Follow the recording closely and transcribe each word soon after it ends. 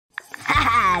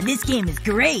Yeah, this game is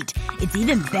great. It's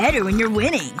even better when you're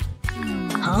winning.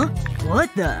 Huh?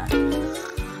 What the?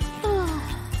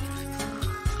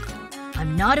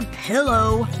 I'm not a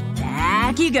pillow.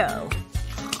 Back you go.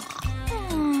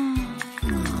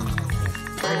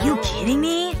 Are you kidding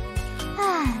me?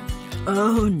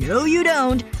 Oh, no you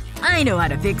don't. I know how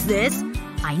to fix this.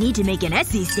 I need to make an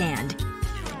Etsy stand.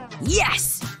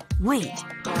 Yes! Wait.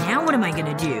 Now what am I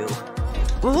gonna do?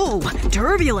 Oh,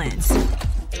 turbulence!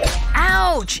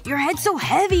 Ouch! Your head's so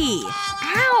heavy!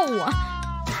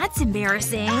 Ow! That's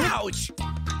embarrassing. Ouch!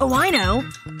 Oh, I know.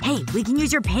 Hey, we can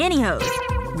use your pantyhose.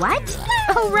 What?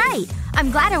 Oh, right.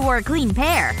 I'm glad I wore a clean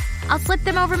pair. I'll slip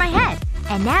them over my head.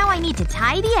 And now I need to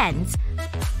tie the ends.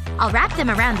 I'll wrap them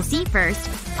around the seat first.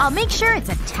 I'll make sure it's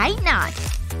a tight knot.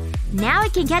 Now I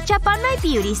can catch up on my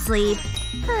beauty sleep.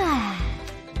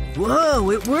 Whoa,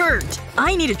 it worked!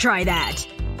 I need to try that.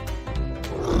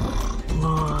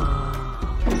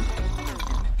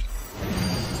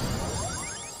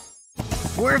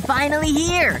 We're finally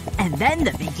here! And then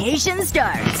the vacation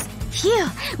starts! Phew,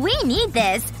 we need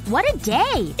this. What a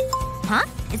day. Huh?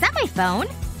 Is that my phone?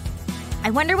 I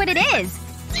wonder what it is.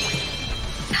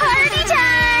 Party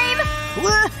time!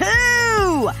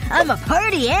 Woohoo! I'm a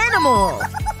party animal!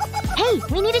 Hey,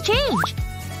 we need a change.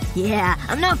 Yeah,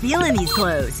 I'm not feeling these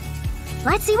clothes.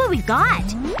 Let's see what we've got.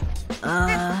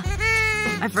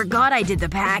 I forgot I did the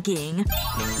packing.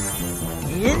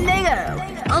 In they go.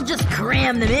 I'll just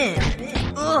cram them in.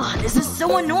 Ugh, this is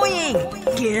so annoying.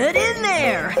 Get in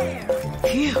there.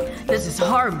 Phew, this is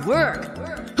hard work.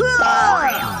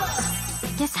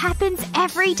 This happens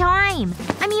every time.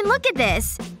 I mean, look at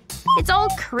this. It's all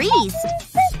creased.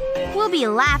 We'll be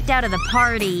laughed out of the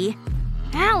party.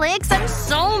 Alex, I'm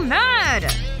so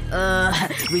mad!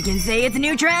 We can say it's a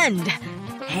new trend.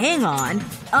 Hang on.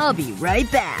 I'll be right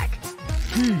back.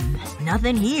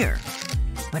 Nothing here.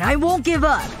 But I won't give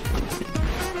up.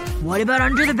 What about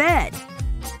under the bed?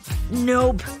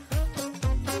 Nope.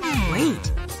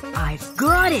 Wait. I've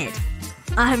got it!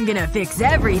 I'm gonna fix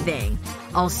everything.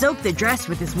 I'll soak the dress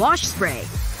with this wash spray.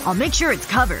 I'll make sure it's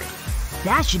covered.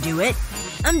 That should do it.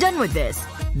 I'm done with this.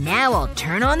 Now I'll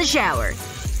turn on the shower.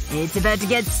 It's about to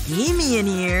get steamy in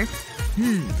here.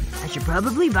 I should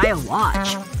probably buy a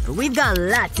watch. But we've got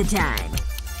lots of time.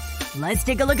 Let's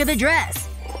take a look at the dress.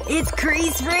 It's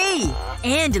crease-free!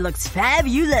 And it looks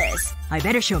fabulous. I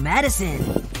better show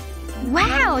Madison.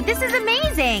 Wow, this is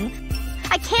amazing!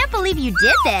 I can't believe you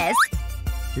did this!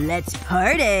 Let's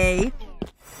party!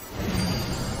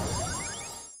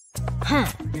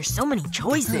 There's so many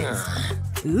choices.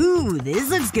 Ooh, this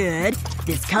looks good.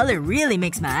 This color really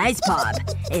makes my eyes pop.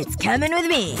 It's coming with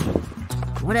me.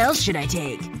 What else should I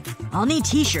take? I'll need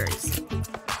t-shirts.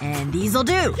 And these'll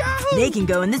do. They can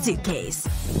go in the suitcase.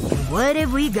 What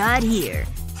have we got here?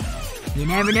 You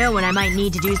never know when I might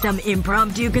need to do some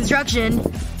impromptu construction.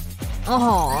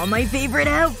 Oh, my favorite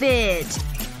outfit!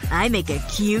 I make a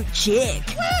cute chick.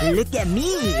 Look at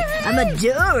me! I'm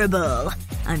adorable!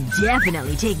 I'm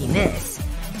definitely taking this.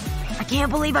 I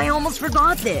can't believe I almost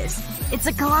forgot this. It's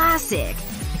a classic.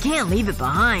 I can't leave it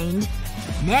behind.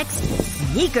 Next,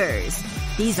 sneakers.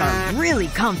 These are really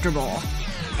comfortable.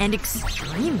 And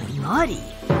extremely muddy.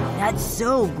 That's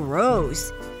so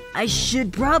gross. I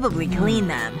should probably clean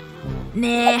them.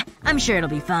 Nah, I'm sure it'll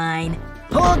be fine.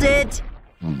 Hold it!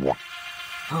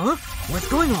 Huh? What's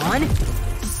going on?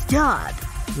 Stop.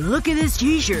 Look at this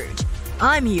t-shirt.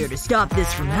 I'm here to stop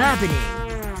this from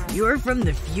happening. You're from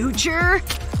the future?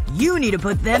 You need to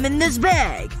put them in this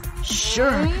bag.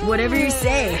 Sure, whatever you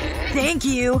say. Thank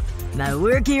you. My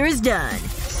work here is done.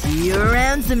 See you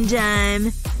around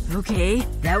sometime. Okay,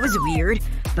 that was weird.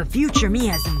 But future me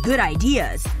has some good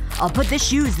ideas. I'll put the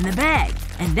shoes in the bag,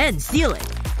 and then seal it.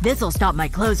 This'll stop my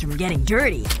clothes from getting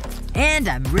dirty. And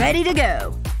I'm ready to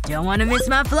go. Don't want to miss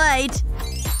my flight.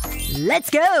 Let's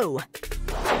go!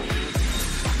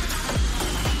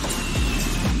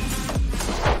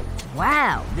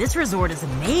 Wow, this resort is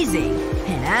amazing.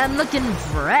 And I'm looking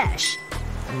fresh.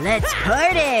 Let's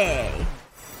party!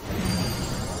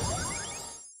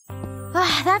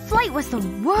 That flight was the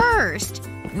worst.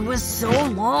 It was so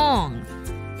long.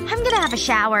 I'm gonna have a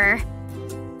shower.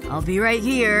 I'll be right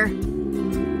here.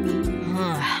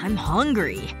 I'm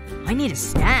hungry. I need a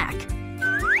snack.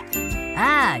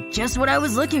 Ah, just what I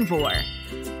was looking for.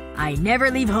 I never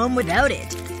leave home without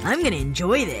it. I'm gonna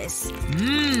enjoy this.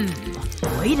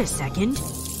 Wait a second.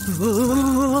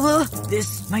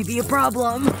 This might be a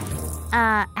problem.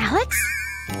 Alex?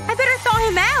 I better thaw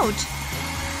him out.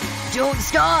 Don't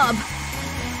stop!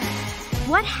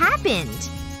 What happened?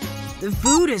 The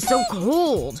food is so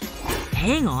cold.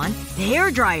 Hang on. The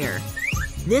hairdryer.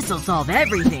 This'll solve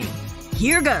everything.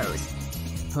 Here goes.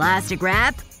 Plastic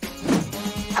wrap.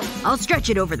 I'll stretch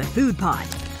it over the food pot.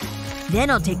 Then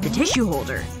I'll take the tissue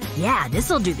holder. Yeah,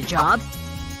 this'll do the job.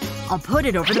 I'll put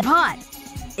it over the pot.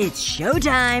 It's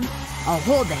showtime. I'll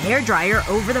hold the hairdryer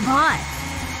over the pot.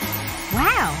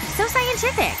 Wow, so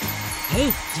scientific.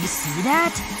 Hey, do you see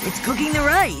that? It's cooking the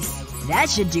rice. That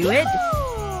should do it.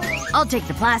 I'll take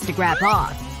the plastic wrap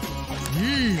off.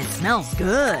 It smells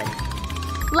good.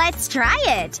 Let's try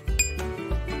it.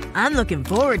 I'm looking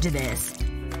forward to this.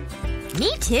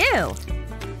 Me too.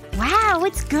 Wow,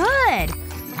 it's good.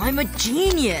 I'm a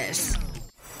genius.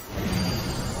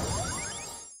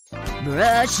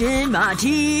 Brushing my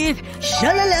teeth.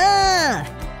 Sha-la-la!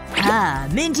 Ah,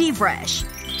 minty fresh.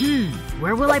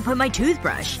 Where will I put my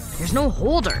toothbrush? There's no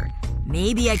holder.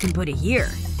 Maybe I can put it here.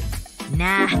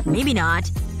 Nah, maybe not.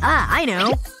 Ah, I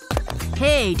know.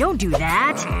 Hey, don't do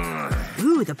that.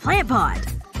 Ooh, the plant pot.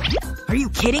 Are you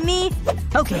kidding me?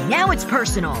 Okay, now it's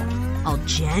personal. I'll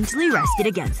gently rest it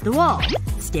against the wall.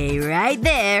 Stay right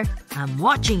there. I'm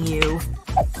watching you.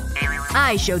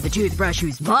 I showed the toothbrush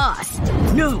who's boss.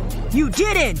 No, you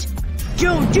didn't!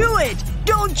 Don't do it!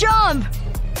 Don't jump!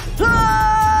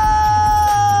 Ah!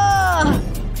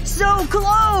 So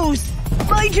close!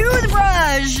 My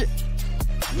toothbrush!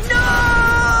 No!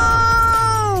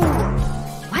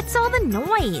 What's all the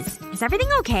noise? Is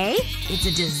everything okay? It's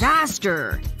a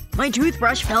disaster. My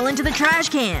toothbrush fell into the trash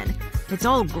can. It's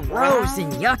all gross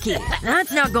and yucky.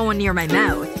 That's not going near my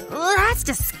mouth. Ugh, that's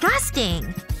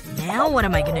disgusting. Now what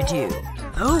am I gonna do?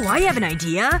 Oh, I have an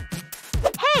idea.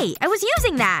 Hey, I was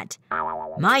using that.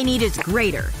 My need is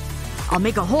greater. I'll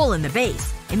make a hole in the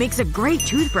base. It makes a great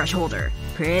toothbrush holder.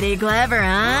 Pretty clever,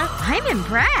 huh? I'm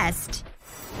impressed.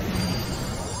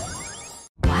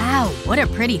 Wow, what a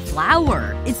pretty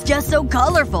flower. It's just so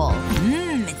colorful.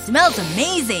 It smells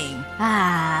amazing.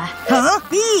 Huh?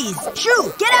 Bees!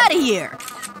 Shoot! Get out of here!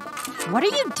 What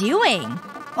are you doing?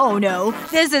 Oh no.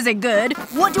 This isn't good.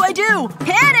 What do I do?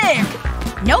 Panic!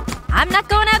 Nope. I'm not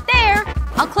going out there.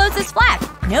 I'll close this flap.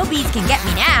 No bees can get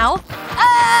me now.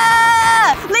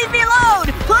 Ah! Leave me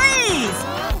alone! Please!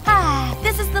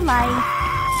 This is the life.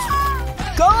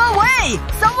 Go away!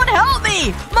 Someone help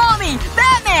me! Mommy!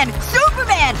 Batman!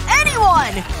 Superman!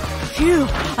 Anyone! Phew.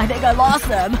 I think I lost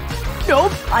them.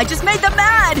 Nope. I just made them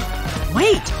mad!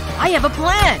 Wait! I have a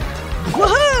plan!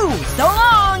 Woohoo! So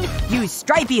long! You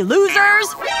stripy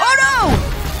losers! Oh no!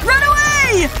 Run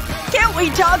away! Can't we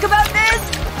talk about this?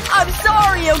 I'm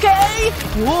sorry, okay?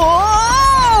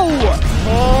 Whoa!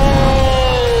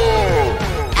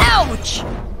 Ouch!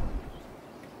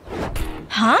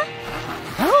 Huh?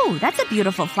 Oh, that's a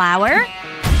beautiful flower.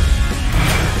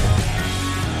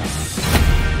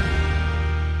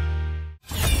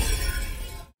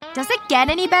 Does it get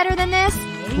any better than this?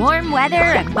 Warm weather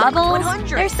and bubbles.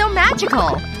 100. They're so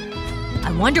magical.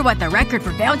 I wonder what the record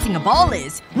for bouncing a ball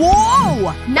is.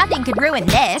 Whoa! Nothing could ruin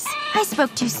this. I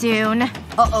spoke too soon.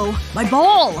 Uh-oh. My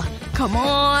ball! Come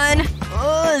on.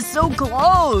 Ugh, so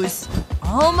close.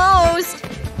 Almost.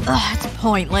 Ugh, it's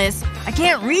pointless. I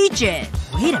can't reach it.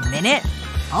 Wait a minute.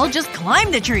 I'll just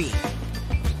climb the tree.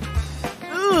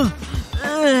 Ugh.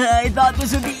 I thought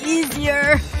this would be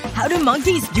easier. How do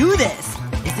monkeys do this?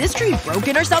 Is this tree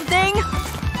broken or something?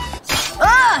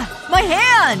 Ah! My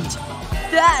hand!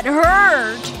 That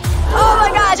hurt! Oh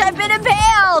my gosh, I've been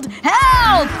impaled!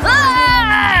 Help!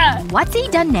 Ah! What's he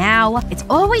done now? It's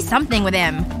always something with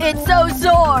him. It's so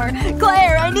sore!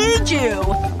 Claire, I need you!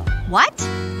 What?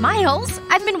 Miles?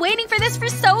 I've been waiting for this for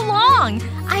so long.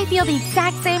 I feel the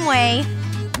exact same way.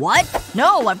 What?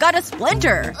 No, I've got a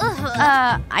splinter.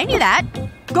 I knew that.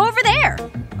 Go over there.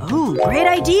 Oh, great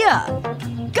idea.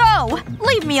 Go!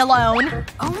 Leave me alone.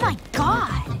 Oh my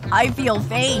god. I feel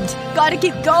faint. Gotta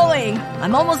keep going.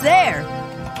 I'm almost there.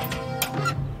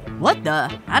 What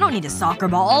the? I don't need a soccer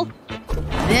ball.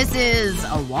 This is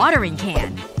a watering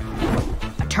can.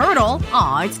 A turtle?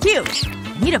 Aw, it's cute.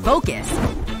 I need a focus.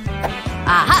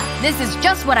 Aha! This is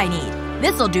just what I need.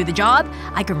 This'll do the job.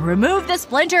 I can remove the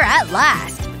splinter at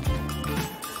last.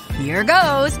 Here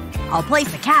goes. I'll place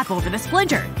the cap over the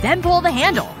splinter, then pull the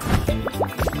handle.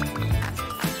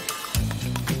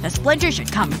 The splinter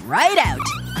should come right out.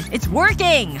 It's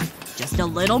working! Just a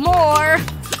little more.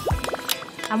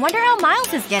 I wonder how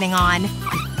Miles is getting on.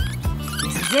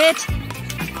 This is it.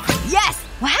 Yes!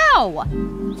 Wow!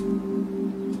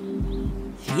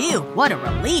 Phew, what a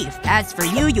relief. As for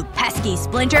you, you pesky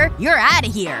splinter, you're out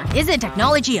of here. Isn't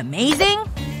technology amazing?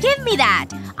 Give me that!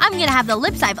 I'm gonna have the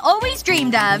lips I've always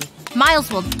dreamed of.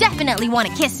 Miles will definitely want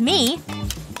to kiss me.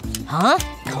 Huh?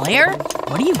 Claire?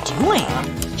 What are you doing?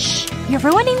 Shh. You're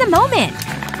ruining the moment.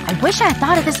 I wish I had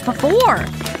thought of this before.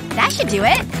 That should do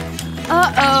it.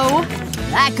 Uh-oh.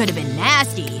 That could have been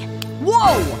nasty.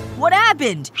 Whoa! What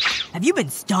happened? Have you been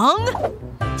stung?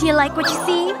 Do you like what you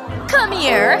see? Come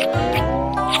here.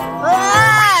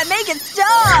 Ah! Make it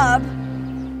stop!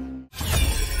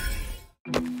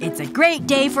 It's a great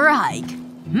day for a hike.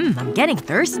 I'm getting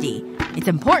thirsty. It's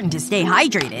important to stay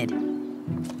hydrated.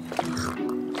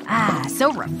 Ah,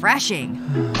 so refreshing.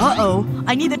 Uh-oh.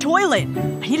 I need the toilet.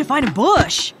 I need to find a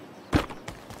bush.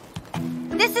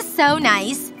 This is so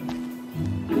nice.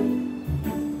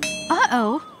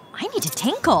 Uh-oh. I need to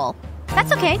tinkle.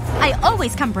 That's okay. I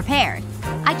always come prepared.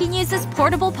 I can use this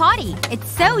portable potty. It's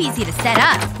so easy to set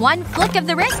up. One flick of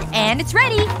the wrist and it's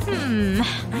ready. I'm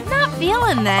not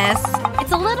feeling this.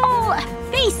 It's a little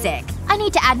basic. I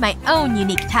need to add my own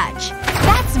unique touch.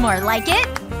 That's more like it.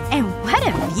 And what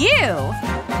a view!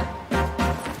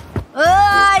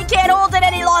 I can't hold it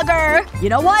any longer! You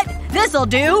know what? This'll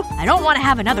do! I don't want to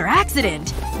have another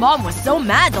accident. Mom was so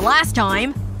mad the last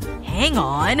time. Hang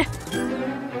on.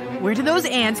 Where do those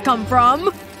ants come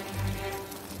from?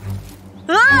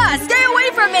 Ah! Stay away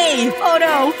from me! Oh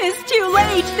no. It's too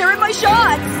late. They're in my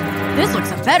shots. This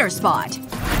looks a better spot.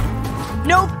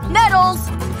 Nope. Nettles!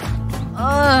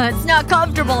 It's not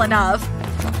comfortable enough.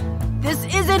 This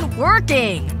isn't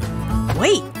working.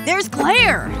 Wait. There's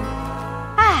Claire!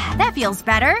 Ah, that feels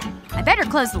better. I better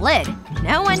close the lid.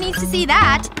 No one needs to see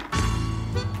that.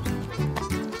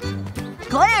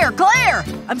 Claire! Claire!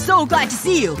 I'm so glad to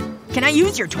see you. Can I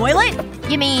use your toilet?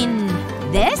 You mean…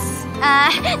 this?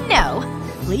 No.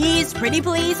 Please, pretty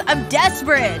please. I'm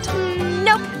desperate.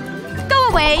 Nope. Go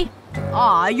away.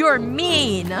 Aw, you're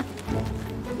mean.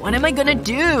 What am I gonna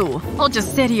do? I'll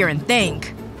just sit here and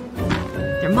think.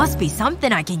 There must be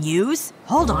something I can use.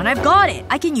 Hold on, I've got it.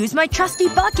 I can use my trusty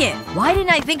bucket. Why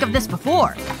didn't I think of this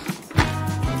before?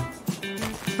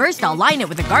 First, I'll line it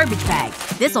with a garbage bag.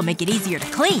 This'll make it easier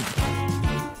to clean.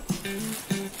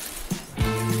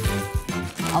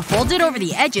 I'll fold it over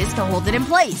the edges to hold it in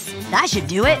place. That should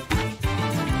do it.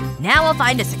 Now I'll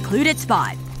find a secluded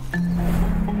spot.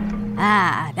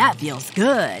 Ah, that feels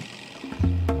good.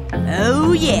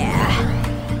 Oh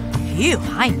yeah. Phew,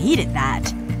 I needed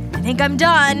that. I think I'm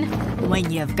done.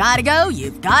 When you've gotta go,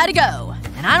 you've gotta go.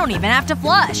 And I don't even have to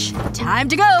flush. Time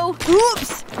to go.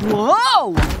 Oops!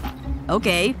 Whoa!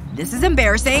 Okay, this is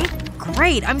embarrassing.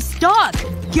 Great, I'm stuck!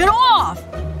 Get off!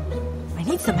 I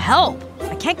need some help.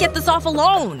 I can't get this off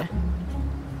alone.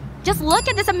 Just look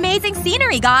at this amazing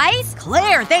scenery, guys!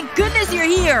 Claire, thank goodness you're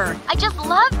here! I just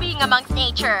love being amongst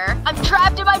nature. I'm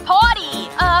trapped in my potty.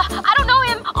 I don't know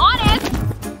him. Honest.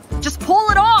 Just pull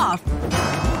it off!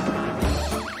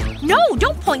 No,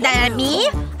 don't point that at me!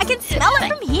 I can smell it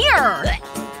from here!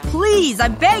 Please,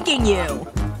 I'm begging you!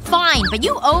 Fine, but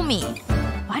you owe me.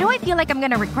 Why do I feel like I'm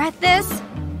gonna regret this?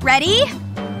 Ready?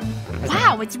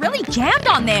 Wow, it's really jammed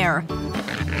on there.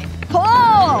 Pull!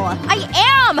 I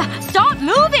am! Stop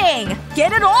moving!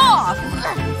 Get it off!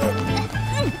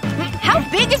 How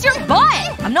big is your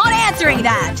butt? I'm not answering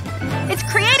that! It's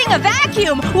creating a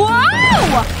vacuum!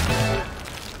 Whoa!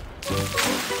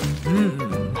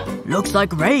 Looks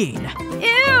like rain.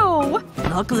 Ew!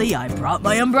 Luckily, I brought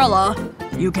my umbrella.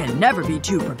 You can never be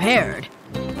too prepared.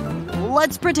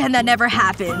 Let's pretend that never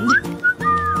happened.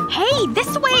 Hey,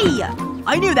 this way!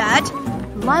 I knew that.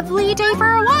 Lovely day for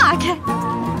a walk.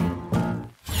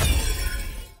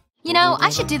 You know, I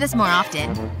should do this more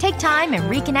often. Take time and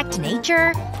reconnect to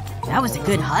nature. That was a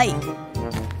good hike.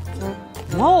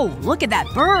 Whoa, look at that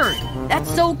bird. That's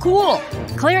so cool.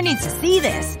 Claire needs to see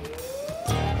this.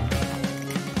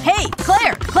 Hey,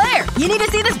 Claire! Claire! You need to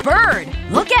see this bird!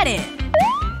 Look at it!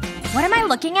 What am I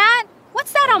looking at?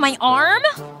 What's that on my arm?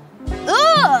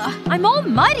 Ugh! I'm all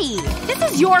muddy. This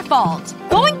is your fault.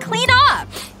 Go and clean up.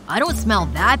 I don't smell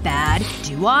that bad,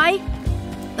 do I?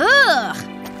 Ugh!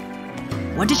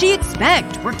 What did she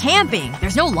expect? We're camping.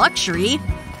 There's no luxury.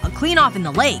 I'll clean off in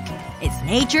the lake. It's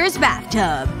nature's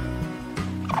bathtub.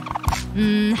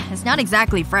 It's not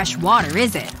exactly fresh water,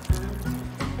 is it?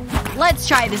 Let's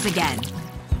try this again.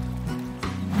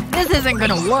 This isn't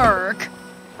gonna work.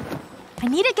 I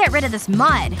need to get rid of this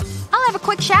mud. I'll have a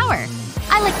quick shower.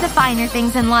 I like the finer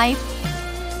things in life.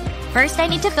 First, I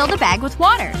need to fill the bag with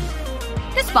water.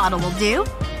 This bottle will do.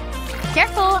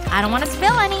 Careful, I don't want to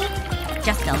spill any.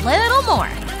 Just a little more.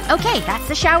 Okay, that's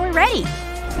the shower ready.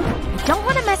 I don't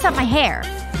want to mess up my hair.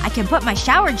 I can put my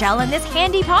shower gel in this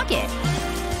handy pocket.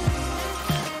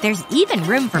 There's even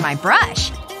room for my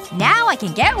brush. Now I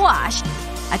can get washed.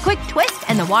 A quick twist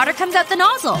and the water comes out the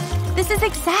nozzle. This is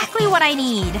exactly what I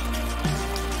need.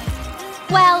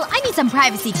 Well, I need some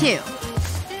privacy too.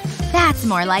 That's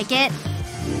more like it.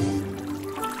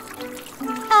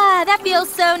 Ah, that feels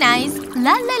so nice.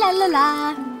 La la la la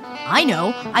la. I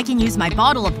know. I can use my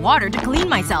bottle of water to clean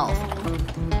myself.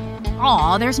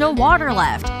 Aw, there's no water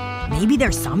left. Maybe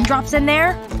there's some drops in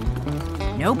there?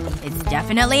 Nope. It's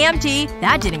definitely empty.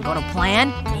 That didn't go to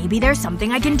plan. Maybe there's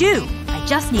something I can do. I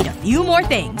just need a few more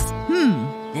things.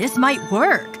 This might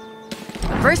work.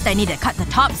 First I need to cut the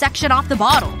top section off the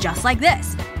bottle, just like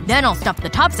this. Then I'll stuff the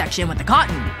top section with the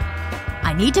cotton.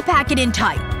 I need to pack it in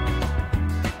tight.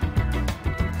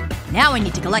 Now I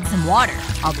need to collect some water.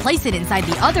 I'll place it inside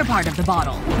the other part of the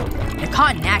bottle. The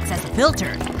cotton acts as a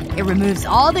filter. It removes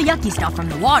all the yucky stuff from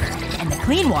the water, and the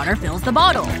clean water fills the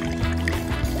bottle.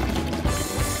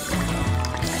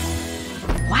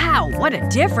 Wow, what a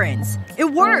difference. It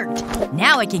worked!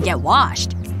 Now I can get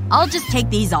washed. I'll just take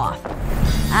these off.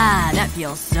 Ah, that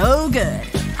feels so good.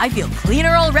 I feel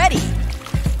cleaner already.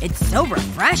 It's so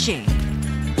refreshing.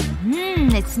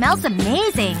 It smells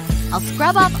amazing. I'll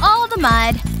scrub off all the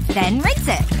mud, then rinse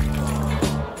it.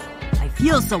 I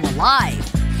feel so alive.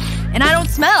 And I don't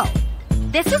smell.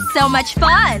 This is so much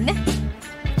fun!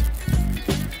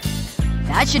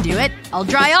 That should do it. I'll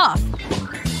dry off.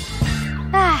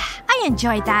 I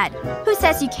enjoyed that. Who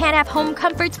says you can't have home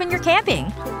comforts when you're camping?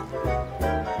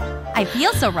 I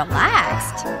feel so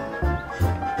relaxed.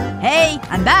 Hey,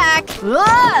 I'm back!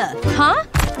 Ugh! Huh?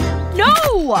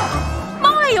 No!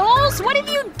 Miles, what have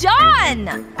you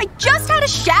done? I just had a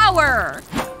shower!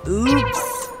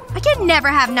 Oops. I can never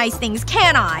have nice things,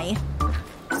 can I?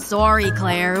 Sorry,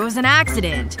 Claire. It was an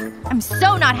accident. I'm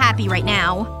so not happy right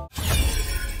now.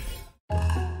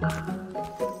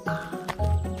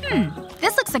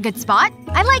 This looks a good spot.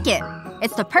 I like it.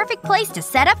 It's the perfect place to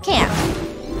set up camp.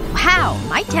 Wow,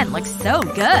 my tent looks so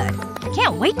good. I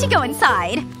can't wait to go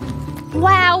inside.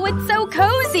 Wow, it's so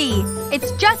cozy.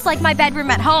 It's just like my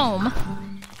bedroom at home.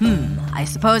 I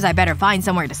suppose I better find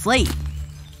somewhere to sleep.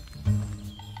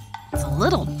 It's a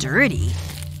little dirty.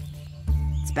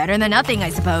 It's better than nothing, I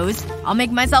suppose. I'll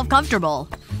make myself comfortable.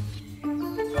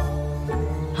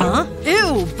 Huh?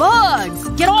 Ew, bugs!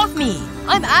 Get off me!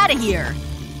 I'm outta here!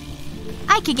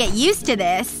 I could get used to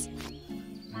this.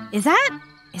 Is that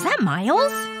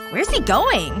Miles? Where's he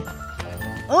going?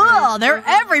 Ugh, they're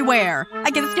everywhere!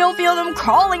 I can still feel them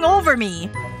crawling over me.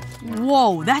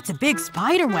 Whoa, that's a big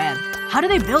spider web. How do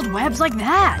they build webs like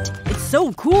that? It's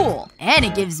so cool. And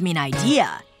it gives me an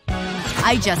idea.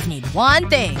 I just need one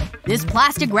thing. This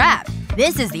plastic wrap.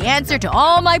 This is the answer to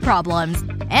all my problems.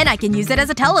 And I can use it as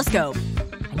a telescope.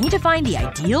 I need to find the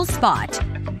ideal spot.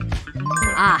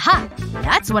 Aha!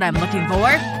 That's what I'm looking for.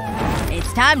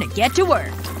 It's time to get to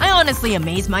work. I honestly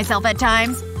amaze myself at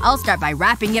times. I'll start by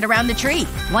wrapping it around the tree.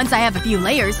 Once I have a few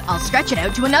layers, I'll stretch it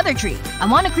out to another tree. I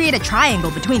want to create a triangle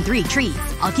between 3 trees.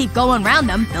 I'll keep going around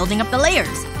them, building up the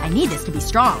layers. I need this to be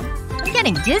strong. I'm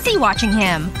getting dizzy watching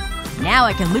him. Now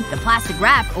I can loop the plastic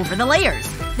wrap over the layers.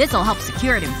 This'll help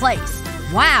secure it in place.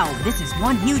 Wow, this is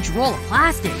one huge roll of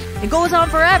plastic. It goes on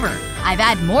forever. I've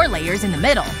added more layers in the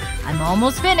middle. I'm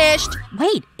almost finished.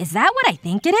 Wait, is that what I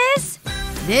think it is?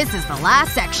 This is the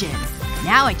last section.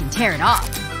 Now I can tear it off.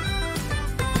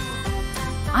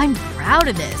 I'm proud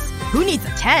of this. Who needs a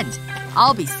tent?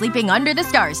 I'll be sleeping under the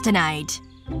stars tonight.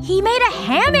 He made a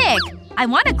hammock! I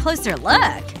want a closer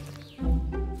look.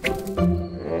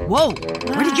 Whoa.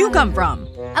 Where did you come from?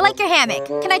 I like your hammock.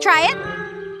 Can I try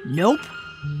it? Nope.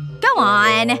 Go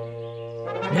on.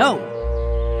 No.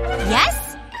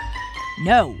 Yes?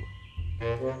 No.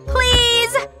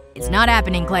 Please? It's not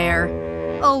happening, Claire.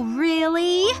 Oh,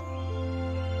 really?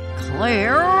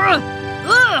 Claire?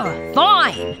 Ugh!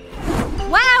 Fine!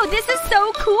 Wow, this is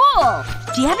so cool!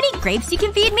 Do you have any grapes you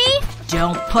can feed me?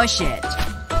 Don't push it.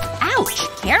 Ouch!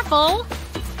 Careful.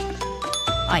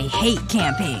 I hate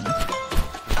camping.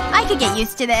 I could get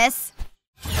used to this.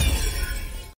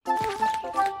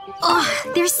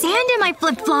 Ugh, there's sand in my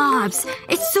flip-flops.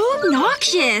 It's so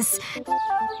obnoxious.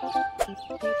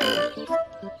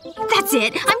 That's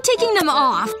it. I'm taking them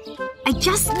off. I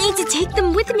just need to take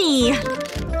them with me.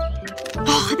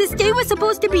 Oh, this day was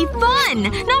supposed to be fun,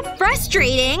 not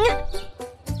frustrating.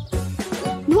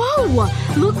 Whoa!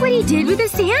 Look what he did with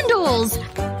his sandals!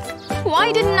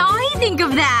 Why didn't I think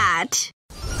of that?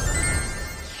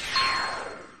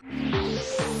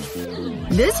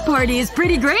 This party is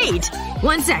pretty great.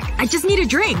 One sec. I just need a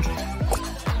drink.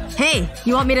 Hey,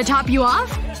 you want me to top you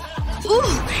off? Ooh,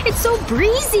 it's so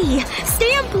breezy!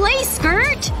 Stay in place,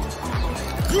 skirt!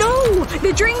 No!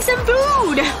 The drinks and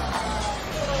food!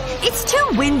 It's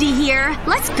too windy here.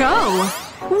 Let's go.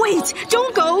 Wait!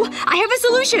 Don't go! I have a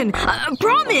solution!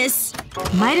 Promise!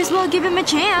 Might as well give him a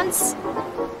chance.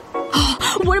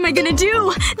 What am I gonna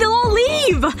do? They'll all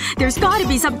leave! There's gotta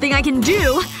be something I can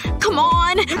do. Come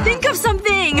on! Think of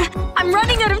something! I'm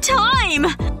running out of time!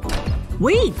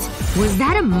 Wait! Was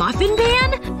that a muffin pan?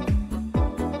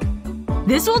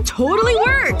 This will totally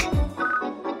work!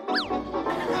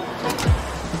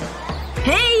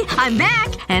 Hey! I'm back!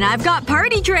 And I've got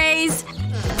party trays!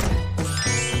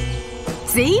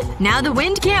 See? Now the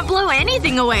wind can't blow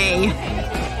anything away.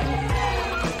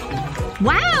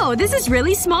 Wow! This is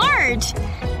really smart!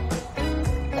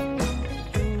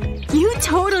 You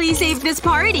totally saved this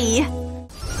party!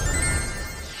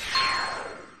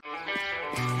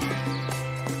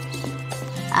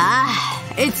 Ah,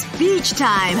 it's beach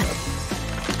time.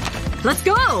 Let's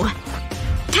go!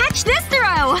 Catch this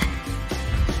throw!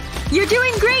 You're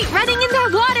doing great running in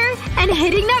that water and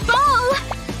hitting that ball!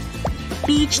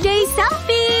 Beach day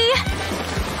selfie!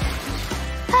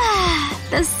 Ah,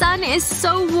 the sun is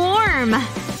so warm.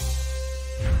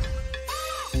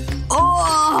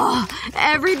 Oh,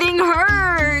 everything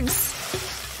hurts.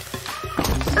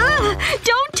 Ugh,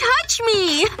 don't touch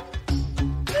me!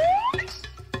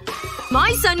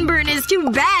 My sunburn is too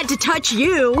bad to touch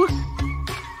you.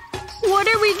 What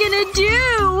are we gonna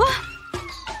do?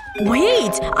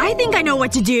 Wait! I think I know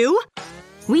what to do!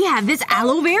 We have this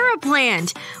aloe vera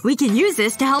plant. We can use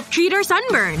this to help treat our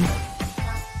sunburn.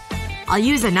 I'll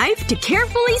use a knife to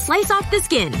carefully slice off the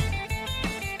skin.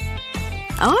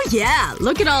 Oh yeah,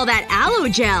 look at all that aloe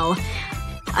gel.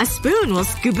 A spoon will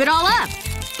scoop it all up.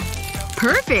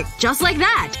 Perfect, just like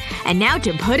that. And now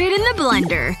to put it in the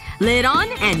blender. Lid on,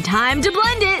 and time to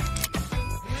blend it.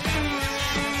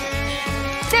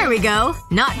 There we go.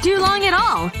 Not too long at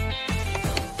all.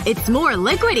 It's more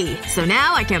liquidy, so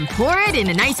now I can pour it in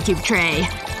an ice cube tray.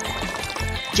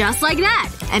 Just like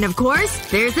that. And of course,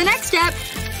 there's the next step.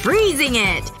 Freezing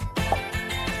it.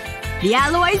 The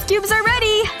aloe ice cubes are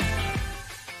ready!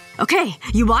 Okay,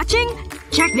 you watching?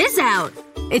 Check this out!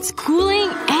 It's cooling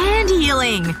and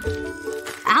healing.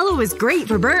 Aloe is great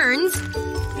for burns.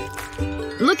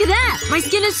 Look at that! My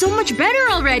skin is so much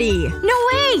better already! No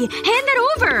way! Hand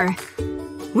that over!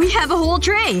 We have a whole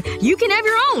tray. You can have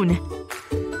your own.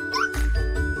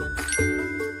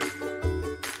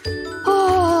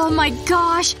 Oh my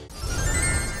gosh.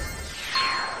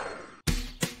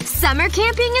 Summer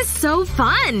camping is so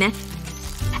fun!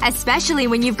 Especially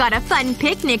when you've got a fun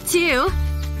picnic, too.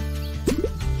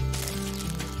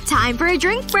 Time for a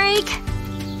drink break.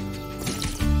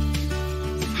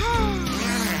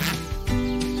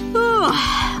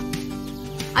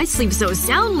 I sleep so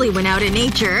soundly when out in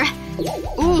nature.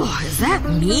 Ooh, is that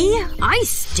me? I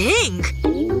stink!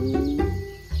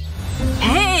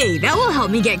 Hey, that will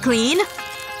help me get clean.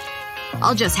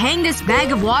 I'll just hang this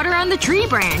bag of water on the tree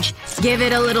branch, give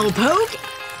it a little poke,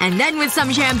 and then with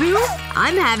some shampoo,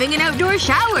 I'm having an outdoor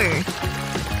shower.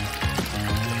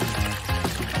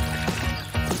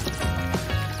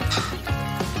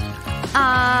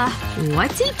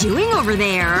 What's he doing over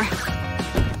there?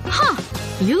 Huh.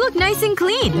 You look nice and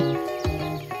clean.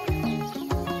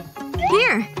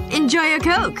 Here, enjoy a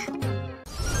Coke.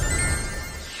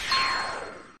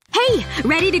 Hey!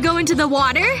 Ready to go into the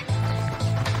water?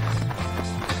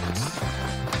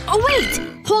 Oh wait!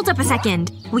 Hold up a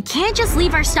second. We can't just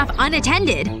leave our stuff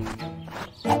unattended.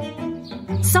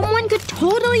 Someone could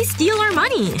totally steal our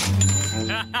money.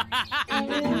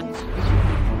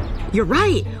 You're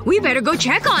right. We better go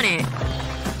check on it.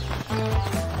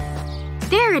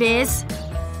 There it is.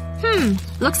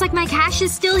 Looks like my cash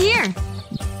is still here.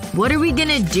 What are we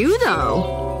gonna do,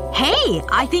 though? Hey!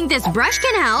 I think this brush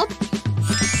can help.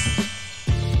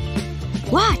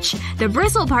 Watch! The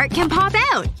bristle part can pop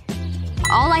out.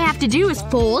 All I have to do is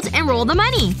fold and roll the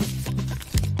money.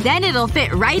 Then it'll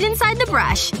fit right inside the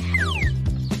brush.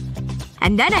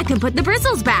 And then I can put the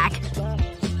bristles back.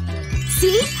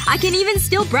 See? I can even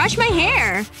still brush my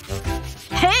hair.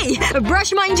 Hey!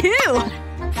 Brush mine too!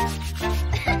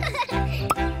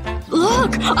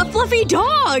 Look! A fluffy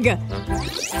dog!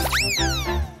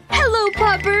 Hello,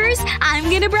 puppers! I'm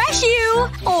gonna brush you!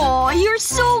 Aw, you're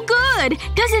so good!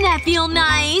 Doesn't that feel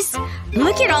nice?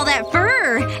 Look at all that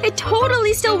fur! It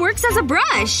totally still works as a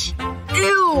brush!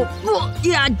 Ew! Well,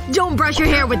 yeah, don't brush your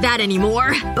hair with that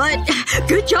anymore. But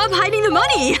good job hiding the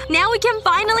money! Now we can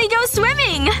finally go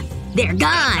swimming! They're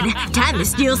gone! Time to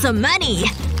steal some money!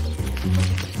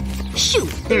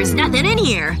 Shoot! There's nothing in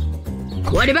here!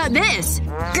 What about this?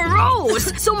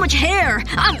 Gross! So much hair!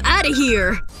 I'm outta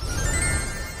here!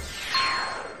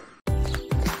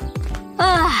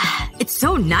 It's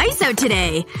so nice out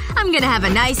today. I'm gonna have a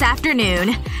nice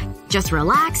afternoon. Just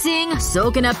relaxing,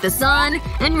 soaking up the sun,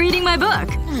 and reading my book.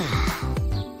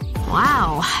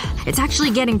 Wow. It's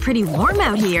actually getting pretty warm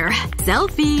out here.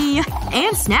 Selfie!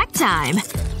 And snack time.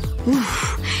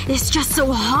 Oof. It's just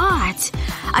so hot.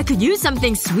 I could use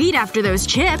something sweet after those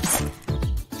chips.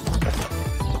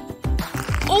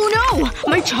 Oh!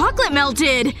 My chocolate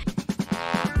melted!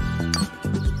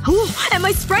 Oh, and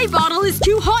my Sprite bottle is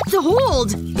too hot to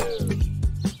hold!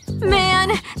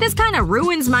 Man, this kinda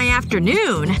ruins my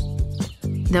afternoon.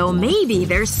 Though maybe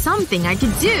there's something I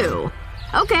could do.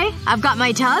 Okay, I've got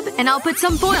my tub, and I'll put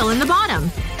some foil in the bottom.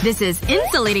 This is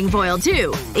insulating foil,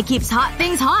 too. It keeps hot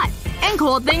things hot. And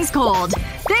cold things cold.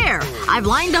 There! I've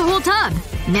lined the whole tub.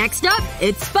 Next up,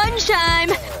 it's sponge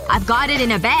time! I've got it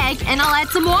in a bag, and I'll add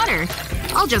some water.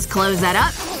 I'll just close that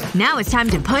up. Now it's time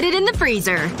to put it in the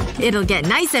freezer. It'll get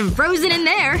nice and frozen in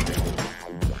there.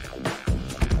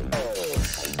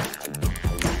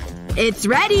 It's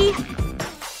ready!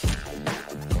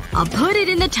 I'll put it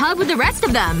in the tub with the rest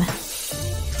of them.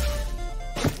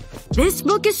 This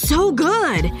book is so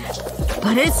good!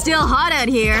 But it's still hot out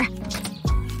here.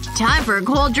 Time for a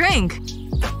cold drink.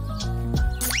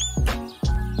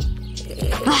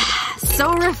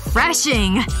 So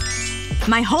refreshing.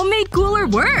 My homemade cooler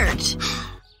worked.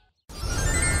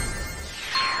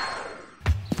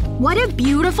 What a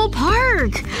beautiful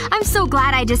park! I'm so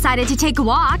glad I decided to take a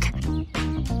walk.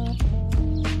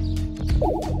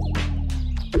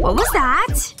 What was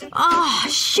that? Oh,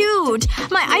 shoot.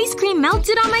 My ice cream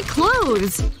melted on my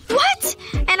clothes. What?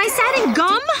 And I sat in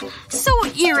gum? So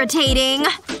irritating.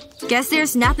 Guess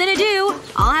there's nothing to do.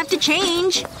 I'll have to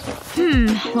change.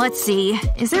 Let's see.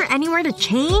 Is there anywhere to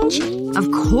change?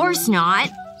 Of course not.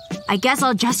 I guess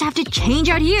I'll just have to change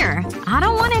out here. I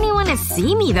don't want anyone to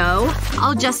see me, though.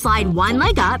 I'll just slide one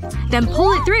leg up, then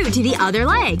pull it through to the other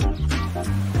leg.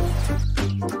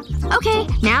 Okay,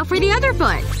 now for the other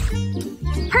foot.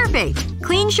 Perfect.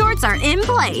 Clean shorts are in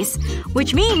place.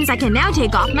 Which means I can now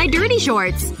take off my dirty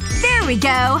shorts. There we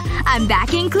go. I'm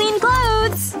back in clean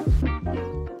clothes.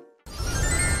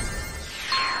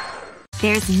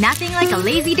 There's nothing like a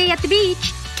lazy day at the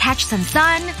beach. Catch some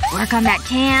sun, work on that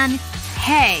tan.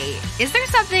 Hey, is there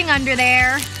something under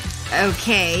there?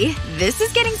 Okay, this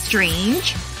is getting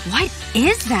strange. What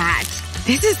is that?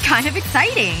 This is kind of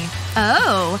exciting.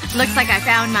 Oh, looks like I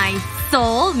found my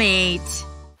soulmate.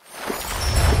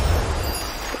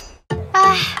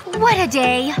 What a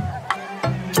day.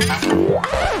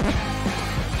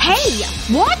 Hey!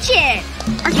 Watch it!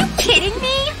 Are you kidding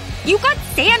me? You got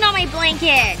sand on my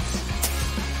blanket!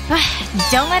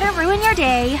 Don't let it ruin your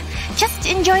day. Just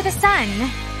enjoy the sun.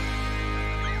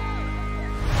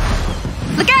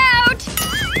 Look out!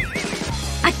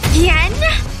 Again?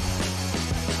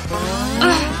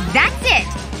 That's it!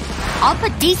 I'll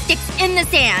put these sticks in the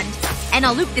sand. And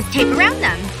I'll loop this tape around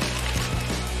them.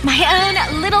 My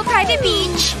own little private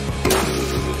beach.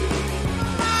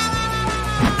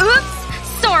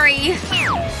 Oops. Sorry.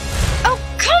 Oh,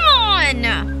 come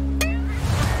on!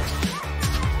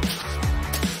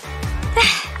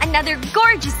 Another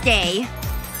gorgeous day.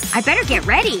 I better get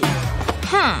ready.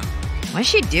 What's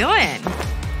she doing?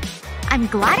 I'm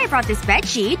glad I brought this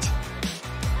bedsheet.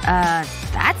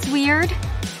 That's weird.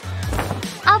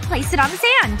 I'll place it on the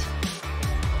sand.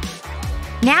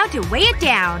 Now to weigh it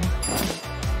down.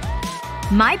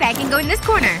 My bag can go in this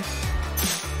corner.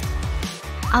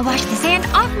 I'll wash the sand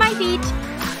off my feet.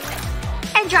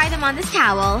 And dry them on this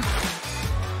towel.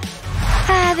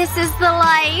 This is the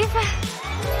life.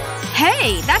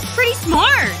 Hey, that's pretty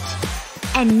smart.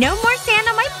 And no more sand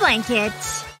on my blanket.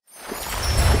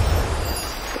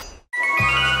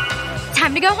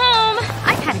 Time to go home.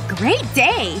 I've had a great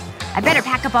day. I better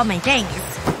pack up all my things.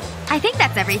 I think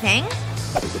that's everything.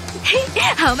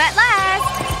 Home at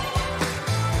last.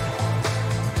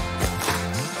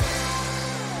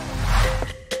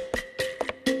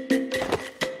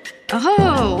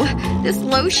 Oh, this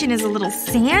lotion is a little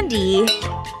sandy.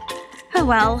 Oh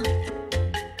well.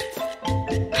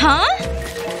 Huh?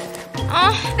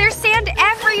 Oh, there's sand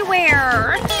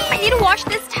everywhere. I need to wash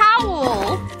this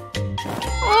towel.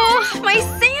 Oh, my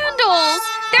sandals!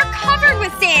 They're covered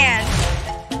with sand.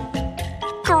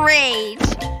 Great.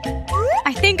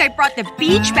 I think I brought the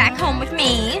beach back home with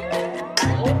me.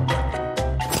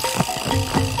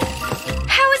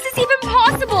 How is this even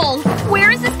possible? Where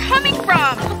is this coming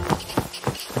from?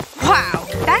 Wow,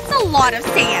 that's a lot of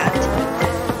sand.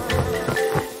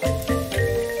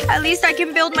 At least I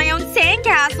can build my own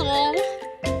sandcastle.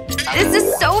 This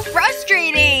is so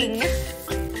frustrating.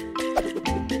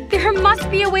 There must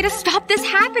be a way to stop this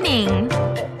happening.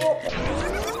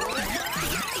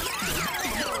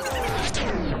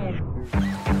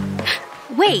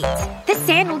 Wait. The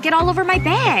sand will get all over my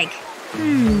bag.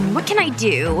 What can I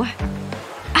do?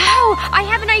 Oh! I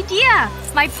have an idea!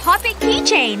 My pop-it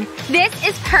keychain! This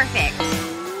is perfect.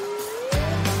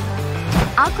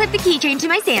 I'll clip the keychain to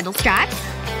my sandal strap.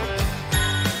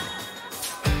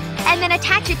 And then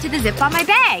attach it to the zip on my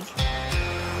bag.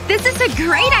 This is a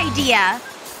great idea!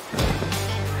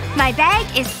 My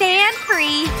bag is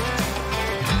sand-free.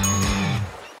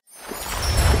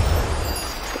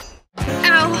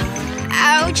 Ow.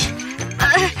 Ouch.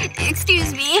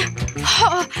 Excuse me.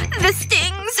 Oh, this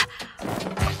stings.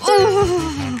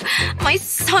 Ooh. My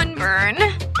sunburn.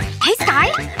 Hey,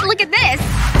 Sky. Look at this.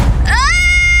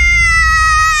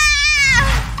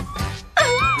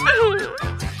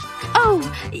 Oh,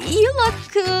 you look,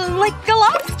 like a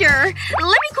lobster.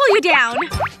 Let me cool you down.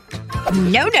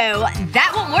 No,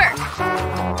 that won't work.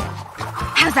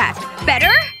 How's that?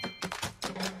 Better?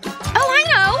 Oh, I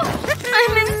know!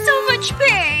 I'm in so much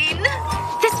pain.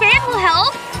 This fan will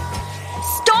help.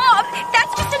 Stop!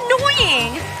 That's just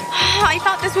annoying! I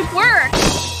thought this would work.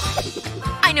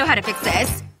 I know how to fix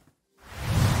this.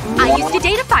 I used to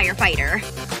date a firefighter.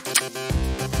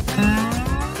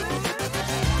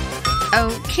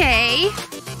 Okay.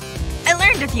 I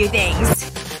learned a few things.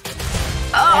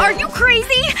 Are you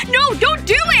crazy? No, don't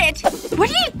do it! What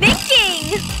are you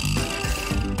thinking?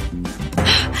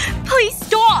 Please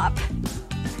stop.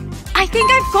 I think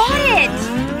I've got it!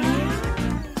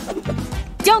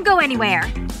 Don't go anywhere.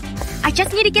 I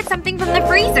just need to get something from the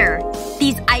freezer.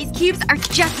 These ice cubes are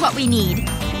just what we need.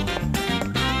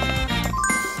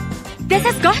 This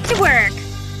has got to work.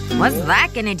 What's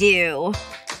that gonna do?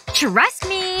 Trust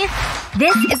me.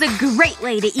 This is a great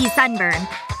way to ease sunburn.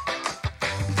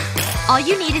 All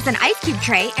you need is an ice cube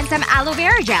tray and some aloe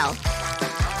vera gel.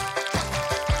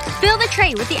 Fill the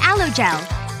tray with the aloe gel.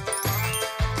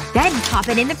 Then pop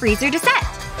it in the freezer to set.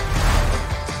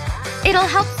 It'll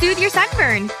help soothe your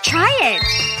sunburn. Try it.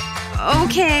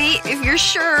 Okay, if you're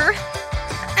sure.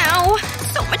 Ow.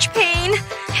 So much pain.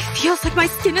 It feels like my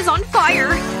skin is on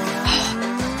fire.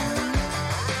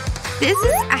 This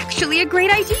is actually a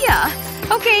great idea.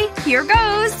 Okay, here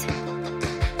goes.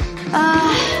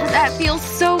 That feels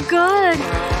so good.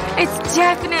 It's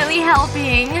definitely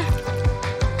helping.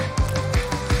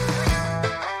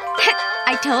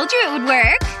 I told you it would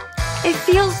work. It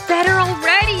feels better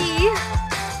already.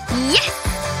 Yes!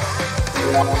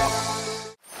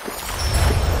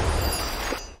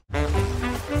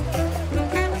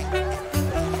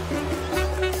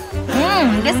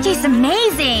 This tastes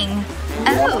amazing.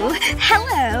 Oh,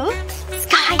 hello.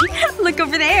 Sky, look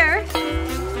over there.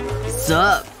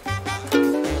 Sup?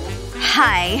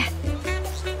 Hi.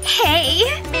 Hey.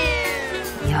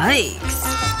 Yikes.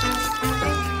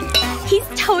 He's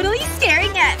totally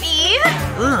staring at me.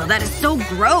 Ugh, that is so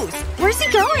gross. Where's he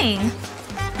going?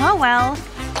 Oh well.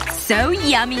 So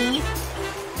yummy.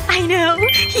 I know.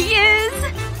 He is.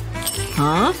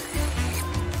 Huh?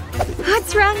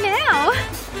 What's wrong now?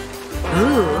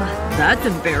 Ooh, that's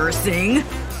embarrassing.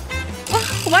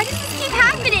 Why does this keep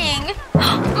happening?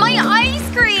 My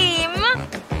ice cream!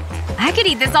 I could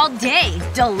eat this all day.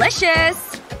 Delicious.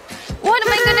 What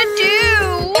am I gonna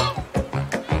do?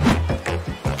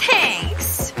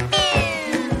 Thanks.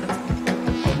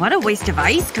 What a waste of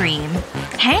ice cream.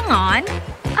 Hang on.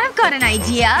 I've got an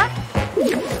idea.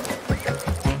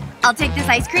 I'll take this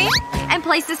ice cream and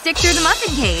place the stick through the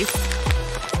muffin case.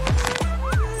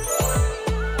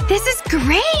 This is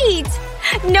great!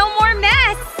 No more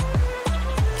mess!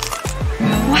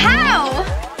 Wow!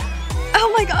 Oh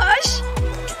my gosh!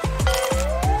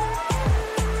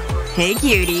 Hey,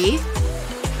 cutie.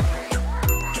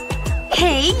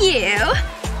 Hey, you!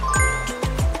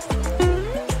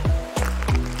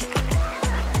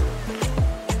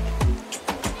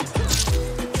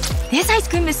 This ice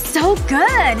cream is so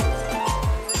good!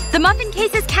 The muffin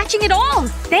case is catching it all!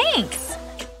 Thanks!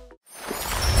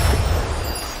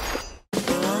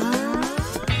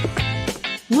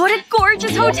 What a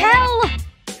gorgeous hotel!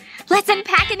 Let's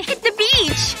unpack and hit the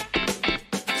beach!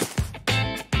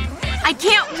 I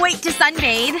can't wait to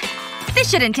sunbathe. This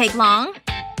shouldn't take long.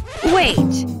 Wait.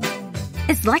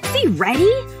 Is Lexi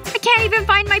ready? I can't even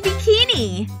find my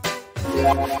bikini.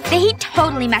 The heat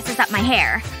totally messes up my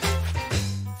hair.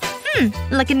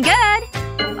 Looking good.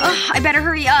 Ugh, I better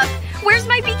hurry up. Where's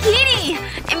my bikini?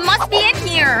 It must be in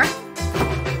here.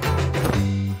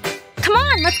 Come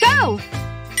on, let's go.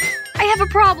 I have a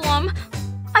problem.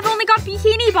 I've only got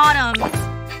bikini bottoms.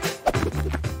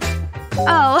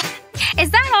 Oh.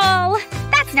 Is that all?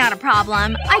 That's not a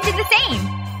problem. I did the same.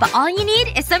 But all you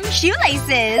need is some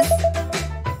shoelaces.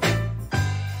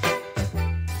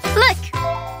 Look.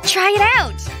 Try it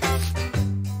out.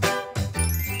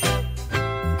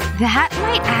 That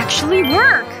might actually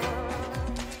work.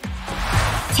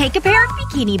 Take a pair of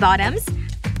bikini bottoms.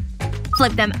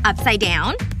 Flip them upside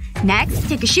down. Next,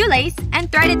 take a shoelace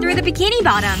and thread it through the bikini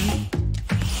bottom.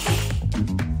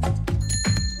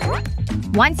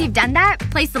 Once you've done that,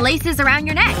 place the laces around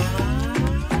your neck.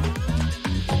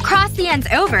 Cross the ends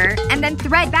over, and then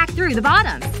thread back through the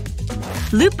bottom.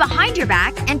 Loop behind your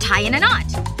back and tie in a knot.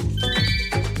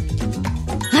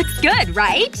 Looks good,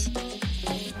 right?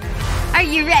 Are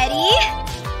you ready?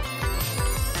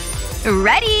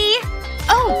 Ready!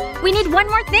 Oh, we need one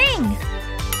more thing.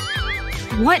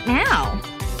 What now?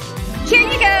 Here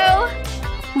you go!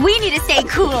 We need to stay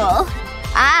cool.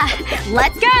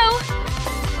 Let's go!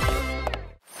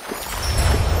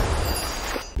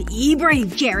 Be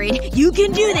brave, Jared. You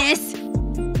can do this!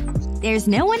 There's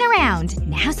no one around.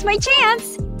 Now's my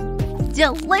chance.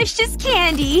 Delicious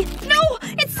candy. No!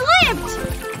 It slipped!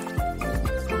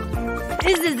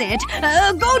 This is it.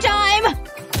 Go time!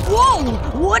 Whoa!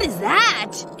 What is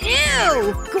that?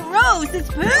 Ew! Gross! It's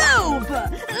poop! Ugh!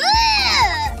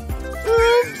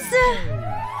 Oops.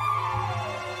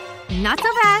 Not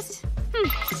so fast.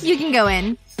 You can go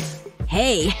in.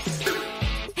 Hey.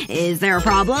 Is there a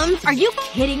problem? Are you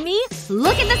kidding me?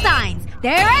 Look at the signs.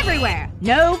 They're everywhere.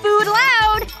 No food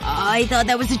allowed. I thought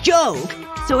that was a joke.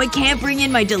 So I can't bring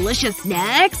in my delicious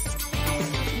snacks?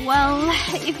 Well,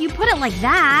 if you put it like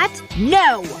that…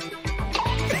 No!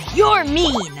 You're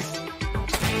mean!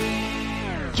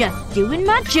 Just doing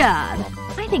my job.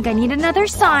 I think I need another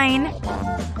sign.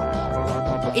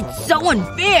 It's so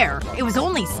unfair! It was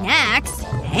only snacks.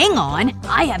 Hang on.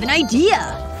 I have an idea.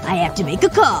 I have to make a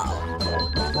call.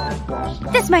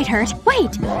 This might hurt.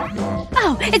 Wait!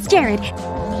 Oh, it's Jared.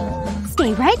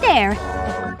 Stay right there.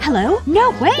 Hello?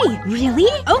 No way! Really?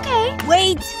 Okay.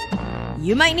 Wait!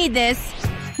 You might need this.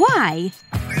 Why?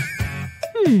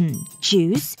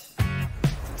 Juice.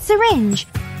 Syringe.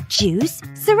 Juice.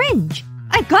 Syringe.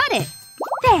 I got it!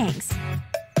 Thanks.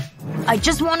 I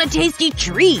just want a tasty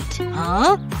treat.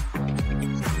 Huh?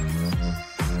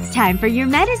 Time for your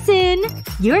medicine.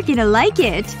 You're gonna like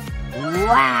it.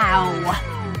 Wow!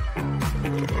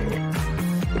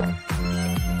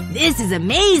 This is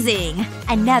amazing!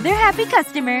 Another happy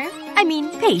customer. I mean,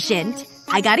 patient.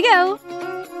 I gotta go.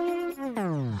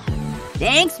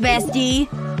 Thanks, bestie.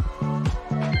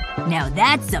 Now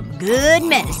that's some good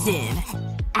medicine.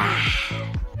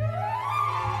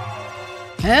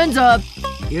 Hands up.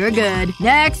 You're good.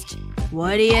 Next.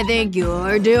 What do you think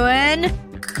you're doing?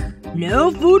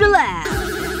 No food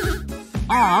allowed.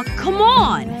 Aw, come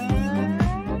on.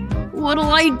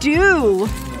 What'll I do?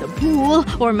 The pool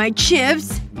or my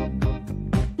chips?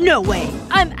 No way.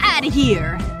 I'm outta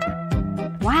here.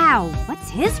 Wow. What's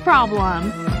his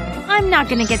problem? I'm not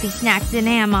gonna get these snacks in,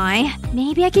 am I?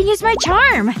 Maybe I can use my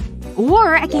charm.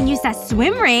 Or I can use that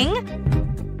swim ring.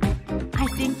 I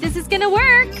think this is gonna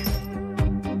work.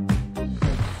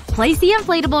 Place the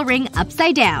inflatable ring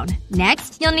upside down.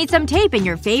 Next, you'll need some tape and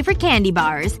your favorite candy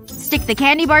bars. Stick the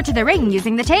candy bar to the ring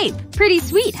using the tape. Pretty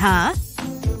sweet, huh?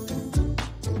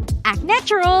 Act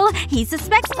natural. He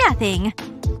suspects nothing.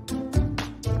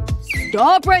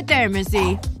 Stop right there,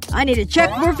 Missy. I need to check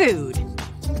for food.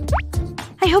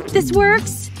 I hope this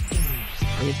works.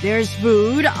 If there's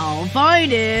food, I'll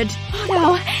find it. Oh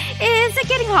no. Is it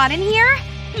getting hot in here?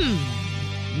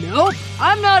 Nope.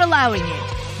 I'm not allowing it.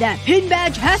 That pin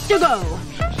badge has to go.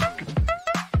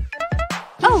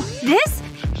 Oh, this?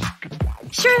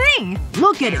 Sure thing.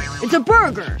 Look at it. It's a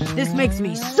burger. This makes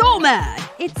me so mad.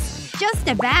 It's just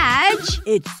a badge.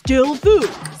 It's still food.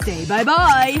 Say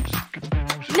bye-bye.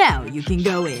 Now you can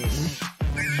go in.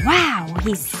 Wow,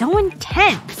 he's so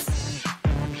intense.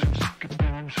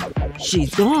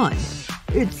 She's gone.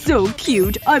 It's so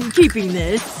cute. I'm keeping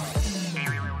this.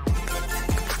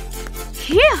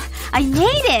 Phew! I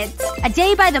made it! A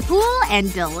day by the pool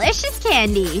and delicious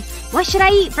candy. What should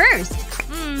I eat first?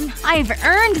 I've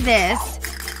earned this.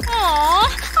 Aw,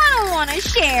 I don't want to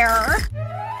share.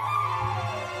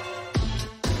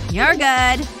 You're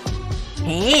good.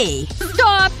 Hey.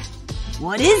 Stop!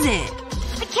 What is it?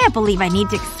 I can't believe I need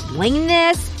to explain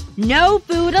this. No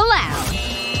food allowed.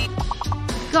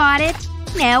 Got it.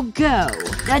 Now go.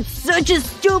 That's such a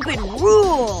stupid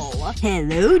rule!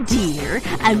 Hello, dear.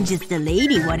 I'm just a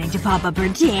lady wanting to pop up her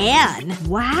tan.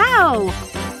 Wow.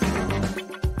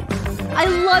 I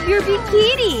love your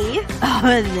bikini.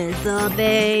 Oh, this little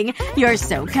thing. You're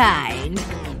so kind.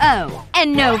 Oh,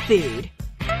 and no food.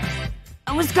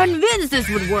 I was convinced this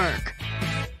would work.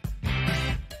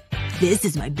 This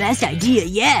is my best idea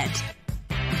yet.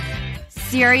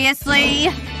 Seriously?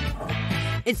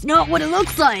 It's not what it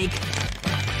looks like.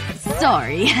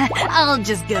 Sorry. I'll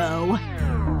just go.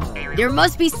 There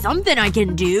must be something I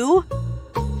can do.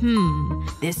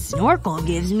 This snorkel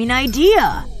gives me an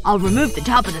idea. I'll remove the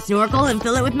top of the snorkel and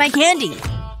fill it with my candy.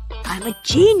 I'm a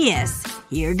genius.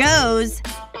 Here goes.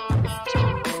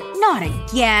 Not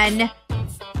again.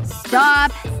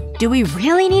 Stop. Do we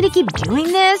really need to keep doing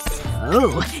this?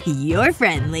 Oh, you're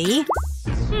friendly.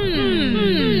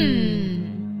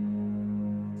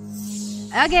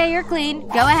 Okay, you're clean.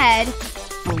 Go ahead.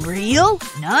 For real?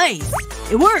 Nice.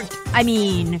 It worked. I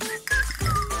mean…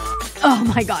 Oh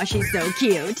my gosh, he's so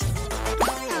cute.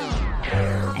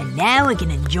 And now I can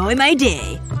enjoy my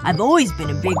day. I've always been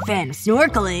a big fan of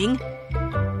snorkeling.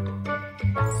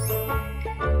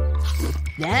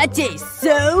 That tastes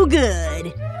so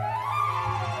good.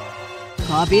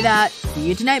 Copy that. See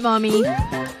you tonight, Mommy.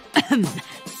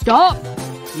 Stop!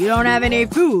 You don't have any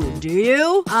food, do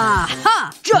you?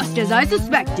 Aha! Just as I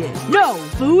suspected. No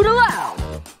food allowed.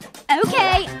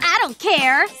 Okay, I don't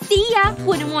care. See ya.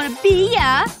 Wouldn't wanna be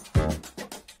ya.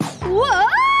 Whoa!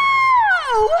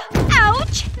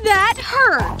 Ouch! That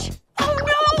hurt. Oh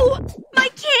no! My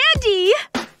candy!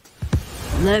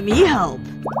 Let me help.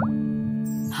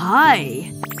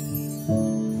 Hi.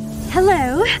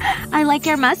 Hello. I like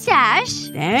your mustache.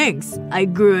 Thanks. I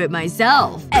grew it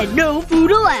myself. And no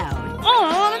food allowed.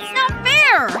 Oh, that's not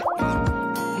fair!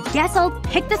 I guess I'll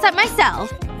pick this up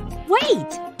myself.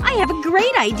 Wait! I have a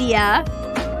great idea!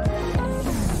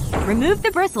 Remove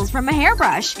the bristles from a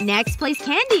hairbrush. Next, place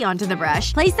candy onto the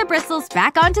brush. Place the bristles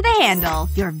back onto the handle.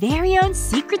 Your very own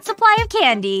secret supply of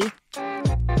candy.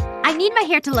 I need my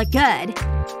hair to look good.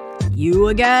 You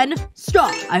again?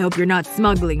 Stop. I hope you're not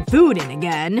smuggling food in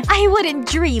again. I wouldn't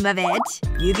dream of it.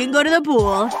 You can go to the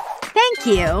pool. Thank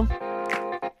you.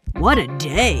 What a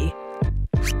day.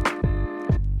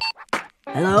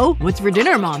 Hello? What's for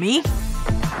dinner, Mommy?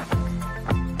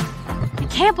 I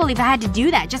can't believe I had to do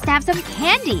that just to have some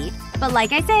candy. But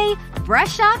like I say,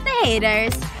 brush off the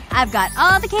haters. I've got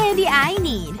all the candy I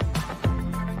need.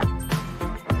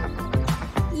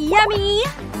 Yummy!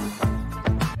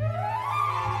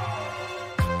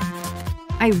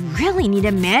 I really need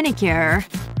a manicure.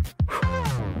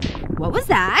 What was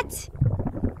that?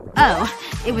 Oh,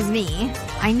 it was me.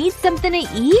 I need something to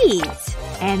eat.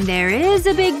 And there is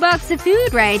a big box of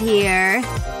food right here.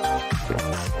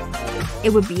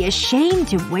 It would be a shame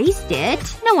to waste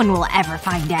it. No one will ever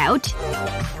find out.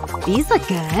 These look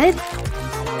good.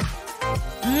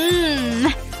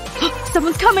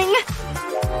 Someone's coming!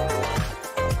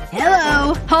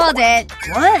 Hello! Hold it!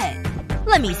 What?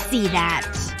 Let me see that.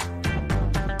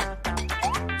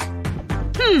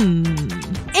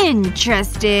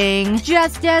 Interesting.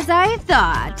 Just as I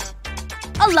thought.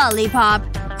 A lollipop.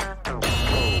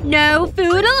 No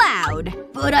food allowed.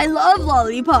 But I love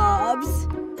lollipops.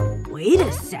 Wait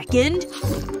a second.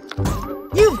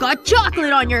 You've got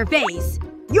chocolate on your face.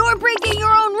 You're breaking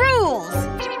your own rules.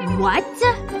 What?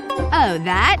 Oh,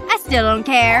 that? I still don't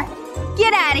care.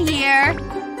 Get out of here.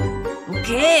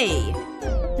 Okay.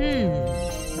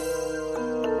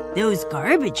 Those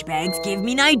garbage bags gave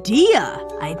me an idea.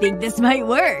 I think this might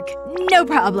work. No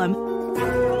problem.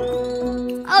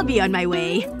 I'll be on my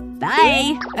way.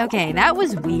 Bye. Okay, that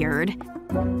was weird.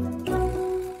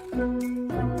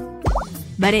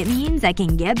 But it means I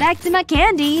can get back to my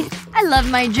candy. I love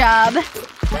my job.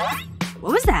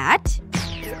 What was that?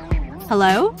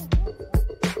 Hello?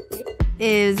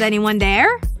 Is anyone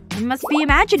there? I must be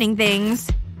imagining things.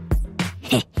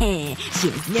 Heh, she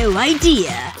has no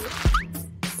idea.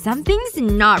 Something's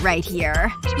not right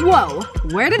here. Whoa.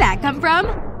 Where did that come from?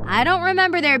 I don't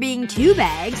remember there being 2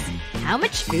 bags. How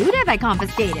much food have I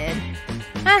confiscated?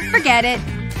 Forget it.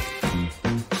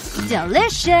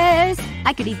 Delicious!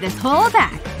 I could eat this whole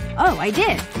pack. Oh, I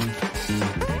did.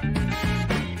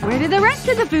 Where did the rest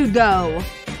of the food go?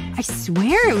 I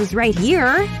swear it was right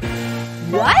here.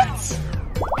 What?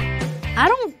 I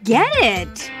don't get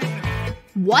it.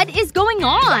 What is going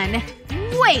on?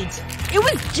 Wait! It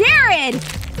was Jared!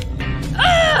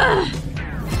 Ugh!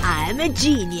 I'm a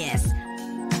genius.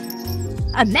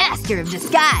 A master of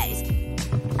disguise.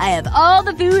 I have all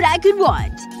the food I could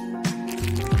want.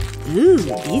 Ooh,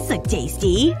 these look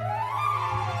tasty.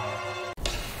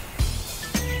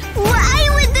 Why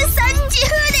would the sun do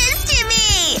this to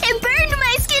me? It burned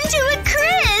my skin to a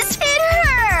crisp. It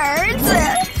hurts.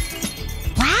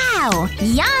 Wow.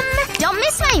 Yum. Don't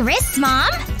miss my wrists,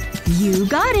 Mom. You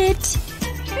got it.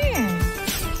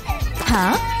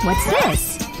 Huh? What's this?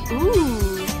 Ooh.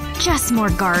 Just more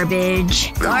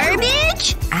garbage.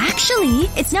 Garbage? Actually,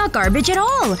 it's not garbage at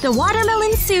all. The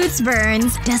watermelon suits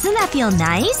burns. Doesn't that feel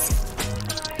nice?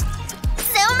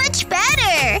 So much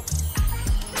better.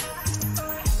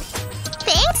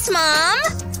 Thanks, Mom.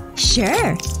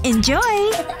 Sure.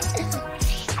 Enjoy.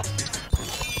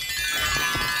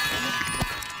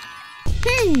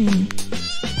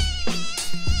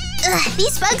 Ugh,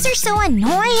 these bugs are so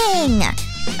annoying.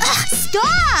 Ugh,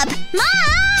 stop! Mom!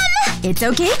 It's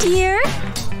okay, dear.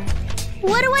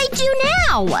 What do I do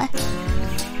now?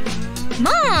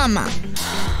 Mom!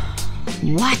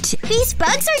 What? These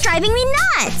bugs are driving me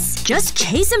nuts! Just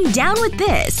chase them down with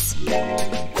this.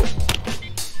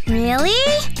 Really?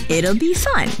 It'll be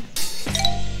fun.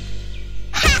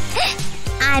 Ha!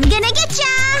 I'm gonna get ya!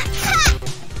 Ha!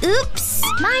 Oops.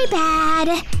 My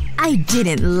bad. I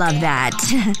didn't love that.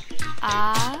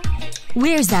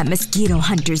 Where's that mosquito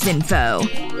hunter's info?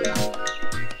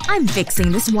 I'm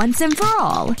fixing this once and for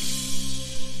all.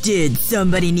 Did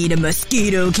somebody need a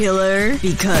mosquito killer?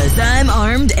 Because I'm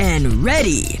armed and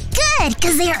ready. Good,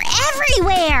 'cause they're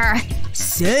everywhere!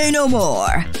 Say no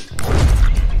more.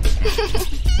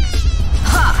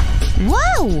 Ha!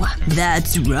 Whoa!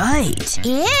 That's right.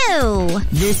 Ew!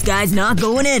 This guy's not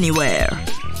going anywhere.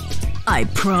 I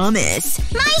promise.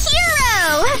 My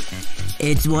hero!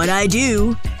 It's what I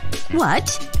do.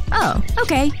 What? Oh,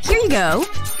 okay. Here you go.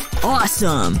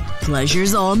 Awesome.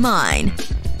 Pleasure's all mine.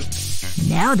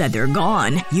 Now that they're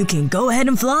gone, you can go ahead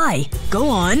and fly. Go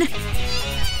on.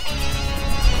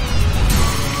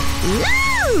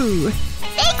 Woo!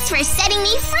 Thanks for setting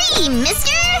me free,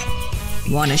 mister!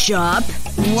 Wanna shop?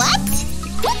 What?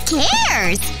 Who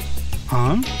cares?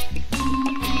 Huh?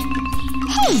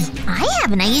 Hey, I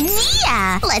have an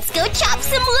idea! Let's go chop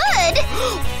some wood!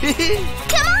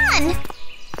 Come on!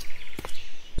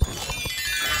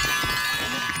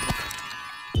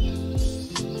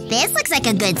 This looks like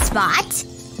a good spot.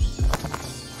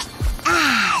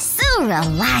 Ah, so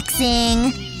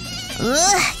relaxing.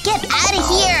 Ugh, get out of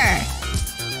here!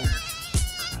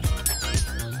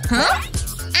 Huh?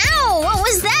 Ow, what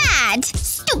was that?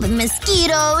 Stupid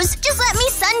mosquitoes! Just let me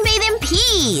sunbathe in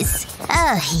peace!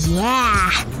 Oh, yeah.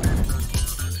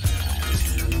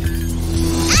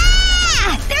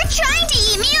 Ah! They're trying to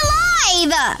eat me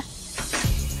alive!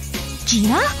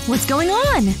 Gina? What's going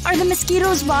on? Are the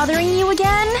mosquitoes bothering you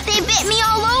again? They bit me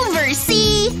all over,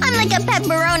 see? I'm like a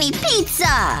pepperoni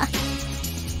pizza!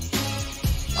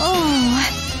 Oh.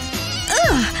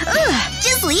 Ugh, ugh.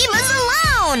 Just leave us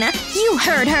alone! You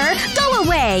heard her. Go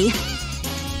away.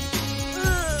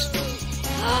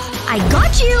 I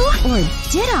got you! Or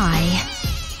did I?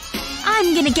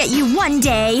 I'm gonna get you one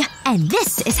day. And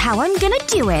this is how I'm gonna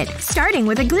do it. Starting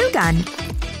with a glue gun.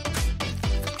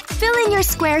 Fill in your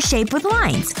square shape with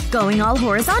lines, going all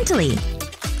horizontally.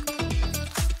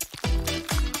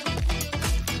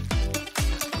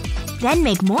 Then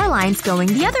make more lines going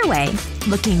the other way.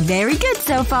 Looking very good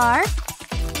so far.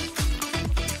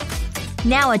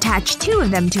 Now attach 2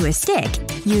 of them to a stick.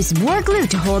 Use more glue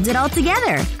to hold it all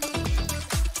together.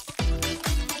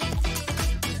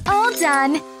 All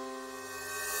done.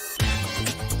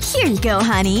 Here you go,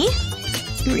 honey.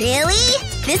 Really?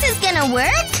 This is gonna work?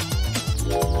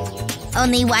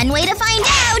 Only one way to find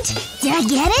out! Did I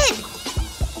get it?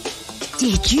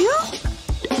 Did you?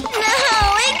 No,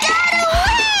 it got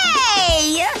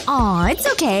away! Aw, it's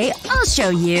okay. I'll show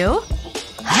you.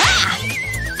 Ha!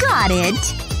 Got it.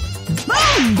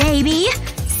 Boom, baby!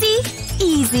 See?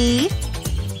 Easy.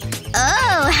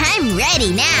 Oh, I'm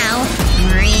ready now.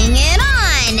 Bring it on!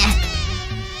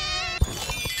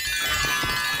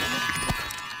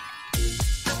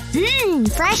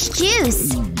 Fresh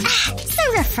juice. Ah, so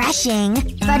refreshing.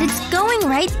 But it's going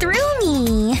right through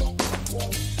me.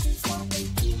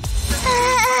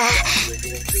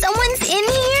 Someone's in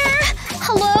here?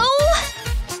 Hello?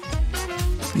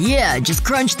 Yeah, just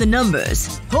crunch the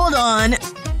numbers. Hold on.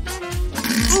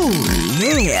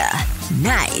 Ooh, yeah.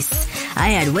 Nice. I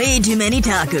had way too many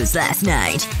tacos last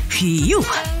night. Phew.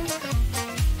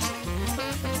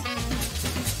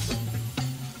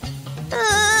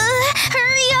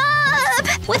 Hurry up!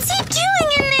 What's he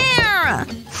doing in there?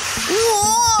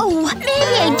 Whoa! Maybe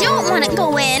I don't want to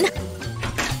go in.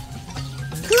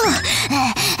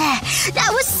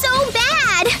 That was so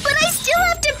bad! But I still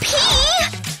have to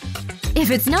pee!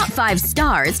 If it's not 5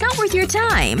 stars, it's not worth your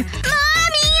time.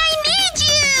 Mommy, I need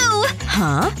you!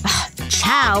 Huh?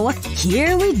 Ciao.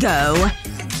 Here we go.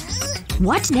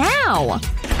 What now?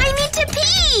 I need to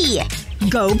pee!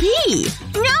 Go pee.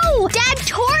 No! Dad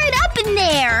tore it up in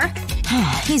there!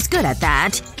 He's good at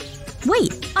that.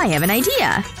 Wait, I have an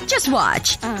idea. Just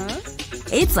watch.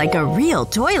 It's like a real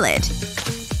toilet.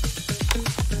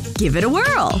 Give it a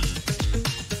whirl.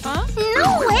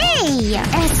 No way!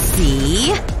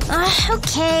 See?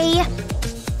 Okay.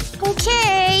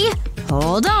 Okay.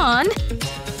 Hold on.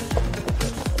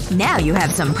 Now you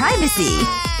have some privacy.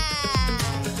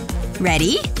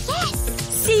 Ready? Yes.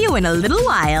 See you in a little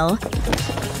while.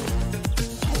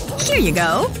 Here you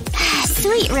go.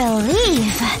 Sweet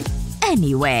relief.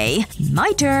 Anyway,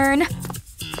 my turn.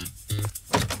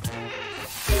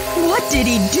 What did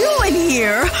he do in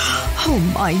here? Oh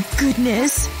my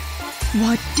goodness.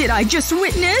 What did I just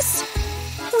witness?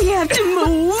 We have to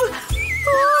move.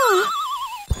 Oh.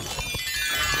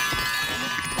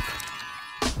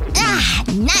 Ah,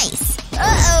 nice.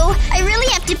 Uh-oh. I really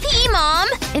have to pee, Mom.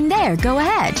 In there, go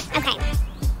ahead. Okay.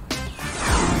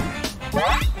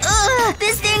 Ugh,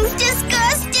 this thing's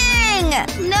disgusting!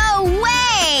 No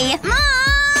way!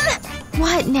 Mom!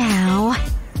 What now?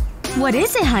 What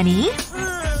is it, honey?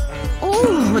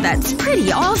 Oh, that's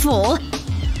pretty awful.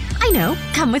 I know.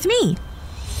 Come with me.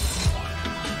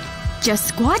 Just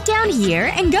squat down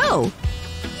here and go.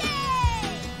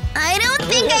 I don't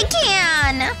think I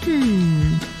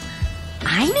can.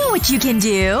 I know what you can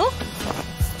do.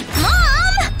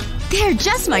 Mom! They're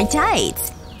just my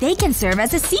tights. They can serve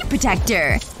as a seat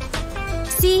protector.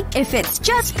 See, it fits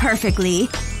just perfectly.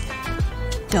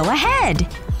 Go ahead.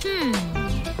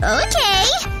 Okay.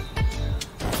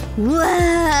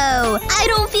 Whoa! I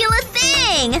don't feel a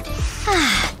thing!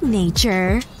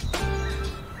 Nature.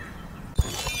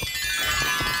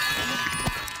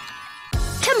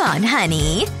 Come on,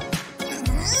 honey.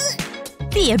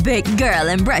 Be a big girl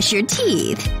and brush your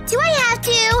teeth. Do I have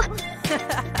to?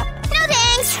 No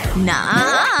thanks.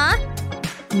 Nah.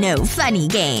 No funny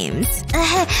games.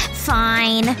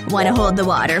 Fine. Wanna hold the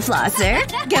water flosser?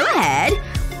 Go ahead.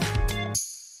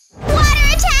 Water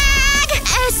attack!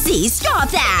 Essie, stop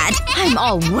that! I'm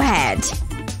all wet.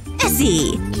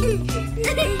 Essie.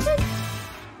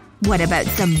 What about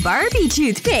some Barbie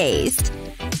toothpaste?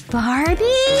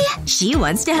 Barbie? She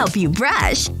wants to help you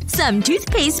brush. Some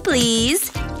toothpaste, please.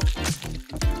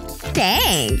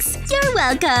 Thanks. You're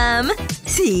welcome.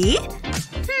 See?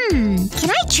 Can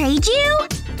I trade you?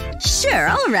 Sure,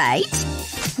 alright.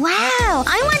 Wow,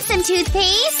 I want some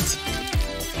toothpaste.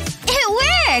 It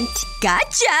worked!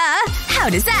 Gotcha! How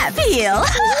does that feel?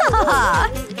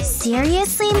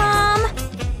 Seriously, Mom?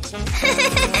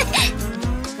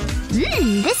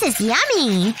 This is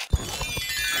yummy.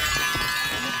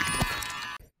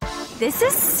 This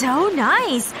is so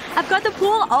nice. I've got the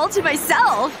pool all to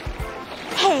myself.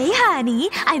 Hey, honey.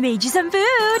 I made you some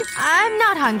food. I'm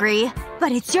not hungry.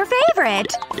 But it's your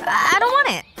favorite. I don't want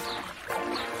it.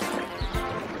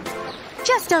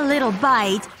 Just a little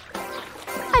bite.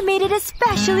 I made it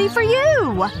especially for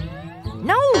you.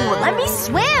 No, let me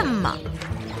swim.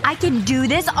 I can do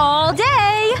this all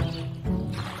day.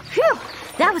 Phew.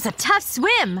 That was a tough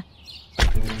swim.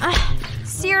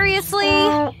 Seriously?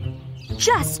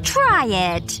 Just try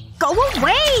it. Go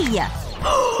away!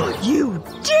 You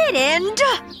didn't!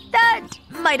 That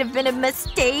might have been a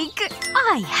mistake.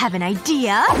 I have an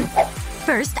idea.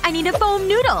 First, I need a foam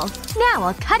noodle. Now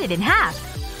I'll cut it in half.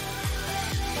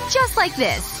 Just like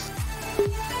this.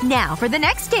 Now for the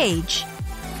next stage.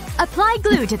 Apply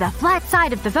glue to the flat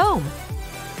side of the foam.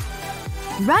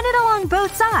 Run it along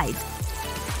both sides.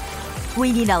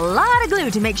 We need a lot of glue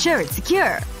to make sure it's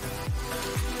secure.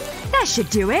 That should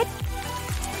do it.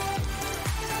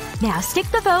 Now stick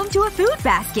the foam to a food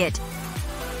basket.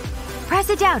 Press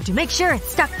it down to make sure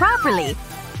it's stuck properly.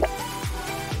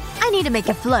 I need to make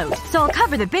it float, so I'll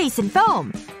cover the base in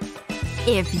foam.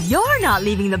 If you're not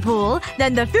leaving the pool,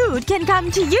 then the food can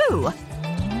come to you.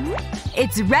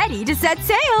 It's ready to set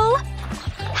sail!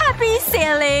 Happy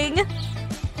sailing!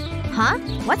 Huh?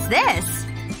 What's this?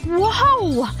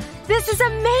 Whoa! This is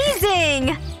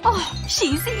amazing! Oh,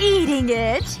 she's eating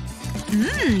it.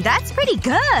 That's pretty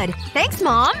good. Thanks,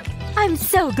 Mom. I'm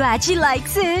so glad she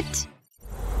likes it.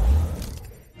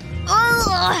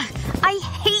 Ugh! I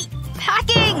hate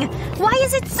packing! Why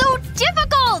is it so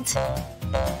difficult?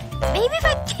 Maybe if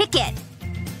I kick it.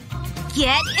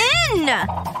 Get in!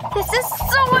 This is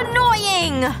so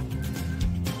annoying!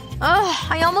 Ugh,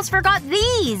 I almost forgot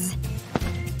these.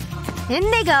 In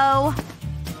they go.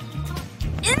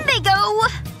 In they go!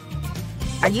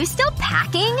 Are you still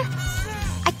packing?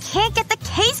 I can't get the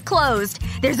case closed.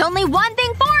 There's only one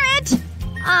thing for it!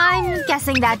 I'm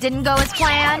guessing that didn't go as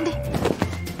planned.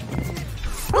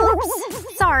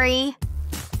 Oops. Sorry.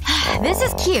 This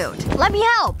is cute. Let me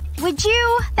help. Would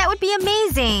you? That would be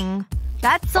amazing.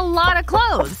 That's a lot of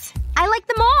clothes. I like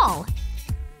them all.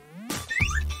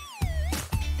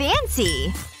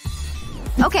 Fancy.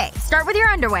 Okay, start with your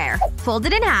underwear. Fold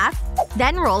it in half.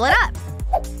 Then roll it up.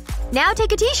 Now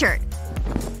take a t-shirt.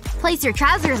 Place your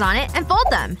trousers on it and fold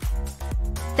them.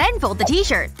 Then fold the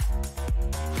t-shirt.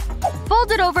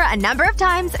 Fold it over a number of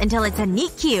times until it's a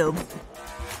neat cube.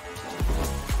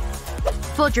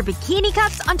 Fold your bikini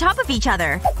cups on top of each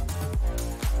other.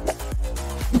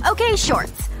 Okay,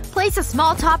 shorts. Place a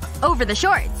small top over the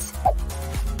shorts.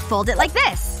 Fold it like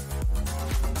this.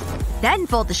 Then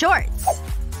fold the shorts.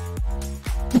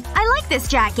 I like this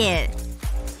jacket.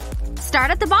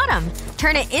 Start at the bottom.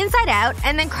 Turn it inside out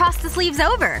and then cross the sleeves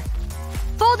over.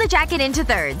 Fold the jacket into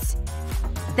thirds.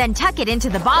 Then tuck it into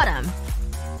the bottom.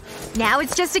 Now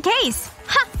it's just a case.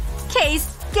 Ha!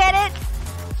 Case. Get it?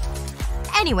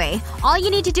 Anyway, all you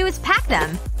need to do is pack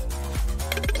them.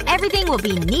 Everything will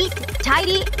be neat,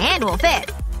 tidy, and will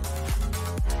fit.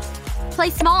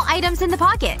 Place small items in the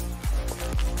pocket.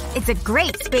 It's a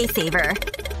great space saver.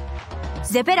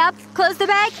 Zip it up, close the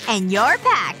bag, and you're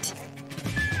packed.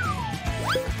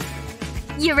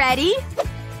 You ready?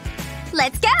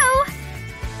 Let's go!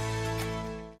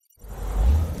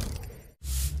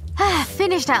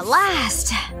 Finished at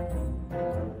last.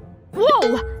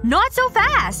 Whoa! Not so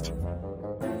fast!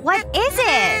 What is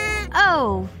it?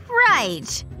 Oh,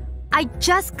 right. I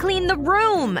just cleaned the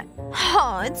room.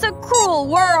 Oh, it's a cruel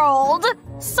world.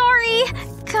 Sorry.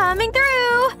 Coming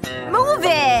through. Move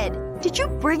it! Did you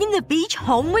bring the beach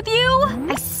home with you?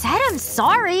 I said I'm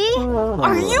sorry.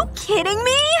 Are you kidding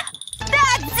me?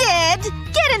 That's it!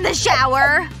 Get in the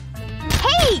shower!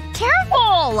 Hey!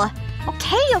 Careful!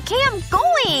 Okay, I'm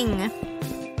going!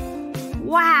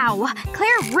 Wow.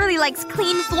 Claire really likes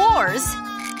clean floors.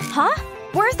 Huh?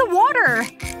 Where's the water?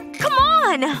 Come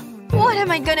on! What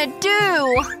am I gonna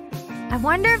do? I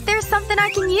wonder if there's something I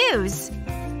can use.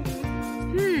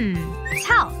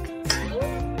 Talc.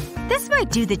 This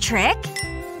might do the trick.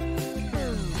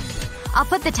 I'll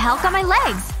put the talc on my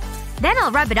legs. Then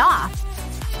I'll rub it off.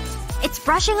 It's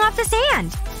brushing off the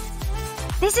sand.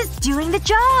 This is doing the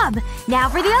job. Now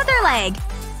for the other leg.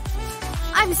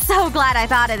 I'm so glad I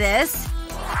thought of this.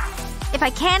 If I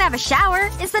can't have a shower,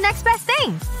 it's the next best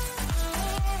thing.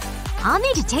 I'll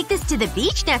need to take this to the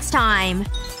beach next time.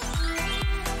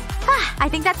 I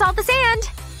think that's all the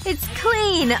sand. It's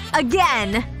clean.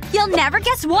 Again. You'll never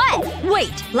guess what.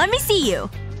 Wait, let me see you.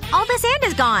 All the sand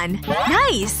is gone.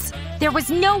 Nice. There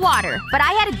was no water, but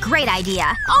I had a great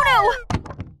idea. Oh no!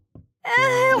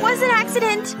 It was an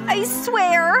accident. I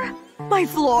swear. My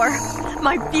floor.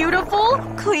 My beautiful,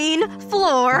 clean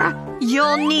floor.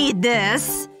 You'll need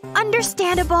this.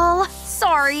 Understandable.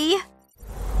 Sorry.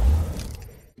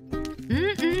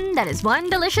 That is one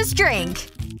delicious drink.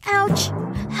 Ouch.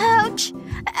 Ouch.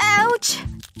 Ouch.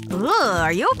 Ugh,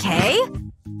 are you okay?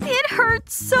 It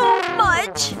hurts so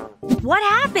much. What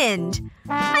happened?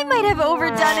 I might have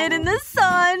overdone it in the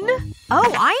sun.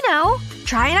 Oh, I know.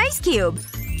 Try an ice cube.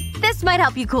 This might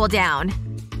help you cool down.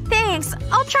 Thanks.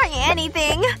 I'll try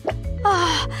anything.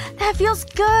 Oh, that feels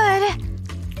good.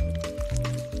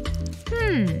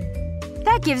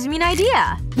 That gives me an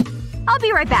idea. I'll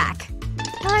be right back.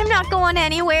 I'm not going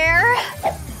anywhere.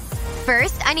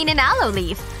 First, I need an aloe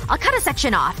leaf. I'll cut a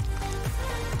section off.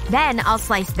 Then I'll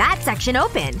slice that section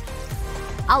open.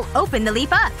 I'll open the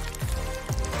leaf up.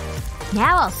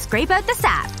 Now I'll scrape out the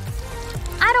sap.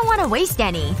 I don't want to waste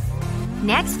any.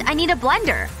 Next, I need a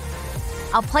blender.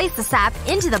 I'll place the sap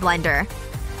into the blender.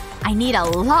 I need a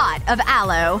lot of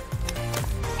aloe.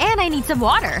 And I need some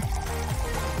water.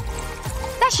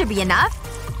 That should be enough.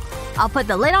 I'll put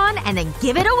the lid on and then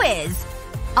give it a whiz.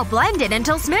 I'll blend it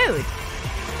until smooth.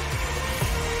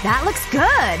 That looks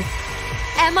good.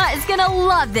 Emma is gonna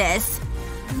love this.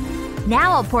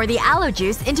 Now I'll pour the aloe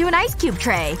juice into an ice cube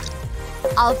tray.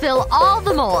 I'll fill all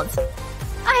the molds.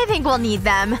 I think we'll need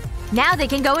them. Now they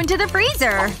can go into the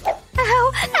freezer.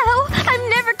 Ow! Ow! I'm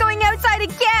never going outside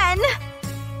again!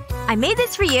 I made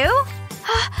this for you.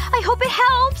 I hope it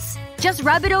helps. Just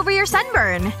rub it over your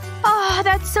sunburn. Oh,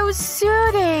 that's so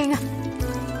soothing.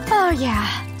 Oh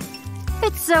yeah.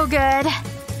 It's so good.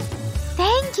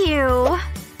 Thank you.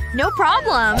 No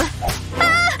problem.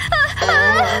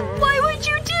 Why would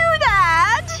you do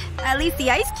that? At least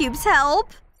the ice cubes help.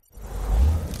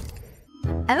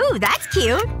 Oh, that's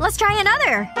cute. Let's try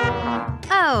another.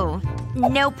 Oh.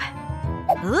 Nope.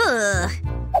 Ugh.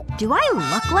 Do I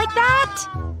look like that?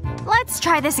 Let's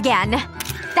try this again.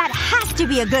 That has to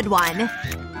be a good one.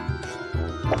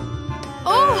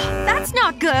 Oh, that's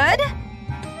not good.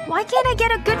 Why can't I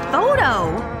get a good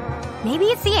photo? Maybe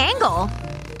it's the angle.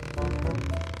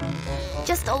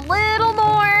 Just a little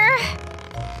more.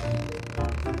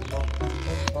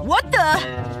 What the?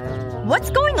 What's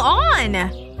going on?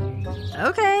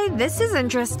 Okay, this is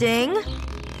interesting.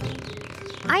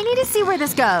 I need to see where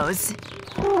this goes.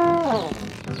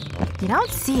 You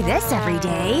don't see this every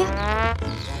day.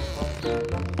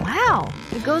 Wow,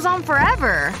 it goes on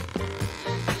forever.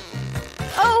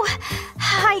 Oh,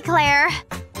 hi Claire.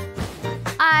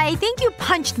 I think you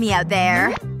punched me out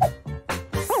there.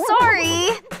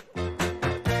 Sorry.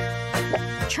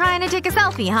 Trying to take a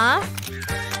selfie, huh?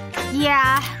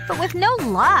 Yeah, but with no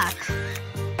luck.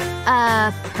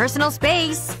 Personal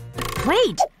space.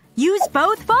 Wait! Use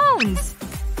both phones!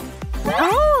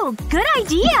 Oh, good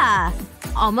idea!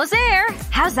 Almost there.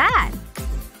 How's that?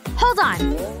 Hold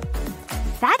on.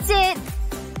 That's it.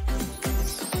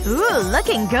 Ooh,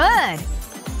 looking good.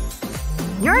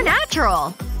 You're a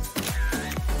natural.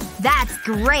 That's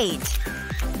great.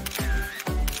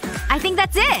 I think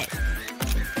that's it.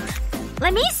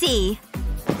 Let me see.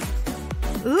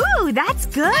 Ooh, that's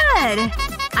good.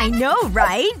 I know,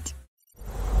 right?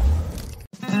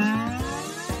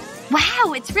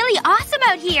 Wow, it's really awesome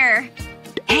out here.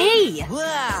 Hey!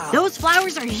 Wow. Those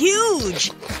flowers are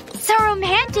huge! So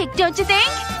romantic, don't you think?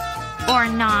 Or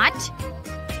not.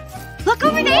 Look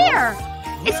over there!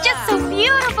 It's just so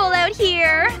beautiful out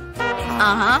here.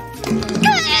 Uh-huh.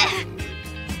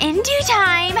 In due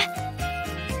time.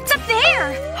 It's up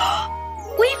there!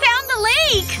 We found the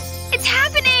lake! It's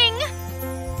happening!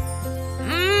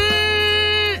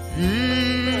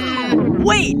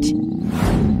 Wait!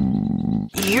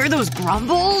 You hear those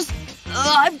grumbles?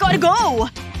 I've gotta go!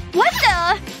 What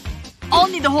the? I'll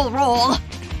need the whole roll.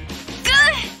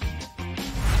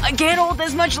 I can't hold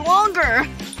this much longer!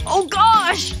 Oh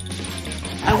gosh!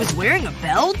 I was wearing a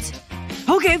belt?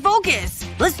 Okay, focus!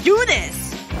 Let's do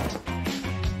this!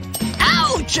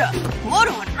 Ouch! What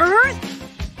on earth?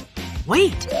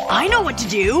 Wait, I know what to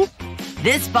do!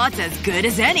 This spot's as good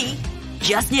as any.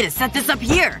 Just need to set this up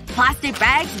here. Plastic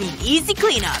bags mean easy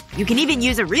cleanup. You can even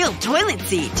use a real toilet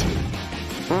seat.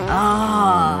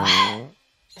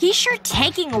 He's sure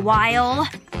taking a while.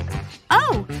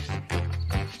 Oh.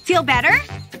 Feel better?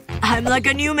 I'm like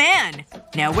a new man.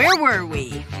 Now where were we?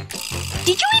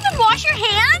 Did you even wash your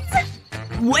hands?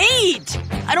 Wait!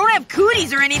 I don't have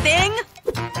cooties or anything!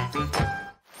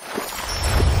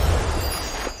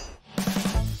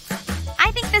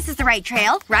 I think this is the right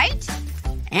trail, right?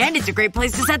 And it's a great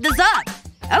place to set this up.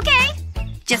 Okay.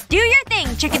 Just do your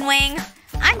thing, chicken wing.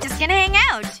 I'm just gonna hang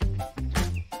out.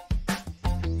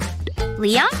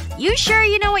 Liam, you sure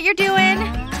you know what you're doing?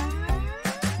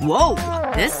 Whoa.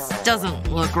 This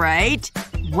doesn't look right.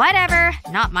 Whatever.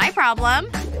 Not my problem.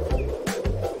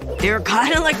 They're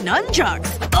kinda like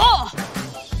nunchucks. Oh!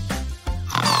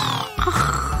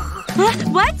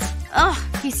 What? Ugh.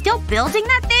 You still building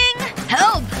that thing?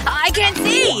 Help! I can't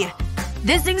see!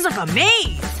 This thing's like a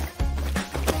maze.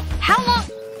 How long…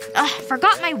 Ugh,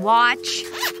 forgot my watch.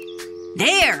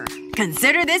 There!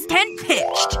 Consider this tent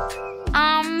pitched.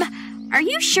 Are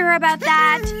you sure about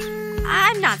that?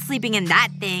 I'm not sleeping in that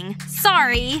thing.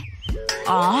 Sorry.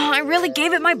 Aw, I really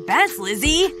gave it my best,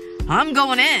 Lizzie. I'm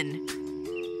going in.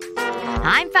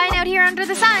 I'm fine out here under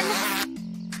the sun.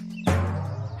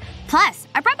 Plus,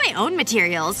 I brought my own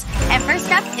materials. And first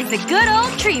up is the good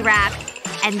old tree wrap.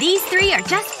 And these three are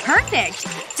just perfect.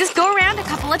 Just go around a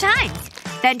couple of times.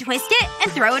 Then twist it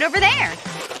and throw it over there.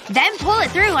 Then pull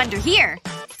it through under here.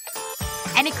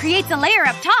 And it creates a layer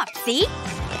up top, see?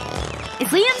 Is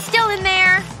Liam still in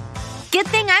there? Good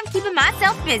thing I'm keeping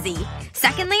myself busy.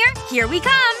 Second layer, here we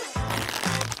come.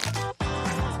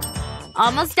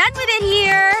 Almost done with it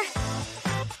here.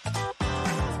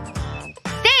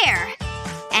 There.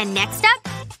 And next up,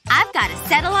 I've gotta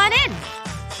settle on in.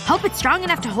 Hope it's strong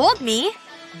enough to hold me.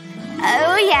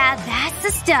 Oh yeah, that's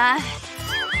the stuff.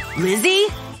 Lizzie?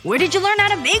 Where did you learn how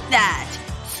to make that?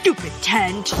 Stupid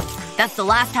tent. That's the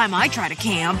last time I try to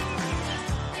camp.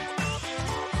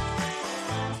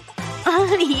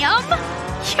 Liam?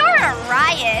 You're a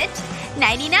riot.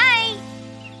 Nighty-night.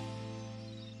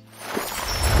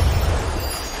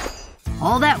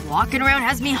 All that walking around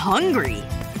has me hungry.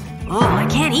 Oh, I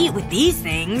can't eat with these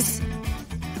things.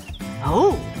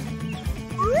 Oh.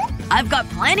 I've got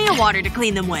plenty of water to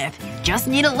clean them with. Just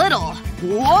need a little.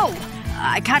 Whoa!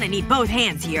 I kinda need both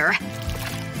hands here.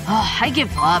 Oh, I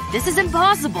give up. This is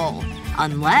impossible.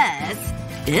 Unless…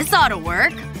 this ought to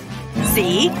work.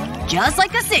 See? Just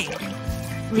like a sink.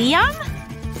 Liam?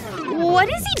 What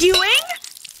is he doing?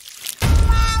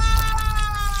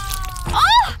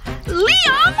 Oh!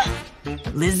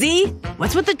 Liam! Lizzie?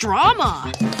 What's with the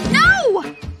drama? No!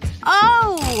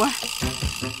 Oh.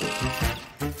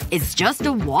 It's just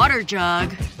a water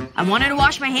jug. I wanted to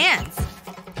wash my hands.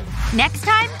 Next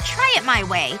time, try it my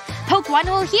way. Poke one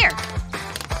hole here.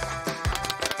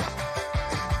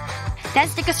 Then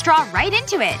stick a straw right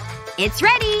into it. It's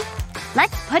ready.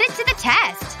 Let's put it to the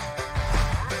test.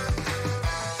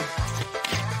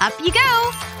 Up you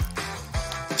go.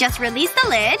 Just release the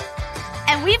lid.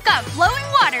 And we've got flowing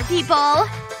water, people.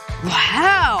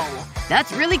 Wow!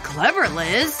 That's really clever,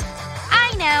 Liz.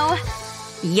 I know.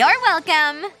 You're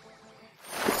welcome.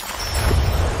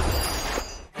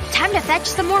 Time to fetch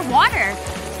some more water.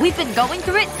 We've been going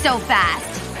through it so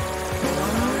fast.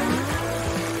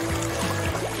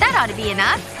 That ought to be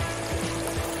enough.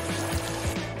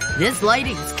 This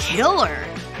lighting's killer.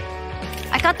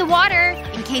 I got the water,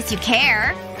 in case you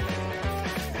care.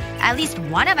 At least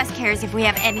one of us cares if we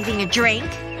have anything to drink.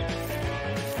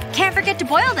 Can't forget to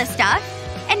boil this stuff.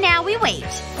 And now we wait.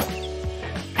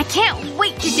 I can't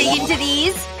wait to dig into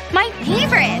these. My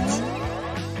favorite.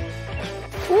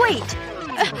 Wait.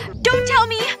 Don't tell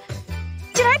me.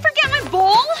 Did I forget my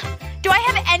bowl? Do I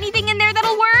have anything in there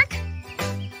that'll work?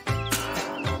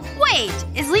 Wait.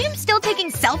 Is Liam still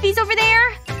taking selfies over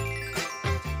there?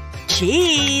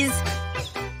 Cheese!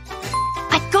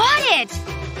 I got it!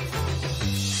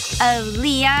 Oh,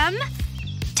 Liam.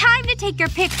 Time to take your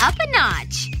pick up a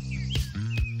notch.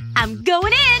 I'm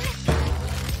going in!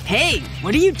 Hey,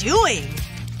 what are you doing?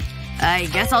 I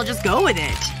guess I'll just go with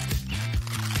it.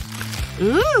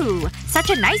 Ooh, such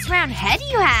a nice round head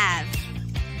you have.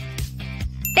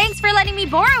 Thanks for letting me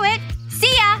borrow it.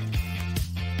 See ya!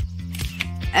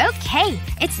 Okay,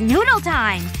 it's noodle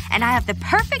time. And I have the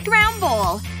perfect round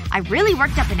bowl. I really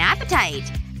worked up an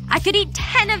appetite. I could eat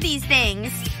 10 of these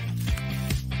things.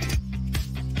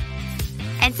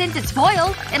 And since it's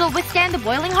foil, it'll withstand the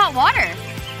boiling hot water.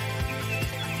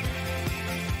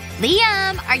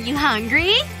 Liam, are you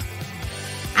hungry?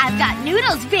 I've got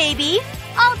noodles, baby!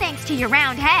 All thanks to your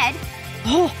round head.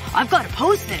 Oh, I've gotta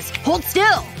post this. Hold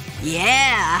still.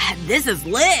 Yeah, this is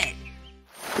lit.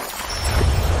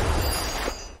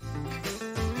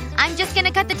 I'm just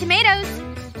gonna cut the tomatoes.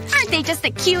 Aren't they just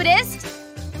the cutest?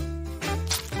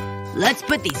 Let's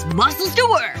put these muscles to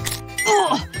work.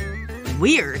 Ugh.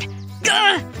 Weird.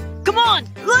 Gah! Come on,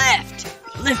 lift!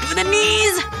 Lift with the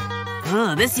knees!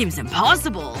 Ugh, this seems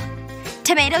impossible.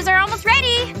 Tomatoes are almost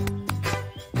ready.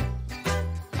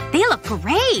 They look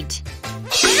great.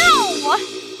 Ow!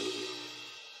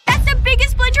 That's the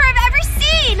biggest splinter I've ever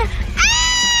seen!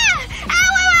 Ah!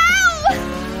 Ow, ow,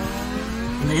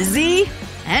 ow! Lizzie?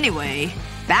 Anyway,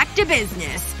 back to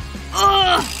business.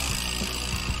 Ugh!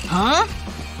 Huh?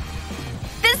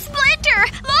 The splinter!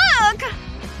 Look!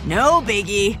 No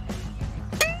biggie.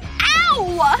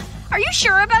 Ow! Are you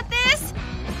sure about this?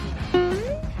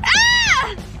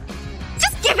 Ah!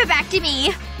 Just give it back to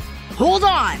me. Hold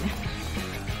on.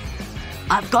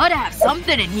 I've gotta have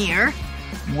something in here.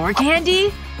 More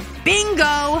candy?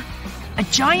 Bingo! A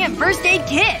giant first aid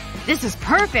kit. This is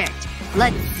perfect.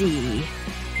 Let's see.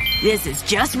 This is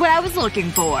just what I was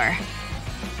looking for.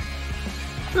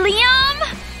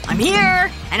 Liam? I'm here!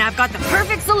 And I've got the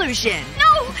perfect solution.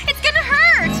 No! It's gonna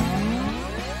hurt!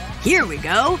 Here we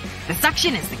go. The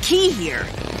suction is the key here.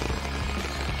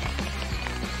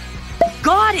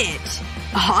 Got it!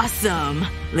 Awesome.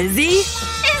 Lizzie?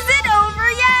 Is it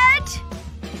over yet?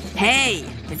 Hey,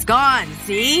 it's gone,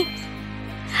 see?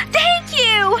 Thank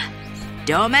you!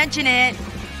 Don't mention it.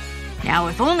 Now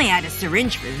if only I had a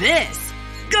syringe for this.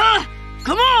 Gah!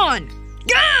 Come on!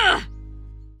 Gah!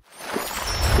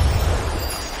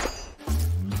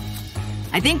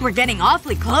 I think we're getting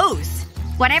awfully close.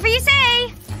 Whatever you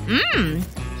say.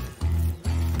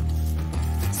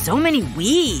 So many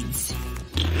weeds.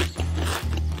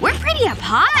 We're pretty up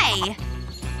high.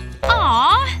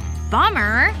 Aw.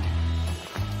 Bummer.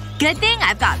 Good thing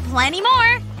I've got plenty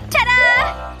more.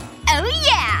 Ta-da! Oh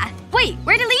yeah! Wait,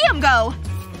 where did Liam go?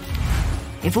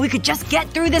 If we could just get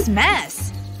through this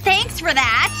mess. Thanks for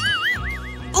that.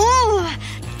 Ooh!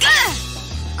 Gah!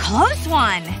 Close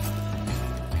one.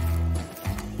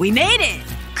 We made it!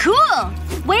 Cool!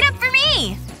 Wait up for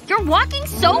me! You're walking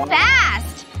so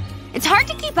fast! It's hard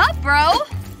to keep up, bro!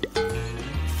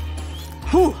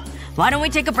 Whew. Why don't we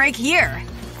take a break here?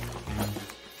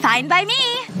 Fine by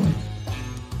me.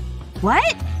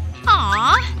 What?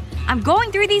 Aw. I'm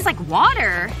going through these like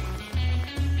water.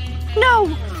 No!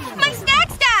 My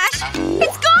snack stash!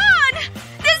 It's gone!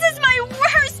 This is my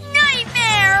worst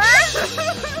nightmare!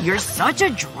 You're such a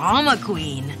drama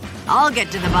queen. I'll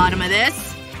get to the bottom of this.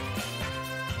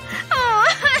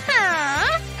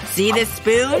 See this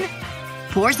spoon?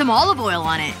 Pour some olive oil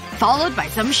on it, followed by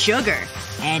some sugar.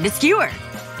 And a skewer.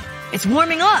 It's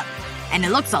warming up. And it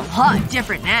looks a lot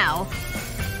different now.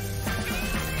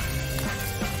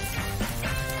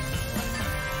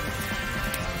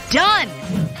 Done!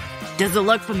 Does it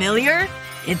look familiar?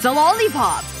 It's a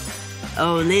lollipop.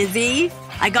 Oh, Lizzie.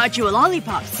 I got you a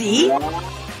lollipop, see?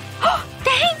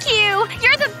 Thank you!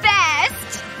 You're the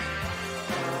best!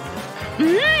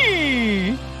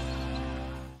 Mmm.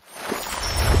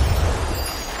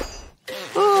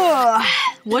 Oh,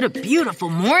 what a beautiful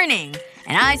morning.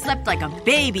 And I slept like a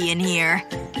baby in here.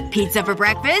 Pizza for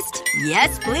breakfast?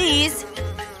 Yes, please.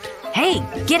 Hey,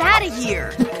 get out of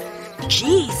here.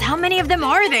 Jeez, how many of them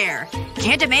are there?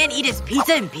 Can't a man eat his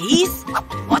pizza in peace?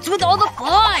 What's with all the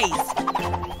flies?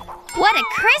 What a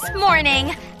crisp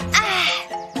morning.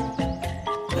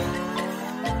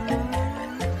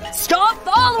 Stop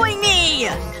following me!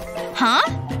 Huh?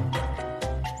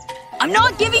 I'm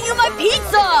not giving you my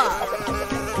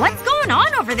pizza! What's going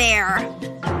on over there?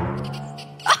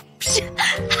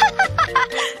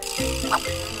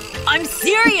 I'm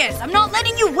serious! I'm not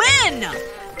letting you win!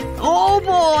 Oh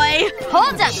boy!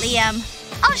 Hold up, Liam.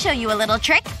 I'll show you a little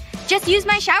trick. Just use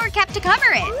my shower cap to cover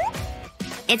it.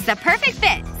 It's the perfect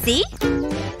fit, see?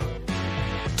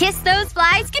 Kiss those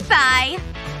flies goodbye.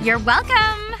 You're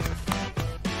welcome.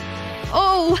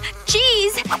 Oh,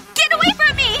 jeez! Get away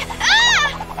from me!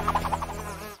 Ah!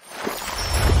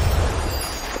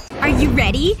 Are you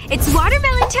ready? It's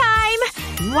watermelon time!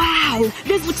 Wow!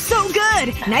 This looks so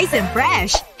good! Nice and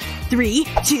fresh. 3,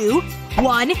 2,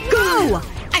 1, go!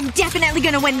 I'm definitely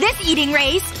gonna win this eating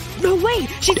race. No way!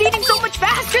 She's eating so much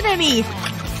faster than me!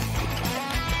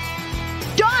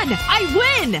 Done! I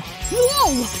win!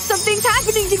 Whoa! Something's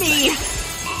happening to me!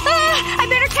 I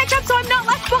better catch up so I'm not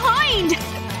left behind!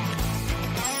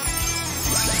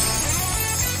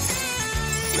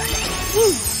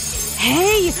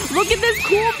 Hey! Look at this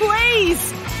cool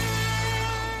place!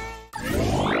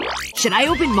 Should I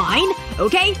open mine?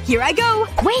 Okay, here I go.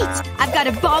 Wait! I've got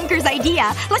a bonkers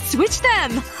idea. Let's switch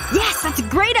them! Yes, that's a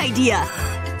great idea!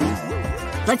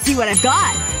 Let's see what I've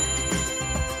got.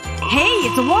 Hey,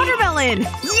 it's a watermelon!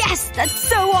 Yes! That's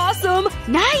so awesome!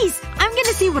 Nice! I'm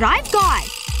gonna see what I've got.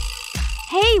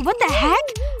 Hey, what the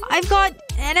heck? I've got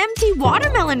an empty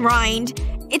watermelon rind.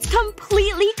 It's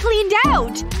completely cleaned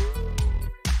out.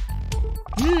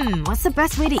 What's the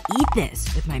best way to eat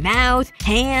this? With my mouth?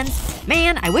 Hands?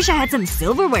 Man, I wish I had some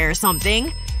silverware or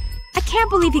something. I can't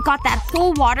believe he got that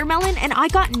whole watermelon and I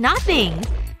got nothing.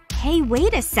 Hey,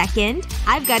 wait a second.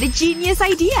 I've got a genius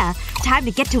idea. Time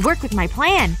to get to work with my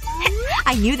plan.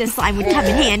 I knew this slime would come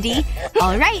in handy.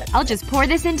 Alright, I'll just pour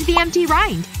this into the empty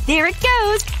rind. There it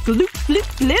goes. Gloop, gloop,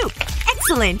 gloop.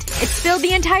 Excellent. It's filled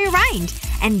the entire rind.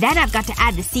 And then I've got to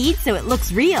add the seeds so it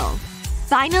looks real.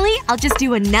 Finally, I'll just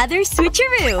do another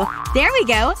switcheroo. There we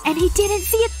go. And he didn't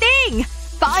see a thing.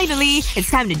 Finally!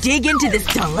 It's time to dig into this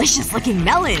delicious-looking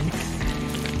melon.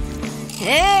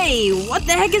 Hey! What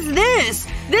the heck is this?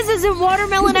 This isn't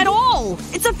watermelon at all!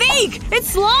 It's a fake!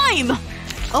 It's slime!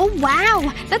 Oh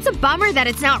wow. That's a bummer that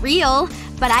it's not real.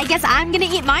 But I guess I'm gonna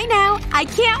eat mine now. I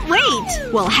can't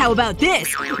wait! Well, how about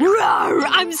this? Roar!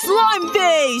 I'm Slime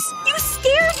Face! You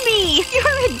scared me!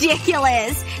 You're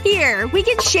ridiculous! Here, we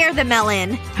can share the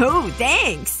melon. Oh,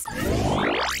 thanks.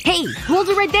 Hey, hold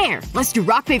it right there. Let's do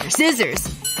rock, paper, scissors.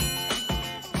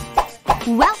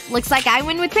 Well, looks like I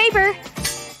win with paper.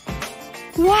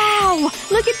 Wow!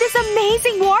 Look at this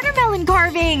amazing watermelon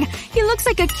carving! He looks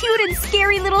like a cute and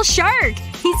scary little shark.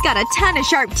 He's got a ton of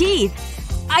sharp teeth.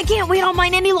 I can't wait on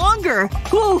mine any longer.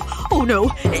 Oh! Oh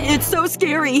no. It's so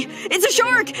scary. It's a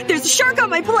shark! There's a shark on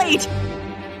my plate!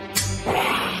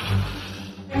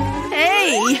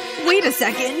 Hey! Wait a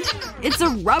second. It's a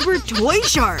rubber toy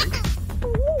shark.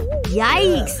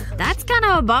 Yikes. That's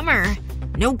kinda a bummer.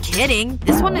 No kidding.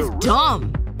 This one is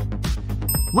dumb.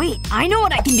 Wait, I know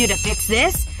what I can do to fix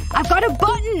this. I've got a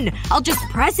button! I'll just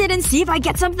press it and see if I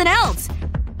get something else.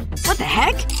 What the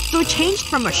heck? So it changed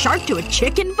from a shark to a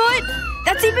chicken foot?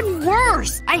 That's even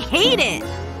worse! I hate it!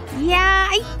 Yeah,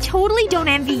 I totally don't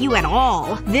envy you at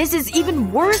all. This is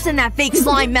even worse than that fake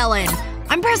slime melon.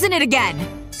 I'm pressing it again.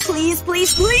 Please,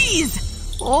 please,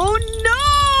 please! Oh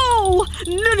no!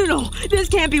 No. This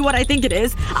can't be what I think it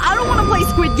is. I don't want to play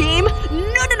Squid Game.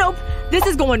 No. This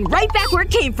is going right back where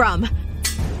it came from.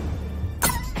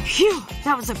 Phew.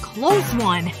 That was a close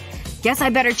one. Guess I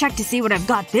better check to see what I've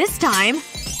got this time.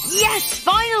 Yes!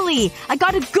 Finally! I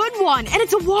got a good one! And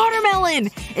it's a watermelon!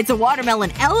 It's a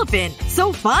watermelon elephant.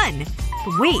 So fun.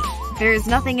 But wait. There's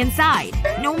nothing inside.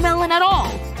 No melon at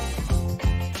all.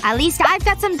 At least I've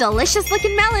got some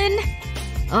delicious-looking melon.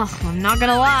 Ugh, I'm not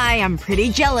gonna lie. I'm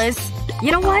pretty jealous.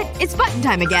 You know what? It's button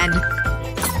time again.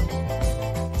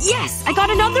 Yes! I got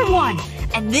another one!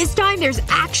 And this time there's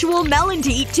actual melon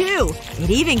to eat too. It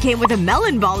even came with a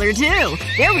melon baller too.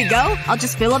 There we go. I'll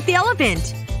just fill up the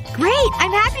elephant. Great!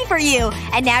 I'm happy for you!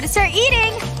 And now to start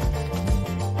eating!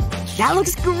 That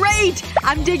looks great!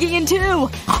 I'm digging in too!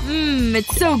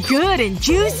 It's so good and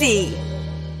juicy!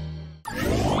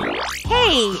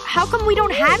 Hey, how come we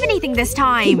don't have anything this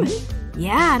time?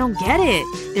 Yeah, I don't get it.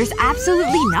 There's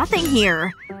absolutely nothing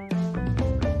here.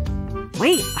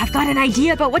 Wait, I've got an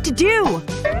idea about what to do!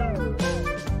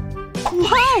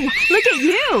 Whoa! Look at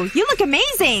you! You look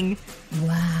amazing!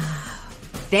 Wow.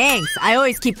 Thanks. I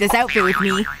always keep this outfit with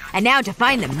me. And now to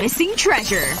find the missing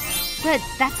treasure. But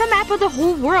that's a map of the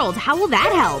whole world. How will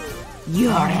that help?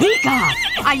 Eureka!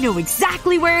 I know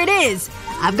exactly where it is!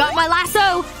 I've got my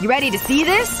lasso! You ready to see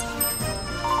this?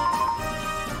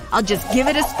 I'll just give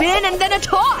it a spin and then a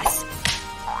toss!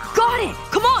 Got it!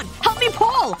 Come on! Help me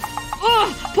pull!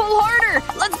 Ugh! Pull harder!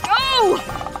 Let's go!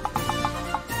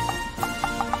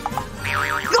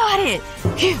 Got it!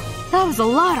 Phew. That was a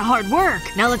lot of hard work.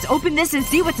 Now let's open this and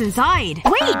see what's inside.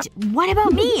 Wait! What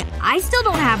about me? I still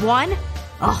don't have one.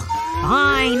 Ugh.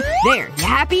 Fine. There. You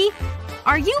happy?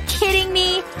 Are you kidding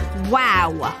me?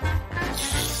 Wow.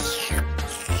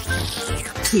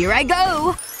 Here I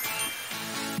go.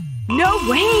 No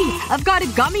way! I've got a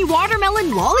gummy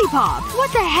watermelon lollipop.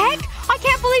 What the heck? I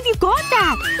can't believe you got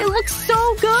that! It looks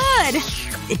so good!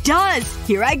 It does!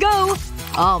 Here I go!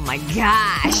 Oh my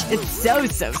gosh. It's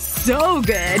so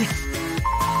good.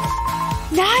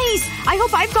 Nice! I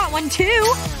hope I've got one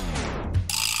too!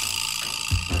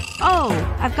 Oh,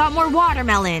 I've got more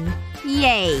watermelon.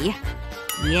 Yay.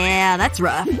 Yeah, that's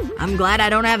rough. I'm glad I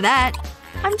don't have that.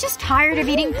 I'm just tired of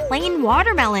eating plain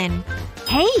watermelon.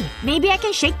 Hey, maybe I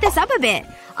can shake this up a bit.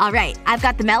 Alright, I've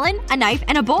got the melon, a knife,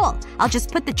 and a bowl. I'll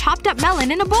just put the chopped up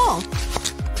melon in a bowl.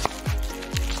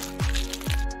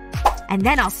 And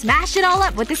then I'll smash it all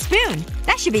up with a spoon.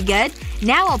 That should be good.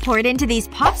 Now I'll pour it into these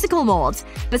popsicle molds.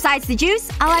 Besides the juice,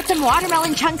 I'll add some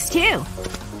watermelon chunks too.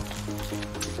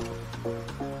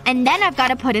 And then I've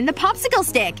gotta put in the popsicle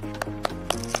stick.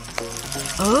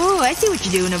 Oh, I see what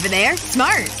you're doing over there.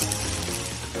 Smart.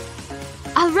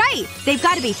 Alright, they've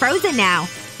gotta be frozen now.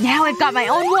 Now I've got my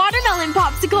own watermelon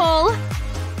popsicle!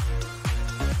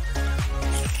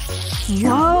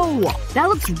 Whoa! That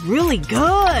looks really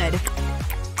good!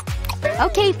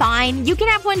 Okay, fine. You can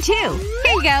have one too.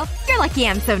 Here you go. You're lucky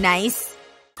I'm so nice.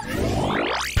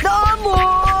 S'mores!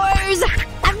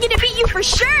 I'm gonna beat you for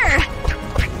sure!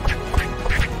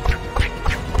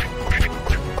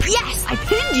 Yes! I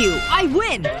pinned you! I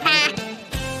win!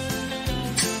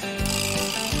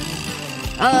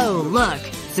 Oh, look.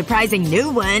 Surprising new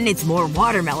one. It's more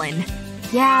watermelon.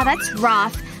 Yeah, that's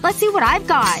rough. Let's see what I've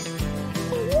got.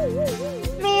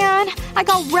 Man, I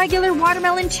got regular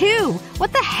watermelon too.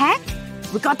 What the heck?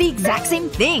 We got the exact same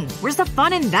thing. Where's the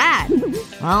fun in that?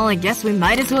 Well, I guess we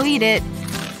might as well eat it.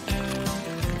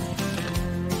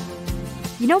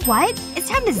 You know what? It's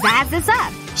time to zazz this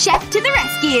up. Chef to the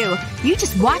rescue! You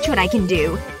just watch what I can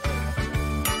do.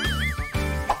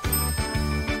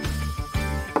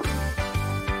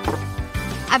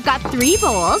 I've got 3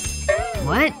 bowls.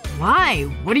 What? Why?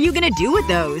 What are you gonna do with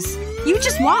those? You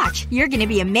just watch. You're gonna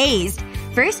be amazed.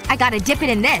 First, I gotta dip it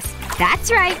in this.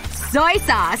 That's right. Soy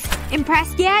sauce.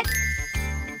 Impressed yet?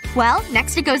 Well,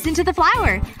 next it goes into the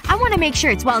flour. I want to make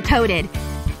sure it's well coated.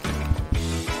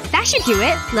 That should do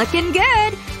it. Looking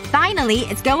good. Finally,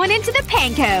 it's going into the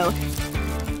panko.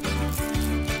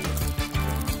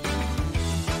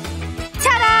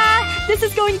 Ta-da! This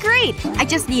is going great. I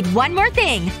just need one more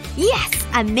thing. Yes!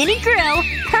 A mini grill.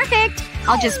 Perfect.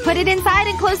 I'll just put it inside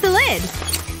and close the lid.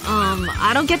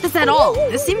 I don't get this at all.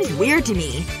 This seems weird to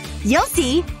me. You'll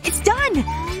see. It's done!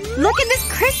 Look at this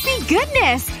crispy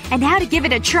goodness! And now to give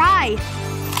it a try.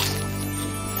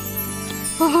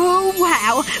 Oh,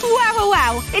 wow. Wow,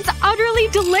 wow. It's utterly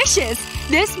delicious.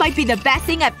 This might be the best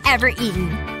thing I've ever eaten.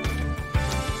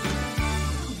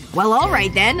 Well,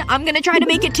 alright then. I'm gonna try to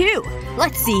make it too.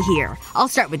 Let's see here. I'll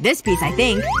start with this piece, I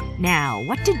think. Now,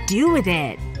 what to do with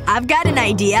it? I've got an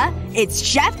idea. It's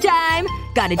chef time!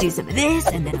 Gotta do some of this,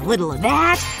 and then a little of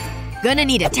that. Gonna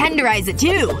need to tenderize it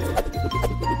too.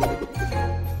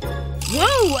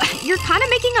 Whoa! You're kinda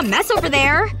making a mess over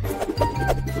there.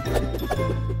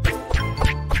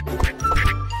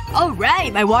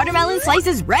 Alright, my watermelon slice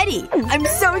is ready! I'm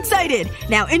so excited!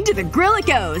 Now into the grill it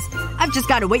goes! I've just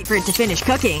gotta wait for it to finish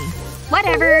cooking.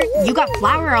 Whatever. You got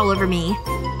flour all over me.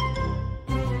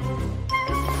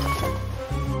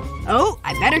 Oh,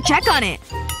 I better check on it.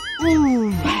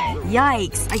 Ooh.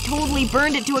 Yikes. I totally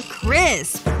burned it to a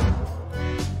crisp.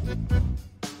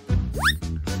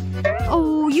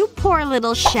 Oh, you poor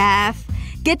little chef.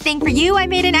 Good thing for you, I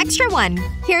made an extra one.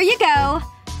 Here you go.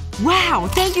 Wow,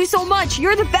 thank you so much.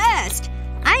 You're the best.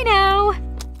 I know.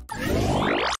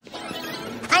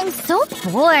 I'm so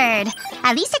bored.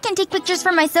 At least I can take pictures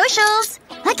for my socials.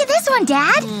 Look at this one,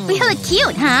 Dad. We look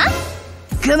cute, huh?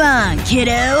 Come on,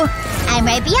 kiddo. I'm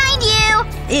right behind you.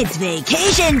 It's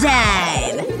vacation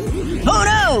time! Oh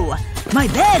no! My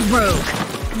bag broke!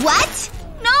 What?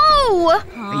 No!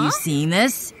 Are you seeing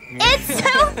this? It's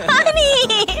so funny!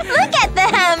 Look at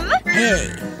them!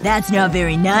 Hey, that's not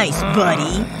very nice,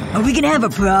 buddy. Are we gonna have a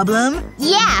problem?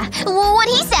 Yeah, well, what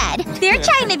he said. They're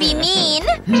trying to be mean.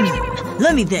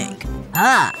 Let me think.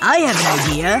 Ah, I have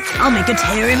an idea. I'll make a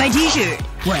tear in my t-shirt.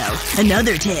 Well,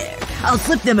 another tear. I'll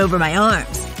slip them over my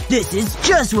arms. This is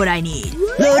just what I need.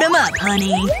 Load them up,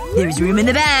 honey. There's room in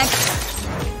the back.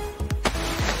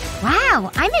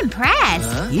 Wow, I'm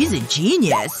impressed. He's a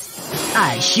genius.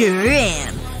 I sure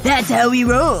am. That's how we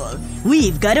roll.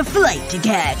 We've got a flight to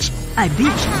catch. I bid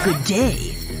you good day.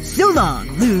 So long,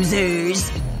 losers.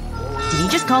 Did he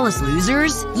just call us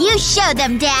losers? You show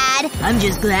them, Dad. I'm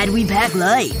just glad we pack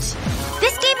light.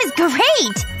 This game is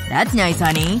great! That's nice,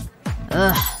 honey.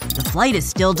 Ugh, the flight is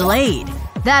still delayed.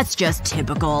 That's just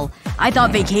typical. I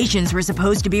thought vacations were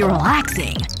supposed to be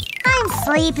relaxing. I'm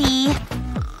sleepy.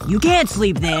 You can't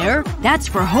sleep there. That's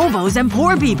for hobos and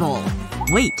poor people.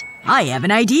 Wait, I have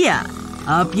an idea.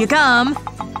 Up you come.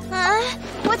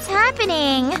 What's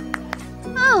happening?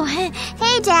 Oh,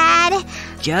 hey, Dad.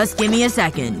 Just give me a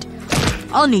second.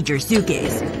 I'll need your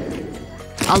suitcase.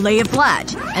 I'll lay it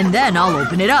flat, and then I'll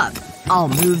open it up. I'll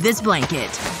move this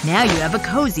blanket. Now you have a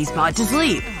cozy spot to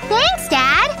sleep. Thanks,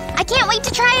 Dad. I can't wait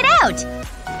to try it out.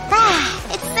 Ah,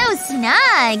 it's so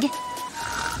snug.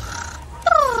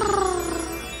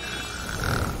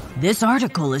 This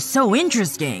article is so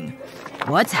interesting.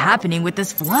 What's happening with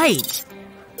this flight?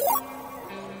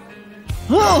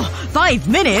 Whoa! 5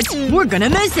 minutes? We're gonna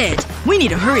miss it! We need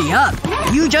to hurry up.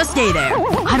 You just stay there.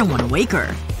 I don't want to wake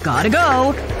her. Gotta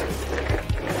go.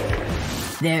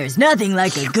 There's nothing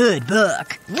like a good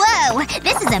book. Whoa,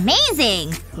 this is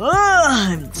amazing. Oh,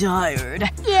 I'm tired.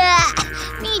 Yeah,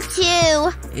 me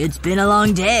too. It's been a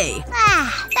long day.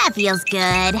 Ah, that feels good.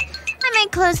 I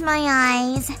might close my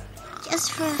eyes.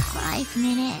 Just for 5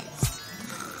 minutes.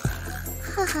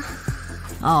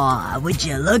 Aw, would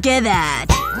you look at that?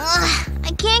 Ugh,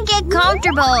 I can't get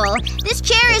comfortable. This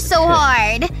chair is so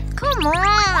hard. Come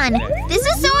on. This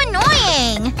is so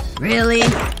annoying. Really?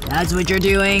 That's what you're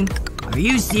doing? Are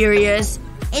you serious?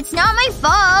 It's not my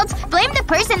fault. Blame the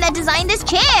person that designed this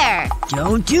chair.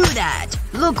 Don't do that.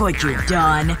 Look what you've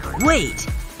done. Wait.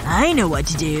 I know what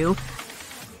to do.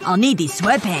 I'll need these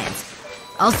sweatpants.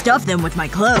 I'll stuff them with my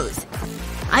clothes.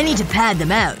 I need to pad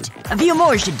them out. A few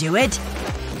more should do it.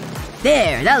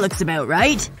 There, that looks about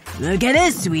right. Look at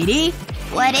this, sweetie.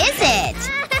 What is it?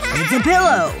 It's a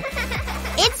pillow.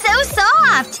 It's so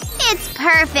soft. It's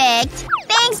perfect.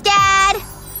 Thanks, Dad.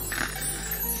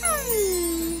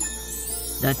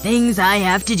 The things I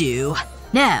have to do.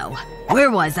 Now,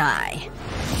 where was I?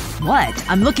 What?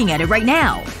 I'm looking at it right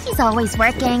now. He's always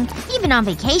working. Even on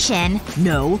vacation.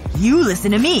 No, you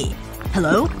listen to me.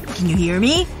 Hello? Can you hear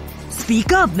me?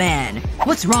 Speak up, man.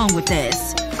 What's wrong with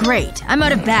this? Great. I'm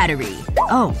out of battery.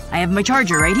 Oh, I have my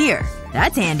charger right here.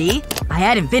 That's handy. I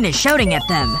hadn't finished shouting at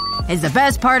them. It's the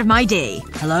best part of my day.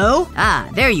 Hello? Ah,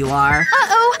 there you are.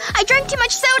 Uh-oh. I drank too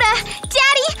much soda.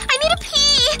 Daddy, I need to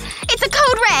pee. It's a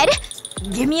code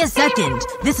red. Give me a second.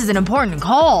 This is an important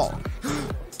call.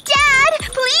 Dad!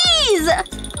 Please!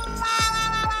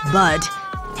 But,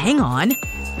 hang on.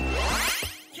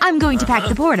 I'm going to pack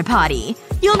the porta potty.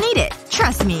 You'll need it.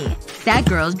 Trust me. That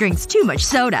girl drinks too much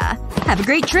soda. Have a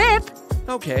great trip.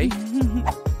 Okay.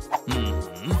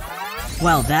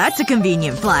 Well, that's a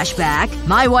convenient flashback.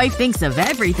 My wife thinks of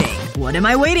everything. What am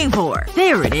I waiting for?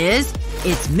 There it is.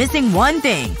 It's missing one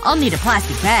thing. I'll need a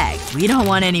plastic bag. We don't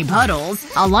want any puddles.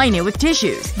 I'll line it with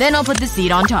tissues. Then I'll put the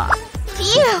seat on top.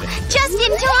 Phew! Just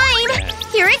in time!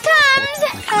 Here it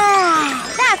comes!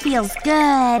 Ah, that feels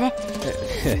good.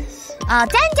 All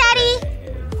done, Daddy!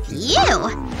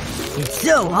 Phew! It's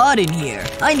so hot in here.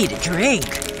 I need a drink.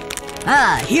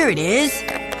 Ah, here it is.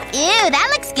 Ew, that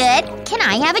looks good. Can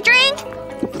I have a drink?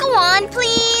 Go on,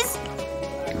 please.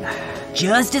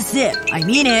 Just a sip. I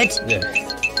mean it.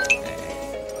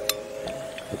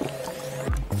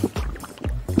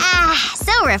 Ah,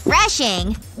 so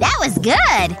refreshing. That was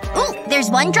good. Ooh, there's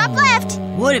one drop left.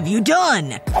 What have you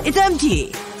done? It's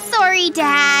empty. Sorry,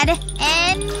 Dad.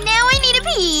 And now I need to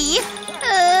pee.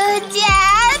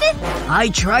 Dad? I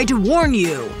tried to warn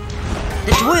you.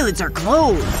 The toilets are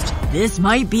closed. This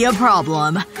might be a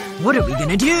problem. What are we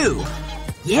gonna do?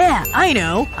 Yeah, I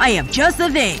know. I have just the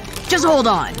thing. Just hold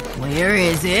on. Where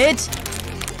is it?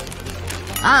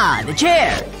 Ah, the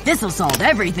chair. This'll solve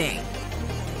everything.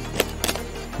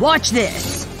 Watch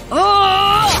this.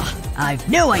 Oh! I've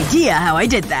no idea how I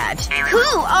did that.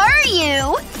 Who are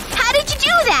you? How did you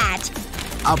do that?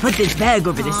 I'll put this bag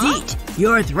over the seat.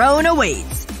 Your throne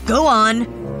awaits. Go on.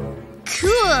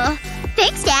 Cool.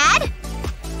 Thanks, Dad.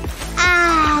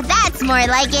 Ah, that's more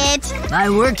like it. My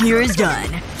work here is done.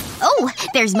 Oh,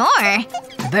 there's more.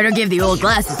 I better give the old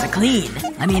glasses a clean.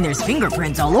 I mean, there's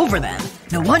fingerprints all over them.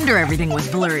 No wonder everything was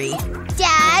blurry.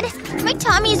 Dad, my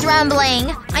tummy's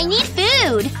rumbling. I need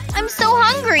food. I'm so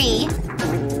hungry.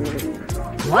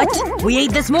 What? We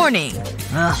ate this morning.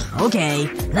 Ugh, okay.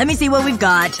 Let me see what we've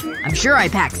got. I'm sure I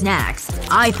packed snacks.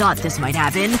 I thought this might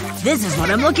happen. This is what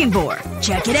I'm looking for.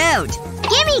 Check it out.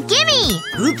 Gimme, gimme!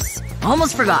 Oops.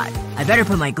 Almost forgot. I better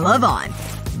put my glove on.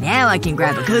 Now I can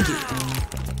grab a cookie.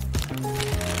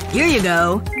 Here you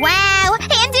go. Wow!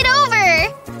 Hand it over!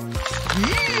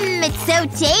 Mmm, it's so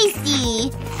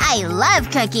tasty. I love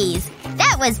cookies.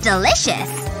 That was delicious.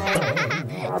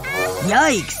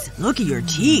 Yikes. Look at your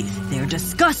teeth. They're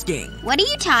disgusting. What are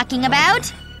you talking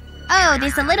about? Oh,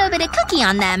 there's a little bit of cookie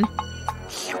on them.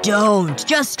 Don't.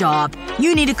 Just stop.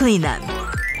 You need to clean them.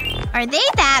 Are they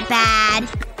that bad?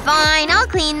 Fine, I'll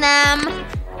clean them.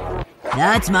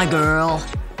 That's my girl.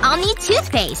 I'll need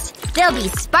toothpaste. They'll be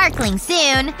sparkling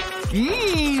soon.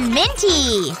 Mmm,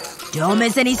 minty. Don't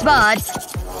miss any spots.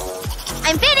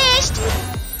 I'm finished!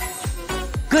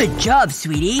 Good job,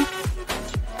 sweetie.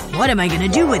 What am I gonna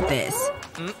do with this?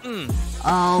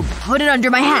 I'll put it under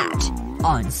my hat.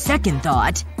 On second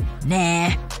thought.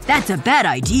 Nah. That's a bad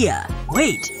idea.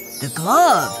 Wait. The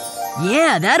glove.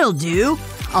 Yeah, that'll do.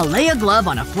 I'll lay a glove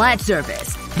on a flat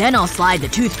surface. Then I'll slide the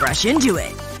toothbrush into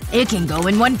it. It can go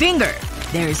in one finger.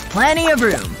 There's plenty of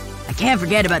room. I can't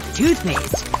forget about the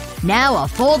toothpaste. Now I'll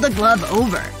fold the glove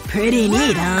over. Pretty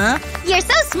neat, huh? You're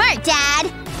so smart,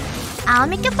 Dad! I'll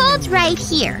make a fold right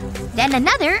here. Then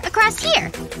another across here.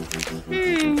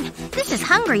 This is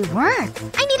hungry work.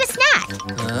 I need a snack.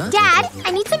 Dad,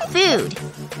 I need some food.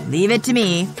 Leave it to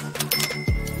me.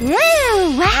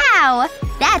 Ooh, wow!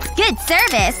 That's good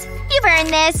service. You've earned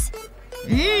this.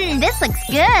 This looks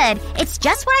good. It's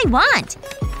just what I want.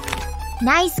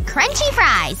 Nice crunchy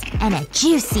fries. And a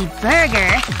juicy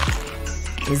burger.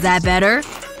 Is that better?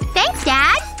 Thanks,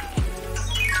 Dad.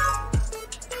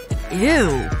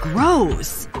 Ew.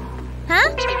 Gross.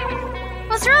 Huh?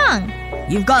 What's wrong?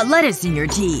 You've got lettuce in your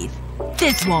teeth.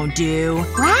 This won't do.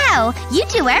 Wow, you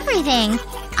do everything.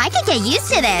 I could get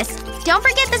used to this. Don't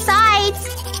forget the sides.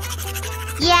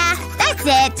 Yeah, that's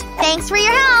it. Thanks for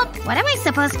your help. What am I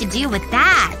supposed to do with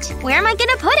that? Where am I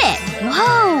gonna put it?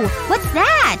 Whoa, what's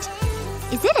that?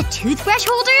 Is it a toothbrush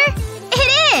holder?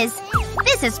 It is!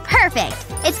 This is perfect.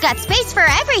 It's got space for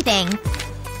everything.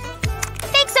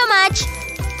 Thanks so much.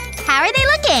 How are they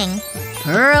looking?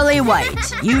 Pearly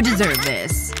white. You deserve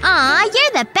this. Aw,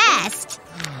 you're the best.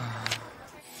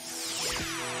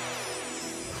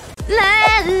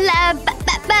 La la ba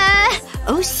ba ba.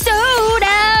 Oh,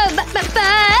 soda ba ba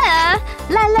ba.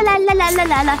 La la la la la la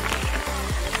la la.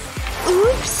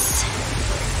 Oops.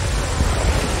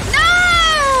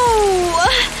 No!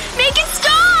 Make it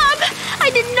stop! I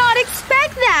did not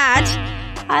expect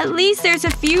that. At least there's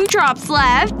a few drops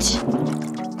left.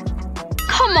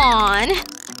 Come on.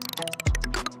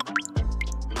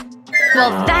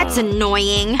 Well, that's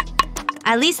annoying.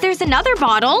 At least there's another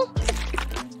bottle.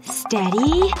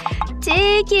 Steady.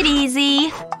 Take it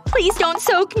easy. Please don't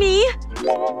soak me.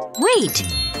 Wait.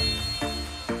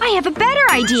 I have a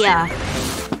better idea.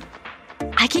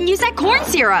 I can use that corn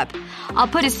syrup. I'll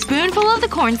put a spoonful of the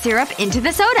corn syrup into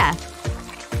the soda.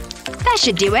 That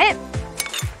should do it.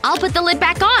 I'll put the lid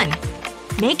back on.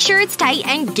 Make sure it's tight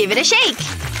and give it a shake.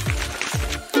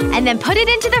 And then put it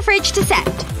into the fridge to set.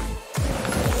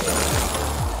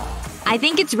 I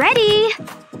think it's ready.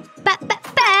 Ba ba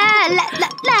ba la la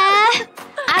la.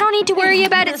 I don't need to worry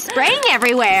about it spraying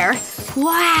everywhere.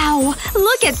 Wow,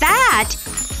 look at that!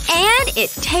 And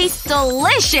it tastes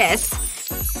delicious!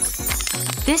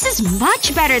 This is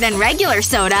much better than regular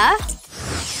soda.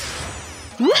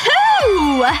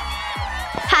 Woohoo!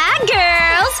 Hi,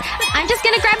 girls! I'm just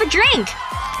gonna grab a drink.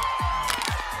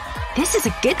 This is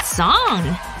a good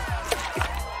song.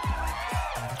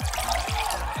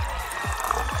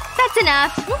 That's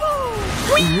enough.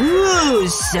 Ooh,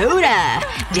 soda.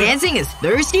 Dancing is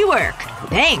thirsty work.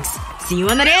 Thanks. See you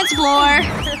on the dance floor.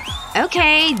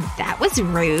 Okay, that was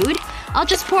rude. I'll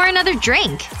just pour another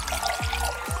drink.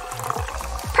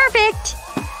 Perfect.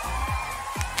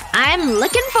 I'm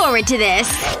looking forward to this.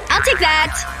 I'll take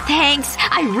that. Thanks.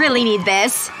 I really need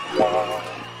this.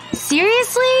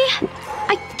 Seriously?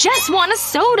 I just want a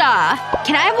soda.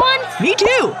 Can I have one? Me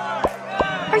too.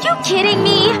 Are you kidding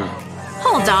me?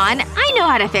 Hold on. I know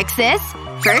how to fix this.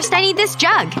 First, I need this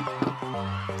jug.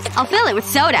 I'll fill it with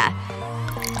soda.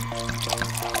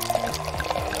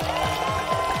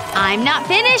 I'm not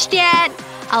finished yet.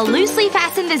 I'll loosely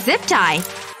fasten the zip tie.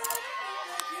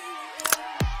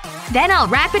 Then I'll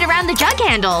wrap it around the jug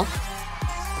handle.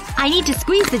 I need to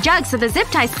squeeze the jug so the zip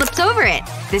tie slips over it.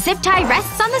 The zip tie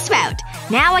rests on the spout.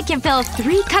 Now I can fill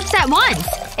 3 cups at once.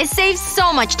 It saves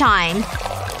so much time.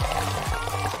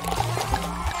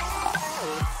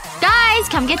 Guys,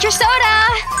 come get your soda!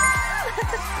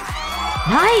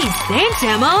 Nice. Thanks,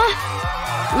 Emma.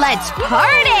 Let's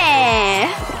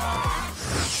party!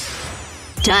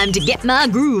 Time to get my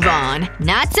groove on.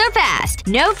 Not so fast.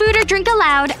 No food or drink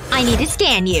allowed. I need to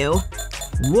scan you.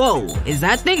 Whoa. Is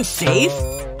that thing safe?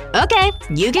 Okay,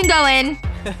 you can go in.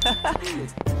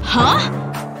 Huh?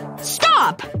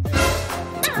 stop!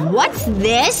 What's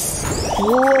this?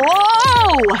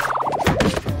 Whoa!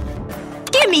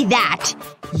 Give me that!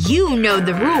 You know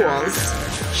the rules.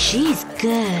 She's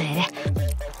good.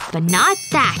 But not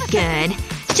that good.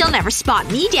 She'll never spot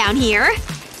me down here.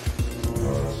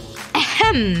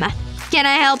 Ahem. Can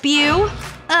I help you?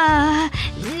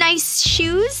 Nice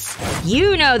shoes?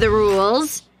 You know the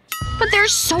rules. But they're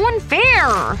so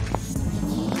unfair.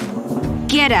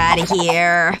 Get out of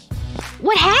here.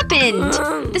 What happened?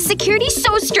 The security's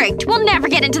so strict. We'll never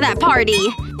get into that party.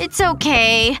 It's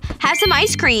okay. Have some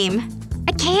ice cream.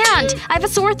 I can't. I have a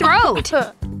sore throat.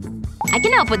 I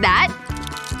can help with that.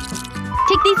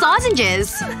 Take these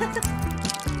lozenges.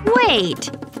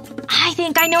 Wait. I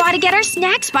think I know how to get our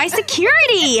snacks by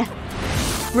security!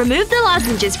 Remove the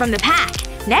lozenges from the pack.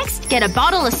 Next, get a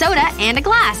bottle of soda and a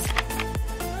glass.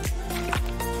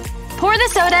 Pour the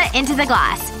soda into the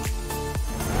glass.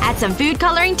 Add some food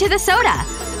coloring to the soda.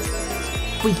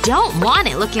 We don't want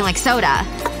it looking like soda.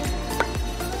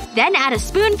 Then add a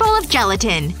spoonful of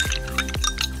gelatin.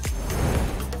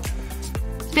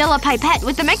 Fill a pipette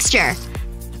with the mixture.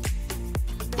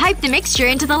 Pipe the mixture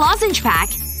into the lozenge pack.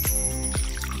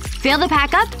 Fill the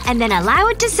pack up and then allow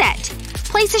it to set.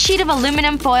 Place a sheet of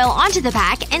aluminum foil onto the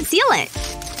pack and seal it.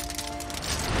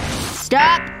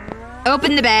 Stop!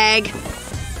 Open the bag.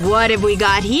 What have we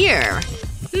got here?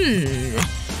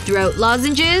 Throat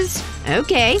lozenges?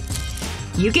 Okay.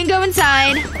 You can go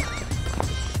inside.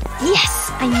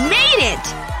 Yes! I made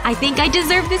it! I think I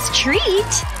deserve this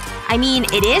treat. I mean,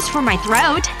 it is for my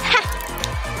throat. Ha!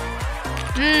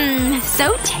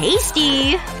 So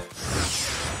tasty.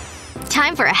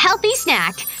 Time for a healthy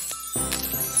snack.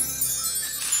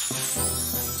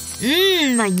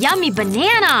 A yummy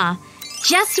banana.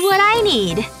 Just what I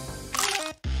need.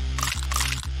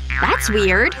 That's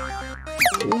weird.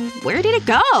 Where did it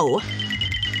go?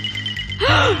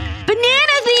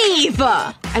 Banana thief!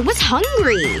 I was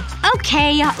hungry.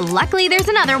 Okay, luckily there's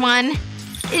another one.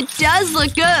 It does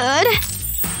look good.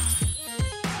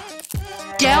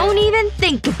 Don't even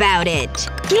think about it.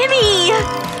 Gimme!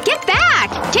 Get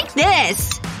back! Take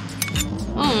this!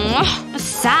 A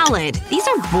salad. These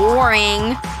are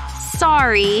boring.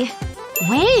 Sorry.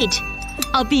 Wait.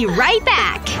 I'll be right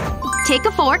back. Take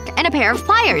a fork and a pair of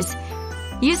pliers.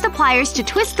 Use the pliers to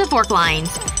twist the fork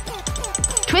lines.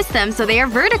 Twist them so they are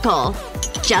vertical.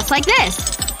 Just like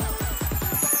this.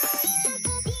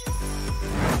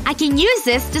 I can use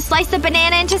this to slice the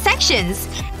banana into sections.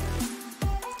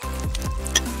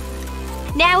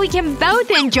 Now we can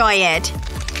both enjoy it.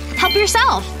 Help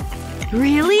yourself.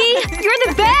 Really? You're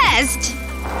the best!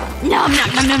 Nom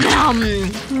nom nom nom nom.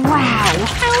 Wow.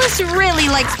 Alice really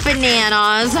likes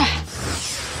bananas.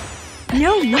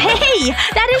 No way!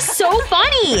 That is so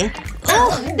funny!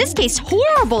 Ugh, this tastes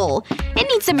horrible. It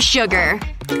needs some sugar.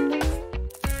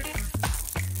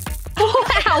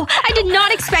 Wow! I did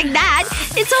not expect that!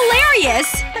 It's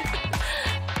hilarious!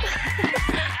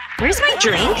 Where's my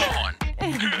drink?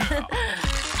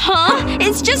 Huh?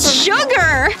 It's just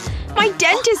sugar! My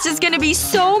dentist is gonna be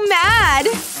so mad!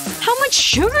 How much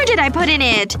sugar did I put in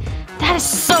it? That is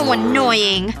so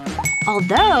annoying.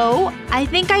 Although, I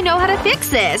think I know how to fix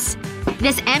this.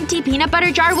 This empty peanut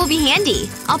butter jar will be handy.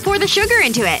 I'll pour the sugar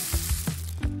into it.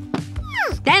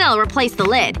 Then I'll replace the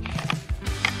lid.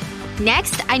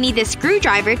 Next, I need this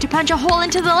screwdriver to punch a hole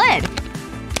into the lid.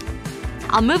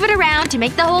 I'll move it around to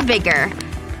make the hole bigger.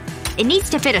 It needs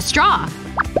to fit a straw.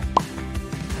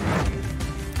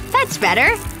 That's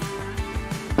better.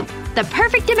 The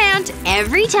perfect amount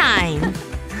every time.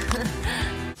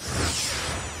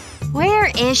 Where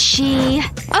is she?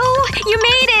 Oh, you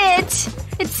made it!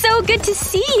 It's so good to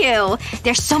see you!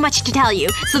 There's so much to tell you.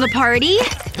 So the party?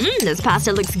 This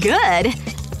pasta looks good.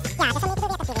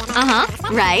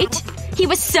 Right. He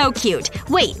was so cute.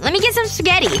 Wait, let me get some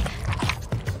spaghetti.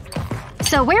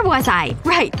 So where was I?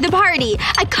 Right, the party.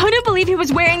 I couldn't believe he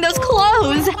was wearing those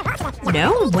clothes.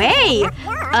 No way.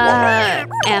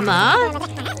 Emma?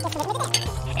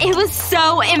 It was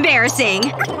so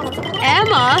embarrassing.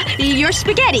 Emma, your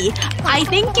spaghetti. I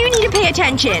think you need to pay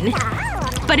attention.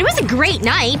 But it was a great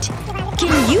night.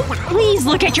 Can you please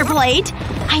look at your plate?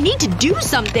 I need to do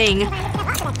something.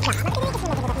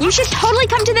 You should totally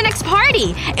come to the next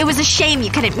party. It was a shame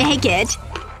you couldn't make it.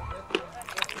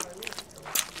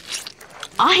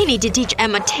 I need to teach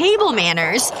Emma table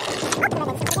manners.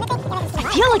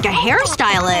 I feel like a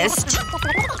hairstylist.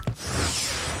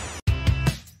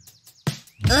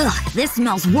 Ugh, this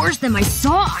smells worse than my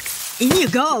socks. In you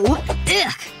go.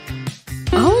 Ugh.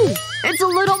 Oh, it's a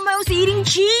little mouse eating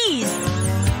cheese.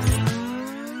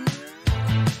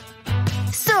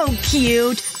 So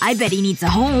cute. I bet he needs a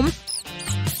home.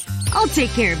 I'll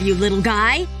take care of you, little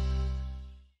guy.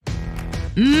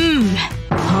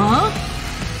 Huh?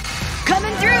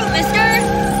 Coming through, mister!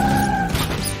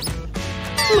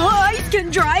 I can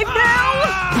drive now?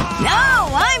 No,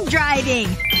 I'm driving!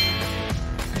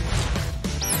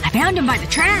 I found him by the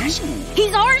trash.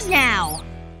 He's ours now!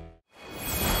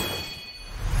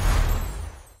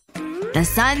 The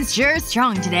sun's sure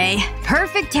strong today.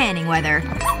 Perfect tanning weather.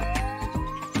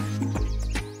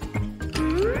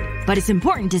 But it's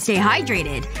important to stay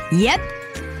hydrated. Yep.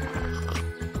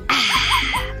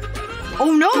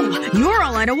 Oh no! You're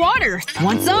all out of water.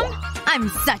 Want some? I'm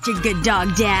such a good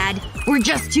dog, Dad. We're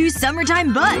just two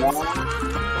summertime buds.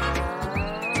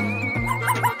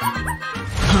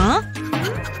 Huh?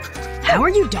 How are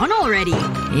you done already?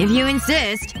 If you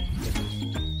insist.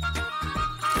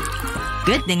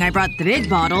 Good thing I brought the big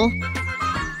bottle.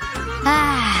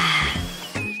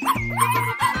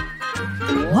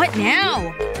 What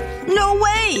now? No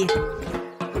way!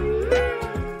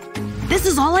 This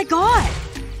is all I got.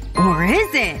 Or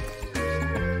is it?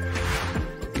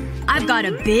 I've got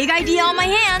a big idea on my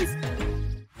hands.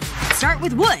 Start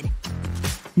with wood.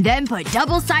 Then put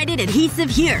double-sided adhesive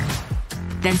here.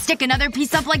 Then stick another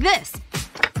piece up like this.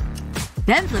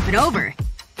 Then flip it over.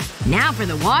 Now for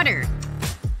the water.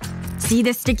 See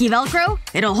this sticky Velcro?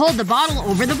 It'll hold the bottle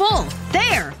over the bowl.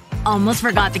 There! Almost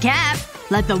forgot the cap.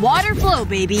 Let the water flow,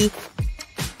 baby.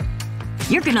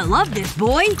 You're gonna love this,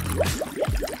 boy.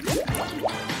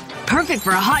 Perfect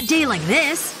for a hot day like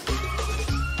this.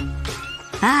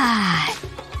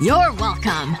 You're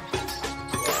welcome.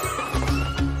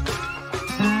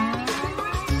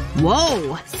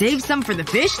 Whoa! Save some for the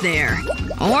fish there.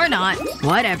 Or not.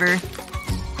 Whatever.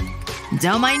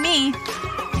 Don't mind me.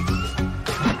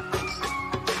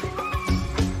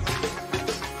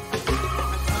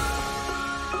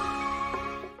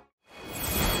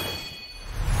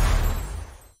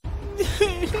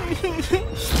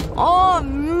 Oh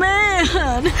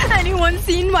man! Anyone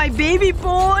seen my baby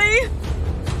boy?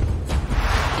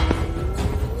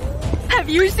 Have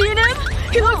you seen him?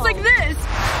 He looks like this!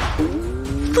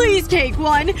 Please take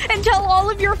one and tell all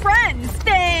of your friends.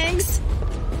 Thanks!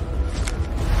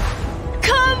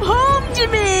 Come home to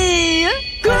me!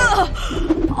 Ugh.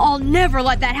 I'll never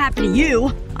let that happen to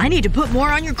you. I need to put more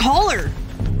on your collar.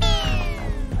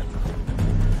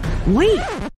 Wait.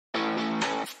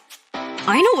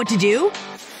 I know what to do.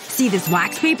 See this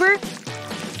wax paper?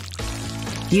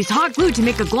 Use hot glue to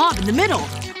make a glob in the middle.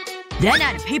 Then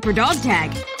add a paper dog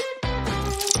tag.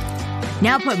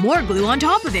 Now put more glue on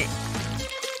top of it.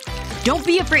 Don't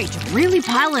be afraid to really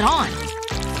pile it on.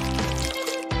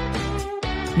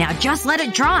 Now just let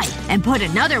it dry and put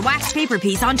another wax paper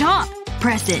piece on top.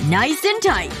 Press it nice and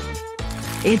tight.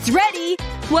 It's ready!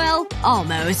 Well,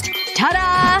 almost.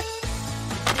 Ta-da!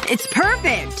 It's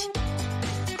perfect!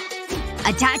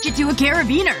 Attach it to a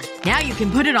carabiner. Now you can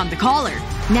put it on the collar.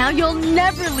 Now you'll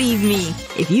never leave me.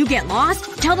 If you get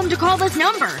lost, tell them to call this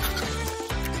number.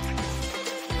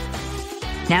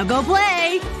 Now go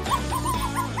play!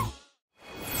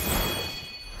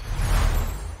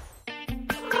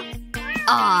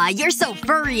 Aw, you're so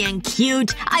furry and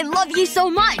cute. I love you so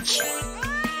much.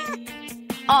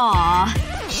 Aw.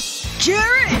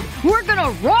 Jared! We're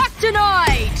gonna rock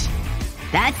tonight!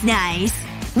 That's nice.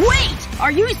 Wait!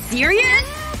 Are you serious?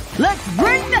 Let's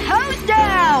bring the house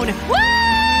down! Woo!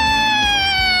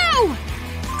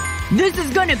 This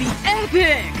is gonna be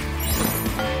epic!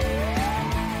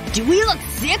 Do we look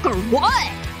sick or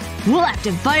what? We'll have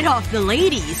to fight off the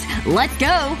ladies. Let's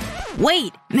go.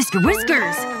 Wait, Mr.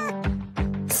 Whiskers.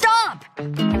 Stop!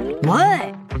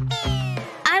 What?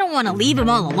 I don't want to leave him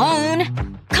all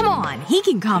alone. Come on, he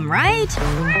can come, right?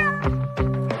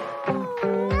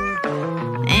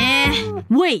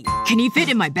 Wait, can he fit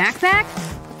in my backpack?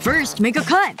 First, make a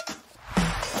cut.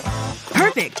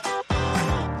 Perfect.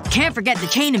 Can't forget the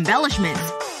chain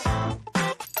embellishments.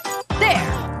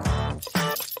 There.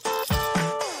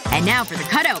 And now for the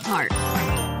cutout part.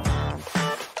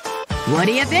 What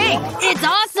do you think? It's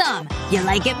awesome! You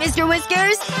like it, Mr.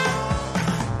 Whiskers?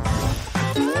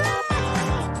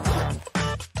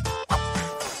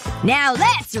 Now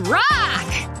let's rock!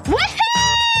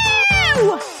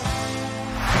 Woohoo!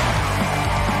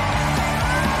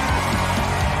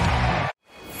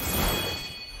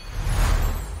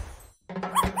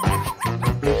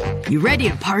 You ready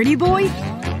to party, boy?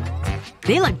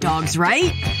 They like dogs,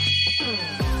 right?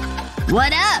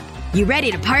 What up? You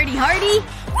ready to party hardy?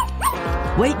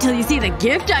 Wait till you see the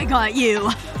gift I got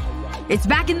you. It's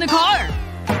back in the car.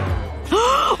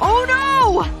 Oh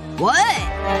no! What?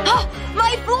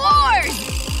 My floors!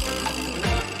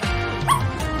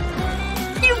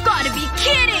 You've gotta be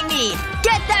kidding me!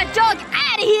 Get that dog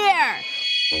out out of here!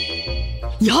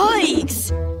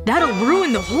 Yikes! That'll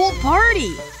ruin the whole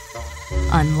party!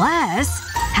 Unless…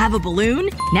 have a balloon?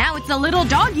 Now it's a little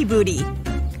doggy booty.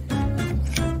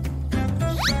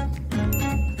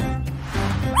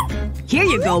 Here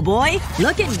you go, boy.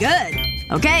 Looking good.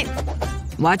 Okay.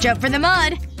 Watch out for the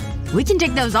mud. We can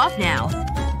take those off now.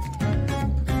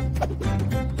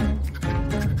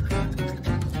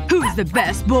 Who's the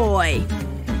best boy?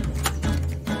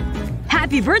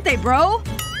 Happy birthday, bro!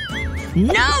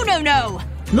 No, no, no!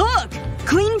 Look!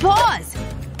 Clean paws!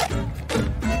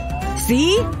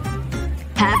 See?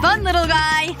 Have fun, little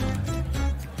guy!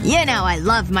 You know I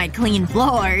love my clean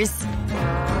floors.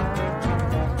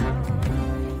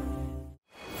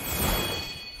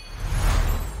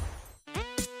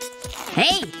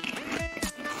 Hey!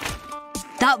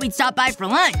 Thought we'd stop by for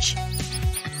lunch.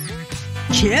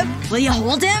 Chip, will you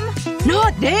hold him?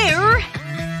 Not there!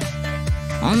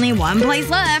 Only one place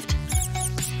left.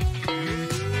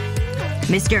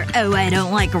 Mr. Oh, I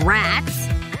don't like rats.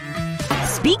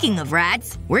 Speaking of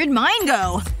rats, where'd mine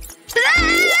go?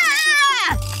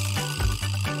 Ah!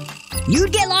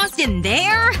 You'd get lost in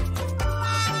there?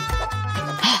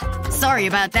 Sorry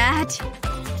about that.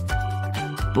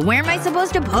 But where am I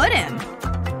supposed to put him?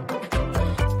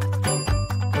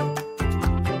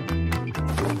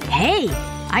 Hey!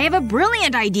 I have a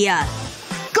brilliant idea!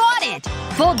 Got it!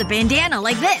 Fold the bandana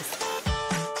like this.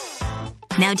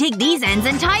 Now take these ends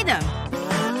and tie them.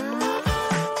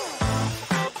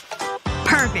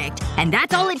 Perfect. And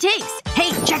that's all it takes.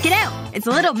 Hey, check it out. It's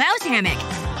a little mouse hammock.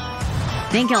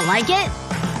 Think he'll like it?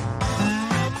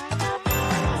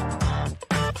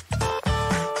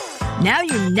 Now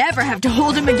you never have to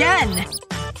hold him again.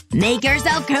 Make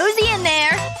yourself cozy in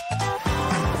there.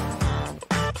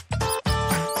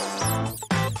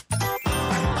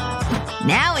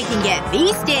 Now we can get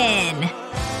feastin'.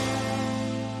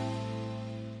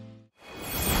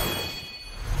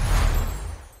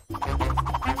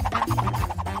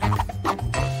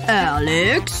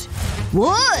 Alex?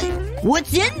 What?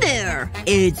 What's in there?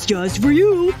 It's just for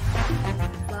you.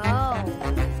 Wow.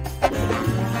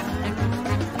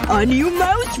 A new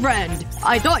mouse friend.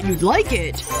 I thought you'd like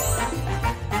it.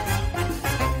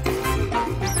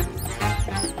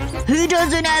 Who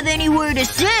doesn't have anywhere to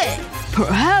sit?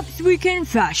 Perhaps we can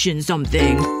fashion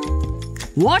something.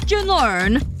 Watch and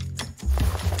learn.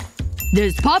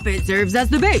 This puppet serves as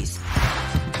the base.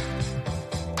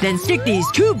 Then stick these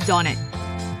tubes on it.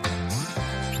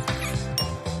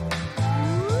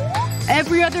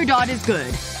 Every other dot is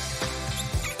good.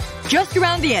 Just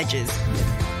around the edges.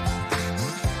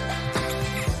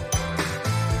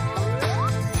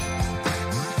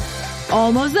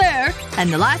 Almost there.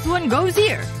 And the last one goes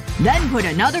here. Then put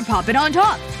another puppet on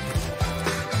top.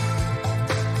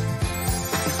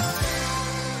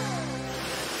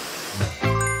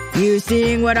 You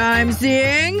seeing what I'm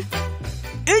seeing?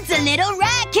 It's a little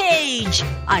rat cage!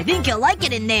 I think you'll like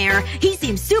it in there. He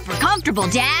seems super comfortable,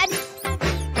 Dad.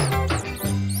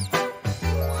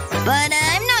 But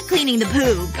I'm not cleaning the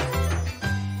poop.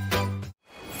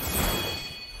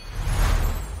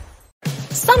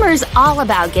 Summer's all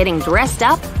about getting dressed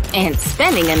up and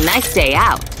spending a nice day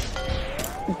out.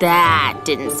 That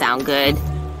didn't sound good.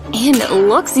 And it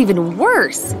looks even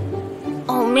worse.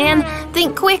 Oh man,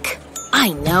 think quick.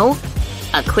 I know.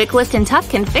 A quick lift and tuck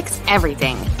can fix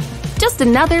everything. Just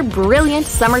another brilliant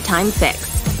summertime fix.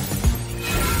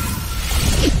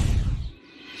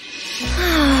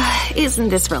 Isn't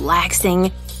this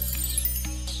relaxing?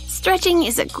 Stretching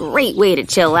is a great way to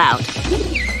chill out.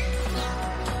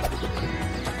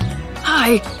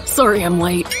 Hi, sorry I'm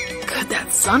late. Could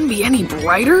that sun be any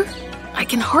brighter? I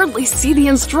can hardly see the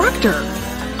instructor.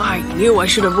 I knew I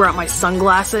should have brought my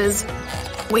sunglasses.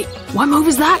 Wait, what move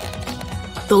is that?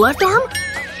 The left arm?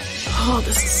 Oh,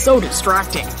 this is so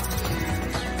distracting.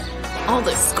 All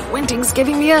this squinting's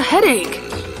giving me a headache.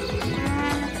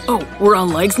 Oh, we're on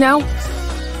legs now?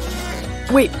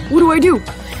 Wait, what do I do?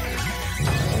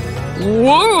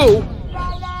 Whoa!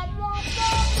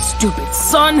 Stupid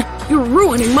sun, you're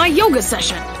ruining my yoga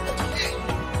session.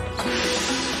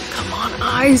 Come on,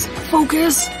 eyes,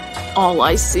 focus. All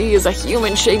I see is a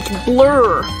human-shaped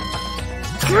blur.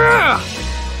 Gah!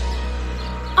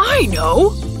 I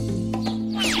know!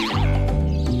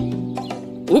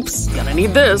 Oops, gonna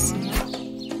need this.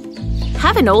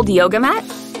 Have an old yoga mat?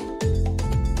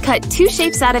 Cut 2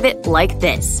 shapes out of it like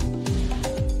this.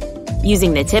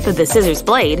 Using the tip of the scissors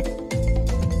blade,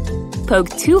 poke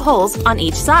 2 holes on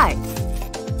each side.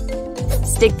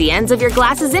 Stick the ends of your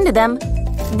glasses into them,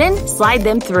 then slide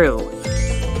them through.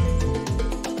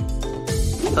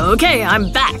 Okay,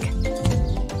 I'm back.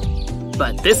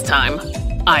 But this time,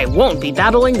 I won't be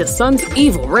battling the sun's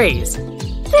evil rays.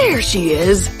 There she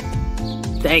is.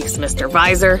 Thanks, Mr.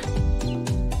 Visor.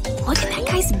 Look at that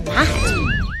guy's mat.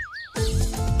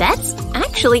 That's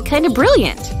actually kind of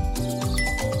brilliant.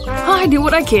 I do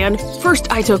what I can.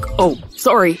 First I took… oh,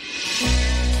 sorry.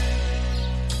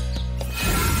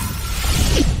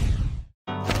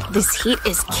 This heat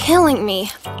is killing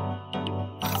me.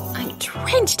 I'm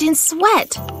drenched in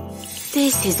sweat.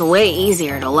 This is way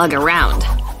easier to lug around.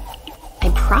 I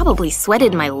probably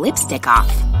sweated my lipstick off.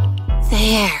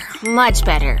 There, much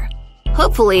better.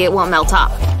 Hopefully it won't melt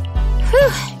off.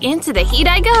 Whew, into the heat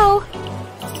I go.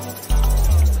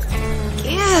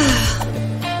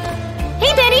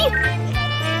 Hey, Betty!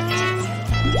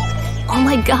 Oh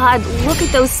my god, look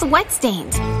at those sweat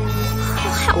stains.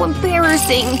 Oh, how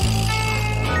embarrassing.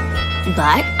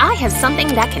 But I have something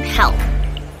that can help.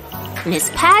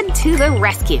 Miss Pad to the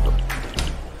rescue.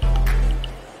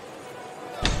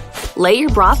 Lay your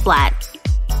bra flat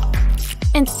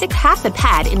and stick half the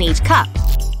pad in each cup.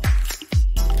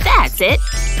 That's it.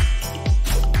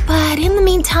 But in the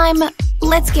meantime,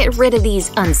 let's get rid of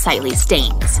these unsightly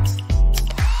stains.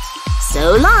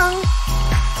 So long!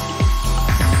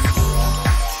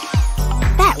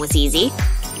 That was easy.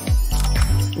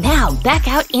 Now back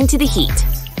out into the heat.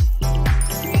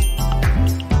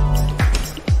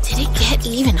 Did it get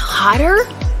even hotter?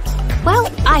 Well,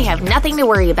 I have nothing to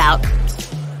worry about.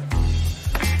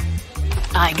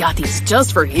 I got these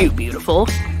just for you, beautiful.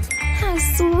 How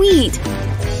sweet.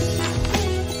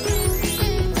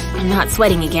 I'm not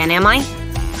sweating again, am I?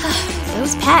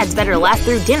 Those pads better last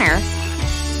through dinner.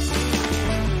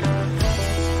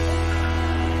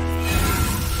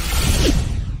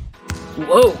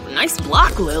 Whoa, nice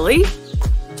block, Lily.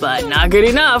 But not good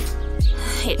enough.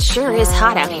 It sure is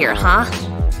hot out here, huh?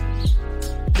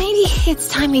 Maybe it's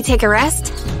time we take a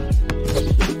rest.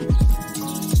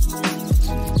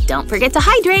 Don't forget to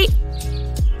hydrate.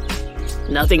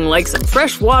 Nothing like some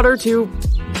fresh water to…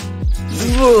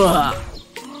 Ugh.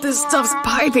 This stuff's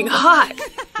piping hot.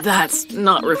 That's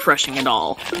not refreshing at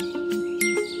all.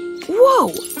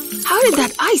 Whoa! How did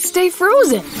that ice stay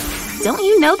frozen? Don't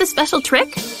you know the special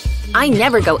trick? I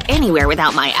never go anywhere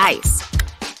without my ice.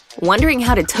 Wondering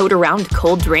how to tote around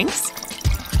cold drinks?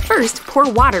 First,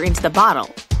 pour water into the bottle.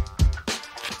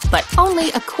 But only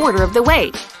a quarter of the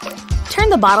way. Turn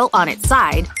the bottle on its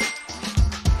side.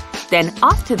 Then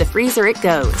off to the freezer it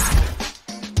goes.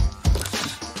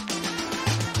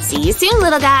 See you soon,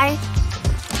 little guy.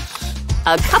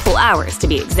 A couple hours to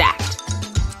be exact.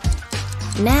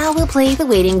 Now we'll play the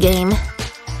waiting game.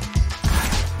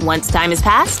 Once time has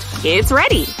passed, it's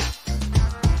ready.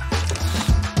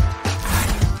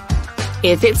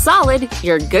 If it's solid,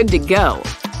 you're good to go.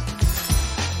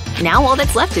 Now all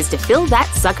that's left is to fill that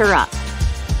sucker up.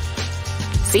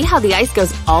 See how the ice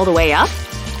goes all the way up?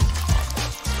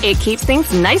 It keeps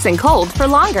things nice and cold for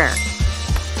longer.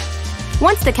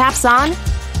 Once the cap's on,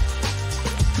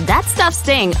 that stuff's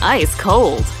staying ice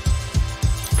cold.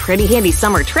 Pretty handy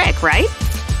summer trick, right?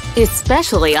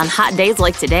 Especially on hot days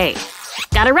like today.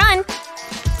 Gotta run!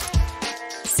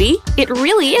 See? It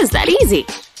really is that easy.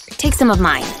 Take some of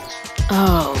mine.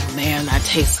 Oh man, that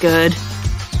tastes good.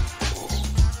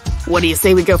 What do you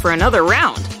say we go for another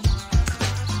round?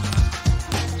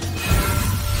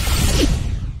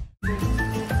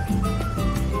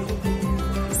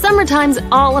 Summertime's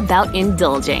all about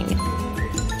indulging.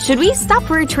 Should we stop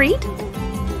for a treat?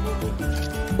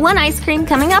 One ice cream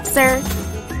coming up, sir.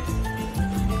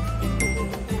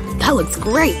 That looks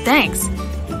great, thanks.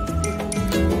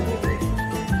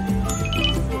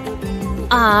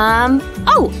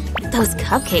 Oh, those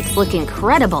cupcakes look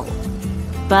incredible.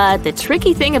 But the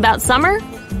tricky thing about summer?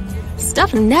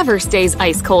 Stuff never stays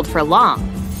ice cold for long.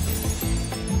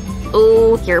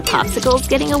 Oh, your popsicle's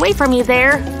getting away from you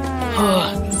there.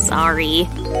 Sorry.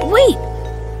 Wait!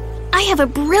 I have a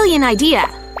brilliant idea.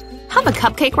 Have a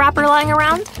cupcake wrapper lying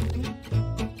around?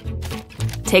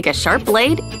 Take a sharp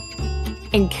blade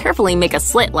and carefully make a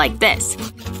slit like this.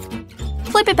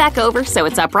 Flip it back over so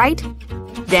it's upright.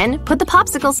 Then put the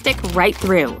popsicle stick right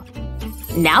through.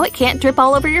 Now it can't drip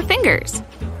all over your fingers.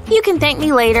 You can thank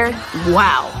me later.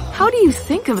 Wow, how do you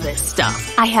think of this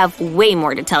stuff? I have way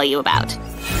more to tell you about.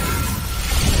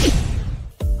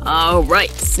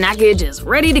 Alright, snackage is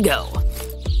ready to go.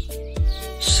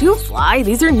 Shoe fly,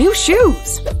 these are new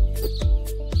shoes.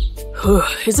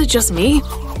 Is it just me?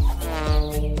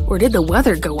 Or did the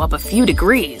weather go up a few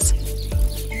degrees?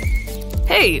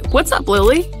 Hey, what's up,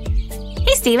 Lily?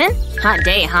 Hey, Steven. Hot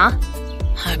day, huh?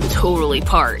 I'm totally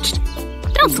parched.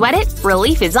 Don't sweat it.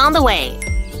 Relief is on the way.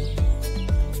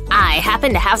 I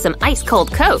happen to have some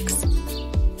ice-cold Cokes.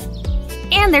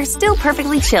 And they're still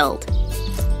perfectly chilled.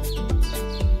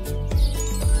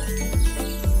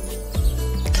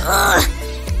 Ugh!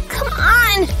 Come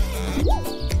on!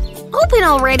 Open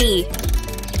already!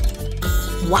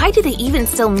 Why do they even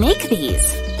still make these?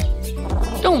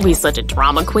 Don't be such a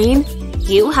drama queen.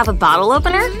 You have a bottle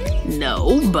opener?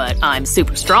 No, but I'm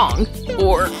super strong.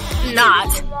 Or not.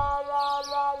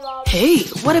 Hey,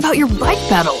 what about your bike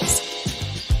pedals?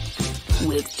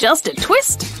 With just a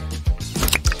twist,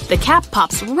 the cap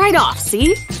pops right off,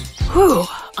 see? Whew,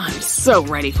 I'm so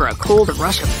ready for a cold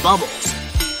rush of bubbles.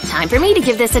 Time for me to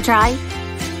give this a try.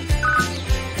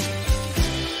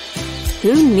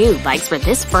 Who knew bikes were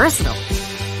this versatile?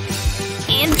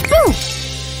 And boom!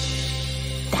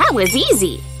 That was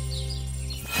easy.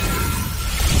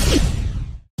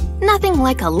 Nothing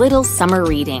like a little summer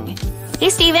reading. Hey,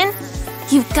 Steven,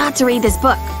 you've got to read this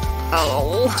book.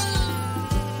 Oh.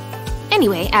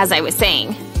 Anyway, as I was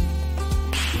saying.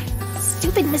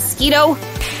 Stupid mosquito.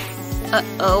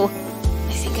 Uh-oh.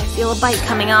 I think I feel a bite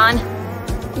coming on.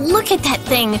 Look at that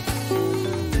thing.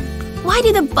 Why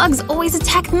do the bugs always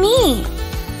attack me?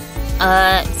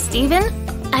 Steven?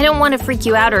 I don't want to freak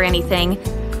you out or anything,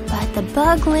 but the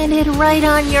bug landed right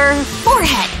on your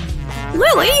forehead.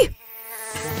 Lily?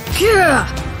 Yeah.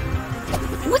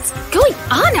 What's going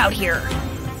on out here?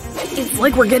 It's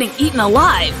like we're getting eaten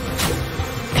alive.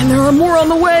 And there are more on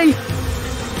the way.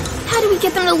 How do we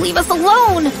get them to leave us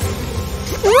alone?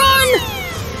 Run!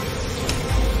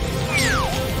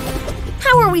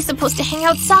 How are we supposed to hang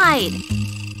outside?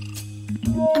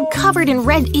 I'm covered in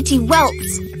red, itchy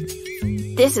welts.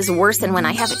 This is worse than when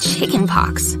I have a chicken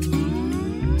pox.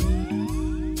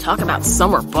 Talk about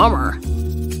summer bummer.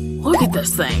 Look at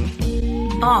this thing.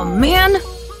 Oh man!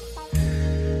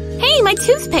 Hey, my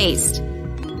toothpaste!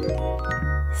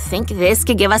 Think this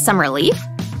could give us some relief?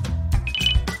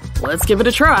 Let's give it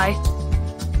a try.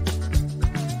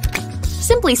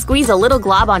 Simply squeeze a little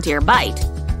glob onto your bite.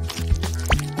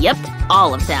 Yep,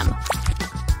 all of them.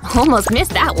 Almost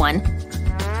missed that one.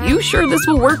 You sure this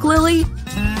will work, Lily?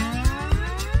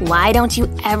 Why don't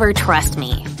you ever trust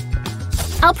me?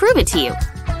 I'll prove it to you.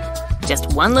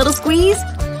 Just one little squeeze,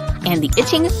 and the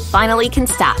itching finally can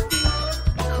stop.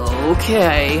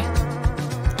 Okay.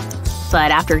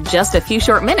 But after just a few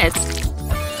short minutes,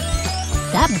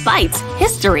 that bite's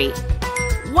history.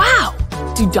 Wow!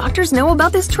 Do doctors know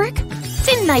about this trick?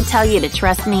 Didn't I tell you to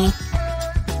trust me?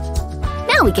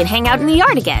 Now we can hang out in the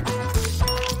yard again.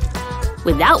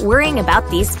 Without worrying about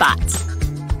these spots.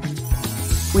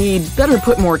 We'd better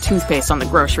put more toothpaste on the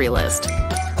grocery list.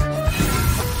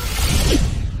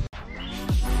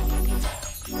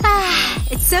 Ah,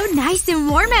 it's so nice and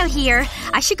warm out here.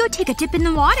 I should go take a dip in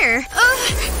the water.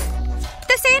 Ugh!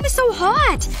 The sand is so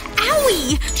hot!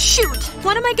 Owie! Shoot!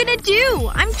 What am I gonna do?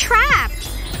 I'm trapped!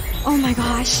 Oh my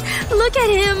gosh. Look at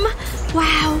him!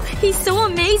 Wow, he's so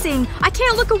amazing. I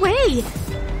can't look away.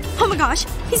 Oh my gosh,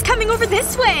 he's coming over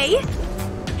this way!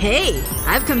 Hey,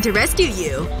 I've come to rescue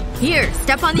you. Here,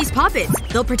 step on these poppets.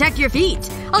 They'll protect your feet.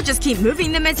 I'll just keep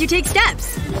moving them as you take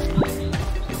steps.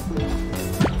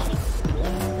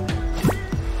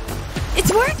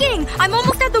 It's working! I'm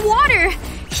almost at the water!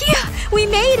 Phew! We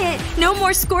made it! No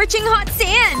more scorching hot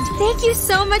sand! Thank you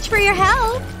so much for your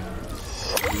help!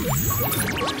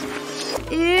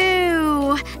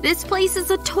 Ew. This place is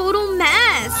a total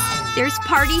mess. There's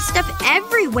party stuff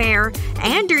everywhere.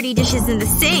 And dirty dishes in the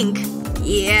sink.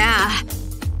 Yeah.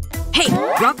 Hey,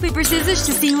 rock, paper, scissors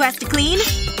to see who has to clean?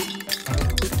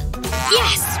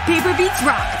 Yes! Paper beats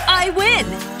rock. I win!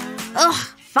 Ugh,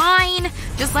 fine.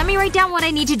 Just let me write down what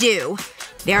I need to do.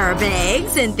 There are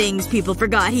bags and things people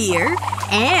forgot here.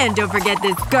 And don't forget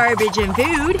this garbage and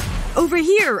food. Over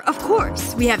here, of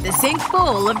course, we have the sink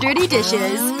full of dirty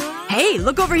dishes. Hey,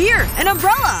 look over here! An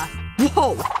umbrella!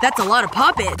 Whoa, that's a lot of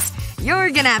poppets. You're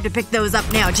gonna have to pick those up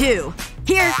now, too.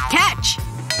 Here, catch!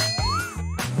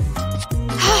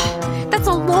 That's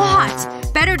a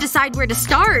lot. Better decide where to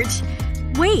start.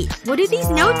 Wait, what do these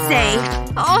notes say?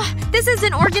 Oh, this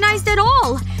isn't organized at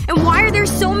all. And why are there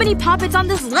so many poppets on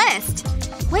this list?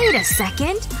 Wait a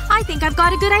second. I think I've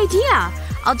got a good idea.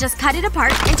 I'll just cut it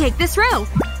apart and take this row.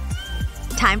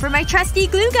 Time for my trusty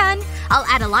glue gun. I'll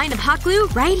add a line of hot glue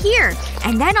right here.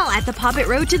 And then I'll add the poppet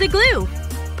row to the glue.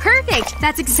 Perfect!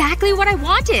 That's exactly what I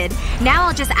wanted. Now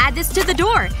I'll just add this to the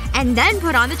door. And then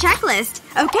put on the checklist.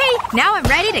 Okay, now I'm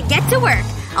ready to get to work.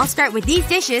 I'll start with these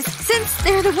dishes, since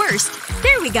they're the worst.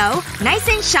 There we go. Nice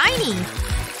and shiny.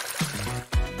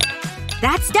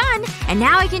 That's done. And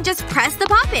now I can just press the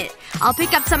poppet. I'll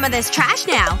pick up some of this trash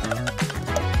now.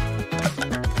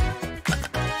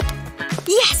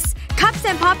 Yes! Cups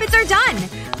and poppets are done!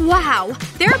 Wow.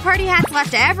 There are party hats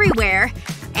left everywhere.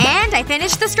 And I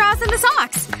finished the straws and the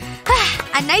socks.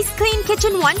 A nice clean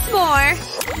kitchen once more.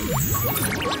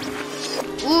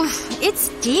 Oof,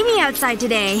 it's steamy outside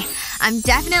today. I'm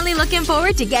definitely looking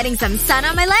forward to getting some sun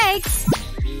on my legs.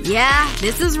 Yeah,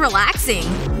 this is relaxing.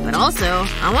 But also,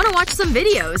 I want to watch some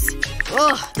videos.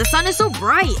 Ugh, the sun is so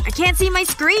bright. I can't see my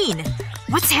screen.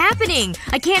 What's happening?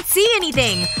 I can't see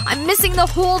anything. I'm missing the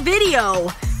whole video.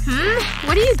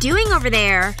 What are you doing over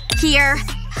there? Here.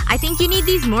 I think you need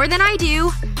these more than I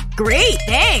do. Great,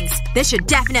 thanks. This should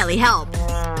definitely help.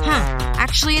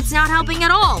 Actually, it's not helping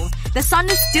at all. The sun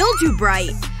is still too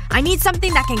bright. I need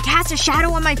something that can cast a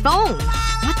shadow on my phone.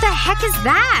 What the heck is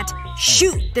that?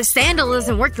 Shoot, the sandal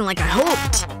isn't working like I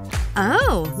hoped.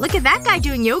 Oh, look at that guy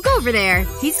doing yoga over there.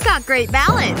 He's got great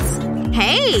balance.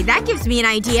 Hey, that gives me an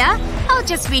idea. I'll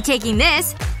just be taking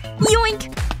this.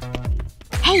 Yoink!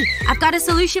 Hey, I've got a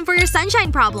solution for your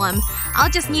sunshine problem. I'll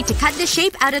just need to cut the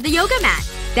shape out of the yoga mat.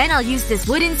 Then I'll use this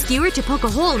wooden skewer to poke a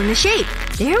hole in the shape.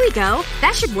 There we go.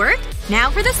 That should work.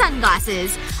 Now for the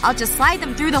sunglasses. I'll just slide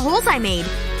them through the holes I made.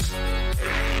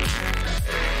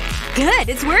 Good,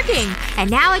 it's working. And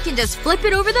now I can just flip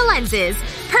it over the lenses.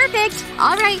 Perfect!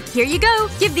 Alright, here you go.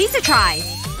 Give these a try.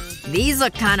 These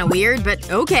look kinda weird,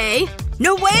 but okay.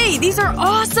 No way! These are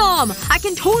awesome! I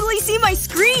can totally see my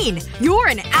screen! You're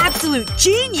an absolute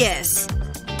genius!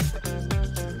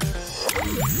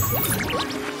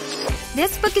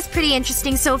 This book is pretty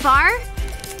interesting so far.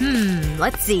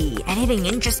 Let's see. Anything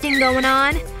interesting going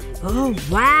on? Oh,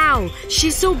 wow.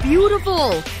 She's so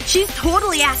beautiful. She's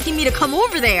totally asking me to come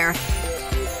over there.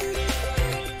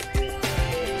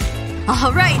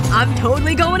 Alright, I'm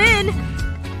totally going in.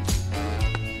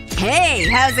 Hey,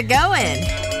 how's it going?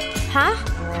 Huh?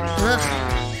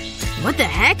 Ugh. What the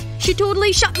heck? She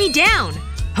totally shut me down.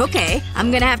 Okay,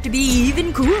 I'm gonna have to be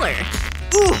even cooler.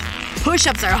 Ooh,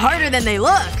 push-ups are harder than they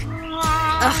look.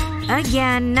 Ugh,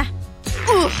 again.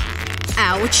 Ooh.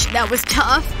 Ouch, that was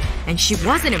tough. And she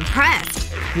wasn't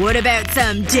impressed. What about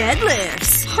some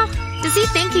deadlifts? Huh. Does he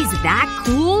think he's that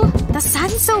cool? The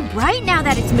sun's so bright now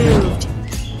that it's moved.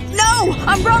 No!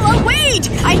 Umbrella, wait!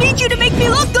 I need you to make me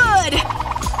look good!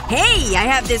 Hey, I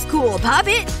have this cool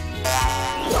puppet.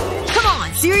 Come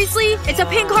on, seriously? It's a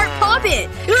pink heart puppet!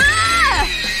 Ah!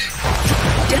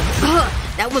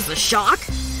 That was a shock.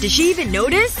 Did she even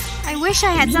notice? I wish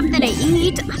I had something to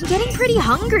eat. I'm getting pretty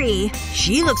hungry.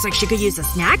 She looks like she could use a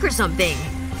snack or something.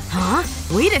 Huh?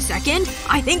 Wait a second.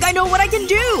 I think I know what I can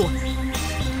do!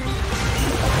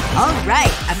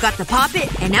 Alright, I've got the poppet,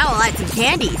 and now I'll add some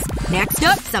candies. Next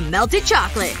up, some melted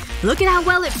chocolate. Look at how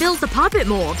well it fills the poppet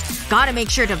mold. Gotta make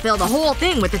sure to fill the whole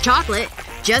thing with the chocolate.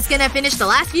 Just gonna finish the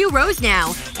last few rows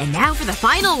now. And now for the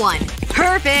final one.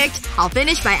 Perfect! I'll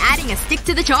finish by adding a stick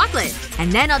to the chocolate.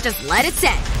 And then I'll just let it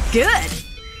set. Good!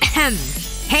 Ahem.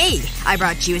 Hey, I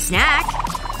brought you a snack.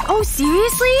 Oh,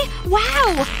 seriously?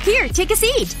 Wow! Here, take a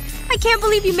seat. I can't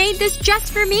believe you made this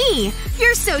just for me.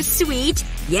 You're so sweet.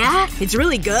 Yeah? It's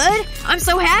really good? I'm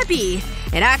so happy.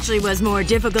 It actually was more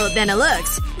difficult than it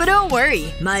looks. But don't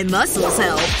worry. My muscles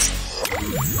helped.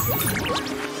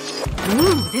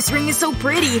 Ooh, this ring is so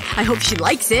pretty. I hope she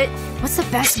likes it. What's the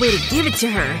best way to give it to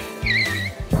her?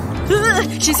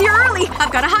 She's here early.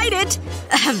 I've gotta hide it.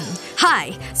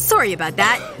 Hi. Sorry about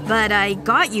that. But I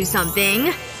got you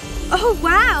something. Oh,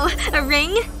 wow. A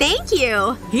ring? Thank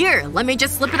you. Here, let me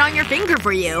just slip it on your finger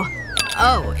for you.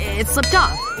 Oh, it slipped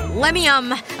off. Let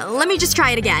me just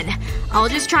try it again. I'll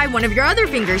just try one of your other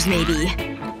fingers, maybe.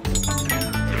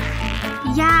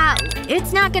 Yeah,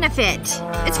 it's not gonna fit.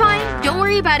 It's fine. Don't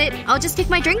worry about it. I'll just take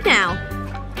my drink now.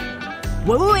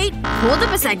 Wait. Hold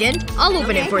up a second. I'll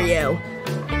open it for you.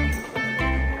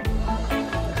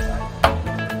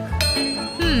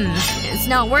 It's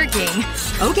not working.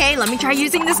 Okay, let me try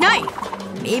using this knife.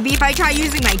 Maybe if I try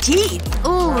using my teeth.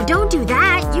 Oh, don't do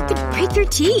that. You could break your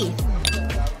teeth.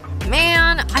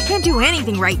 Man, I can't do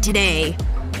anything right today.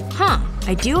 Huh.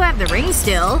 I do have the ring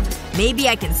still. Maybe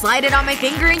I can slide it on my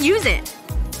finger and use it.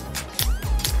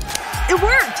 It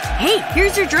worked! Hey,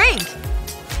 here's your drink.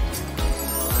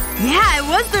 Yeah, it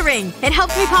was the ring. It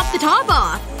helped me pop the top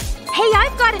off. Hey,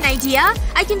 I've got an idea.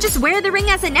 I can just wear the ring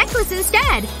as a necklace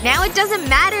instead. Now it doesn't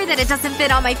matter that it doesn't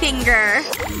fit on my finger.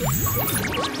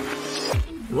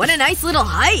 What a nice little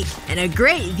hike. And a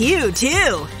great view,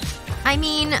 too. I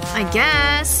mean, I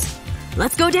guess.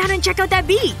 Let's go down and check out that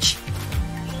beach.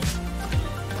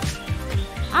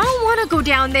 I don't want to go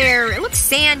down there. It looks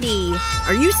sandy.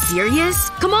 Are you serious?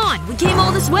 Come on, we came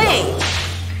all this way.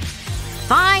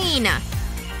 Fine.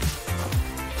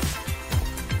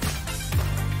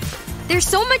 There's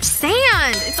so much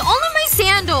sand. It's all in my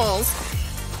sandals.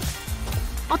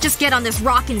 I'll just get on this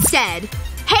rock instead.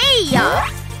 Hey!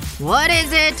 What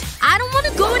is it? I don't want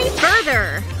to go any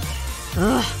further.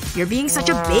 Ugh, you're being such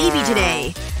a baby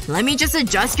today. Let me just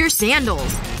adjust your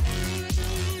sandals.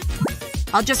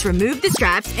 I'll just remove the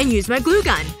straps and use my glue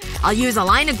gun. I'll use a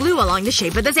line of glue along the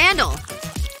shape of the sandal.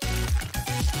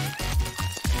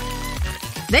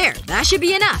 There, that should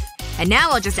be enough. And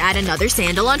now I'll just add another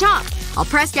sandal on top. I'll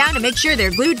press down to make sure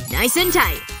they're glued nice and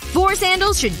tight. 4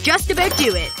 sandals should just about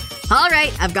do it.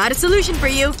 Alright, I've got a solution for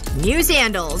you. New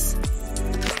sandals.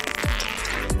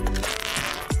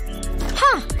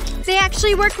 Huh. They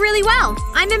actually work really well.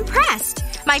 I'm impressed.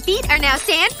 My feet are now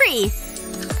sand-free.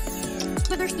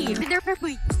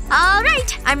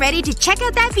 Alright, I'm ready to check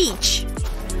out that beach.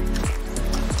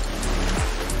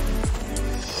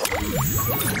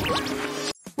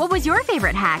 What was your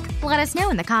favorite hack? Let us know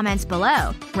in the comments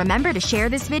below. Remember to share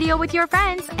this video with your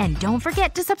friends, and don't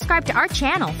forget to subscribe to our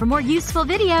channel for more useful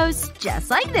videos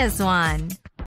just like this one.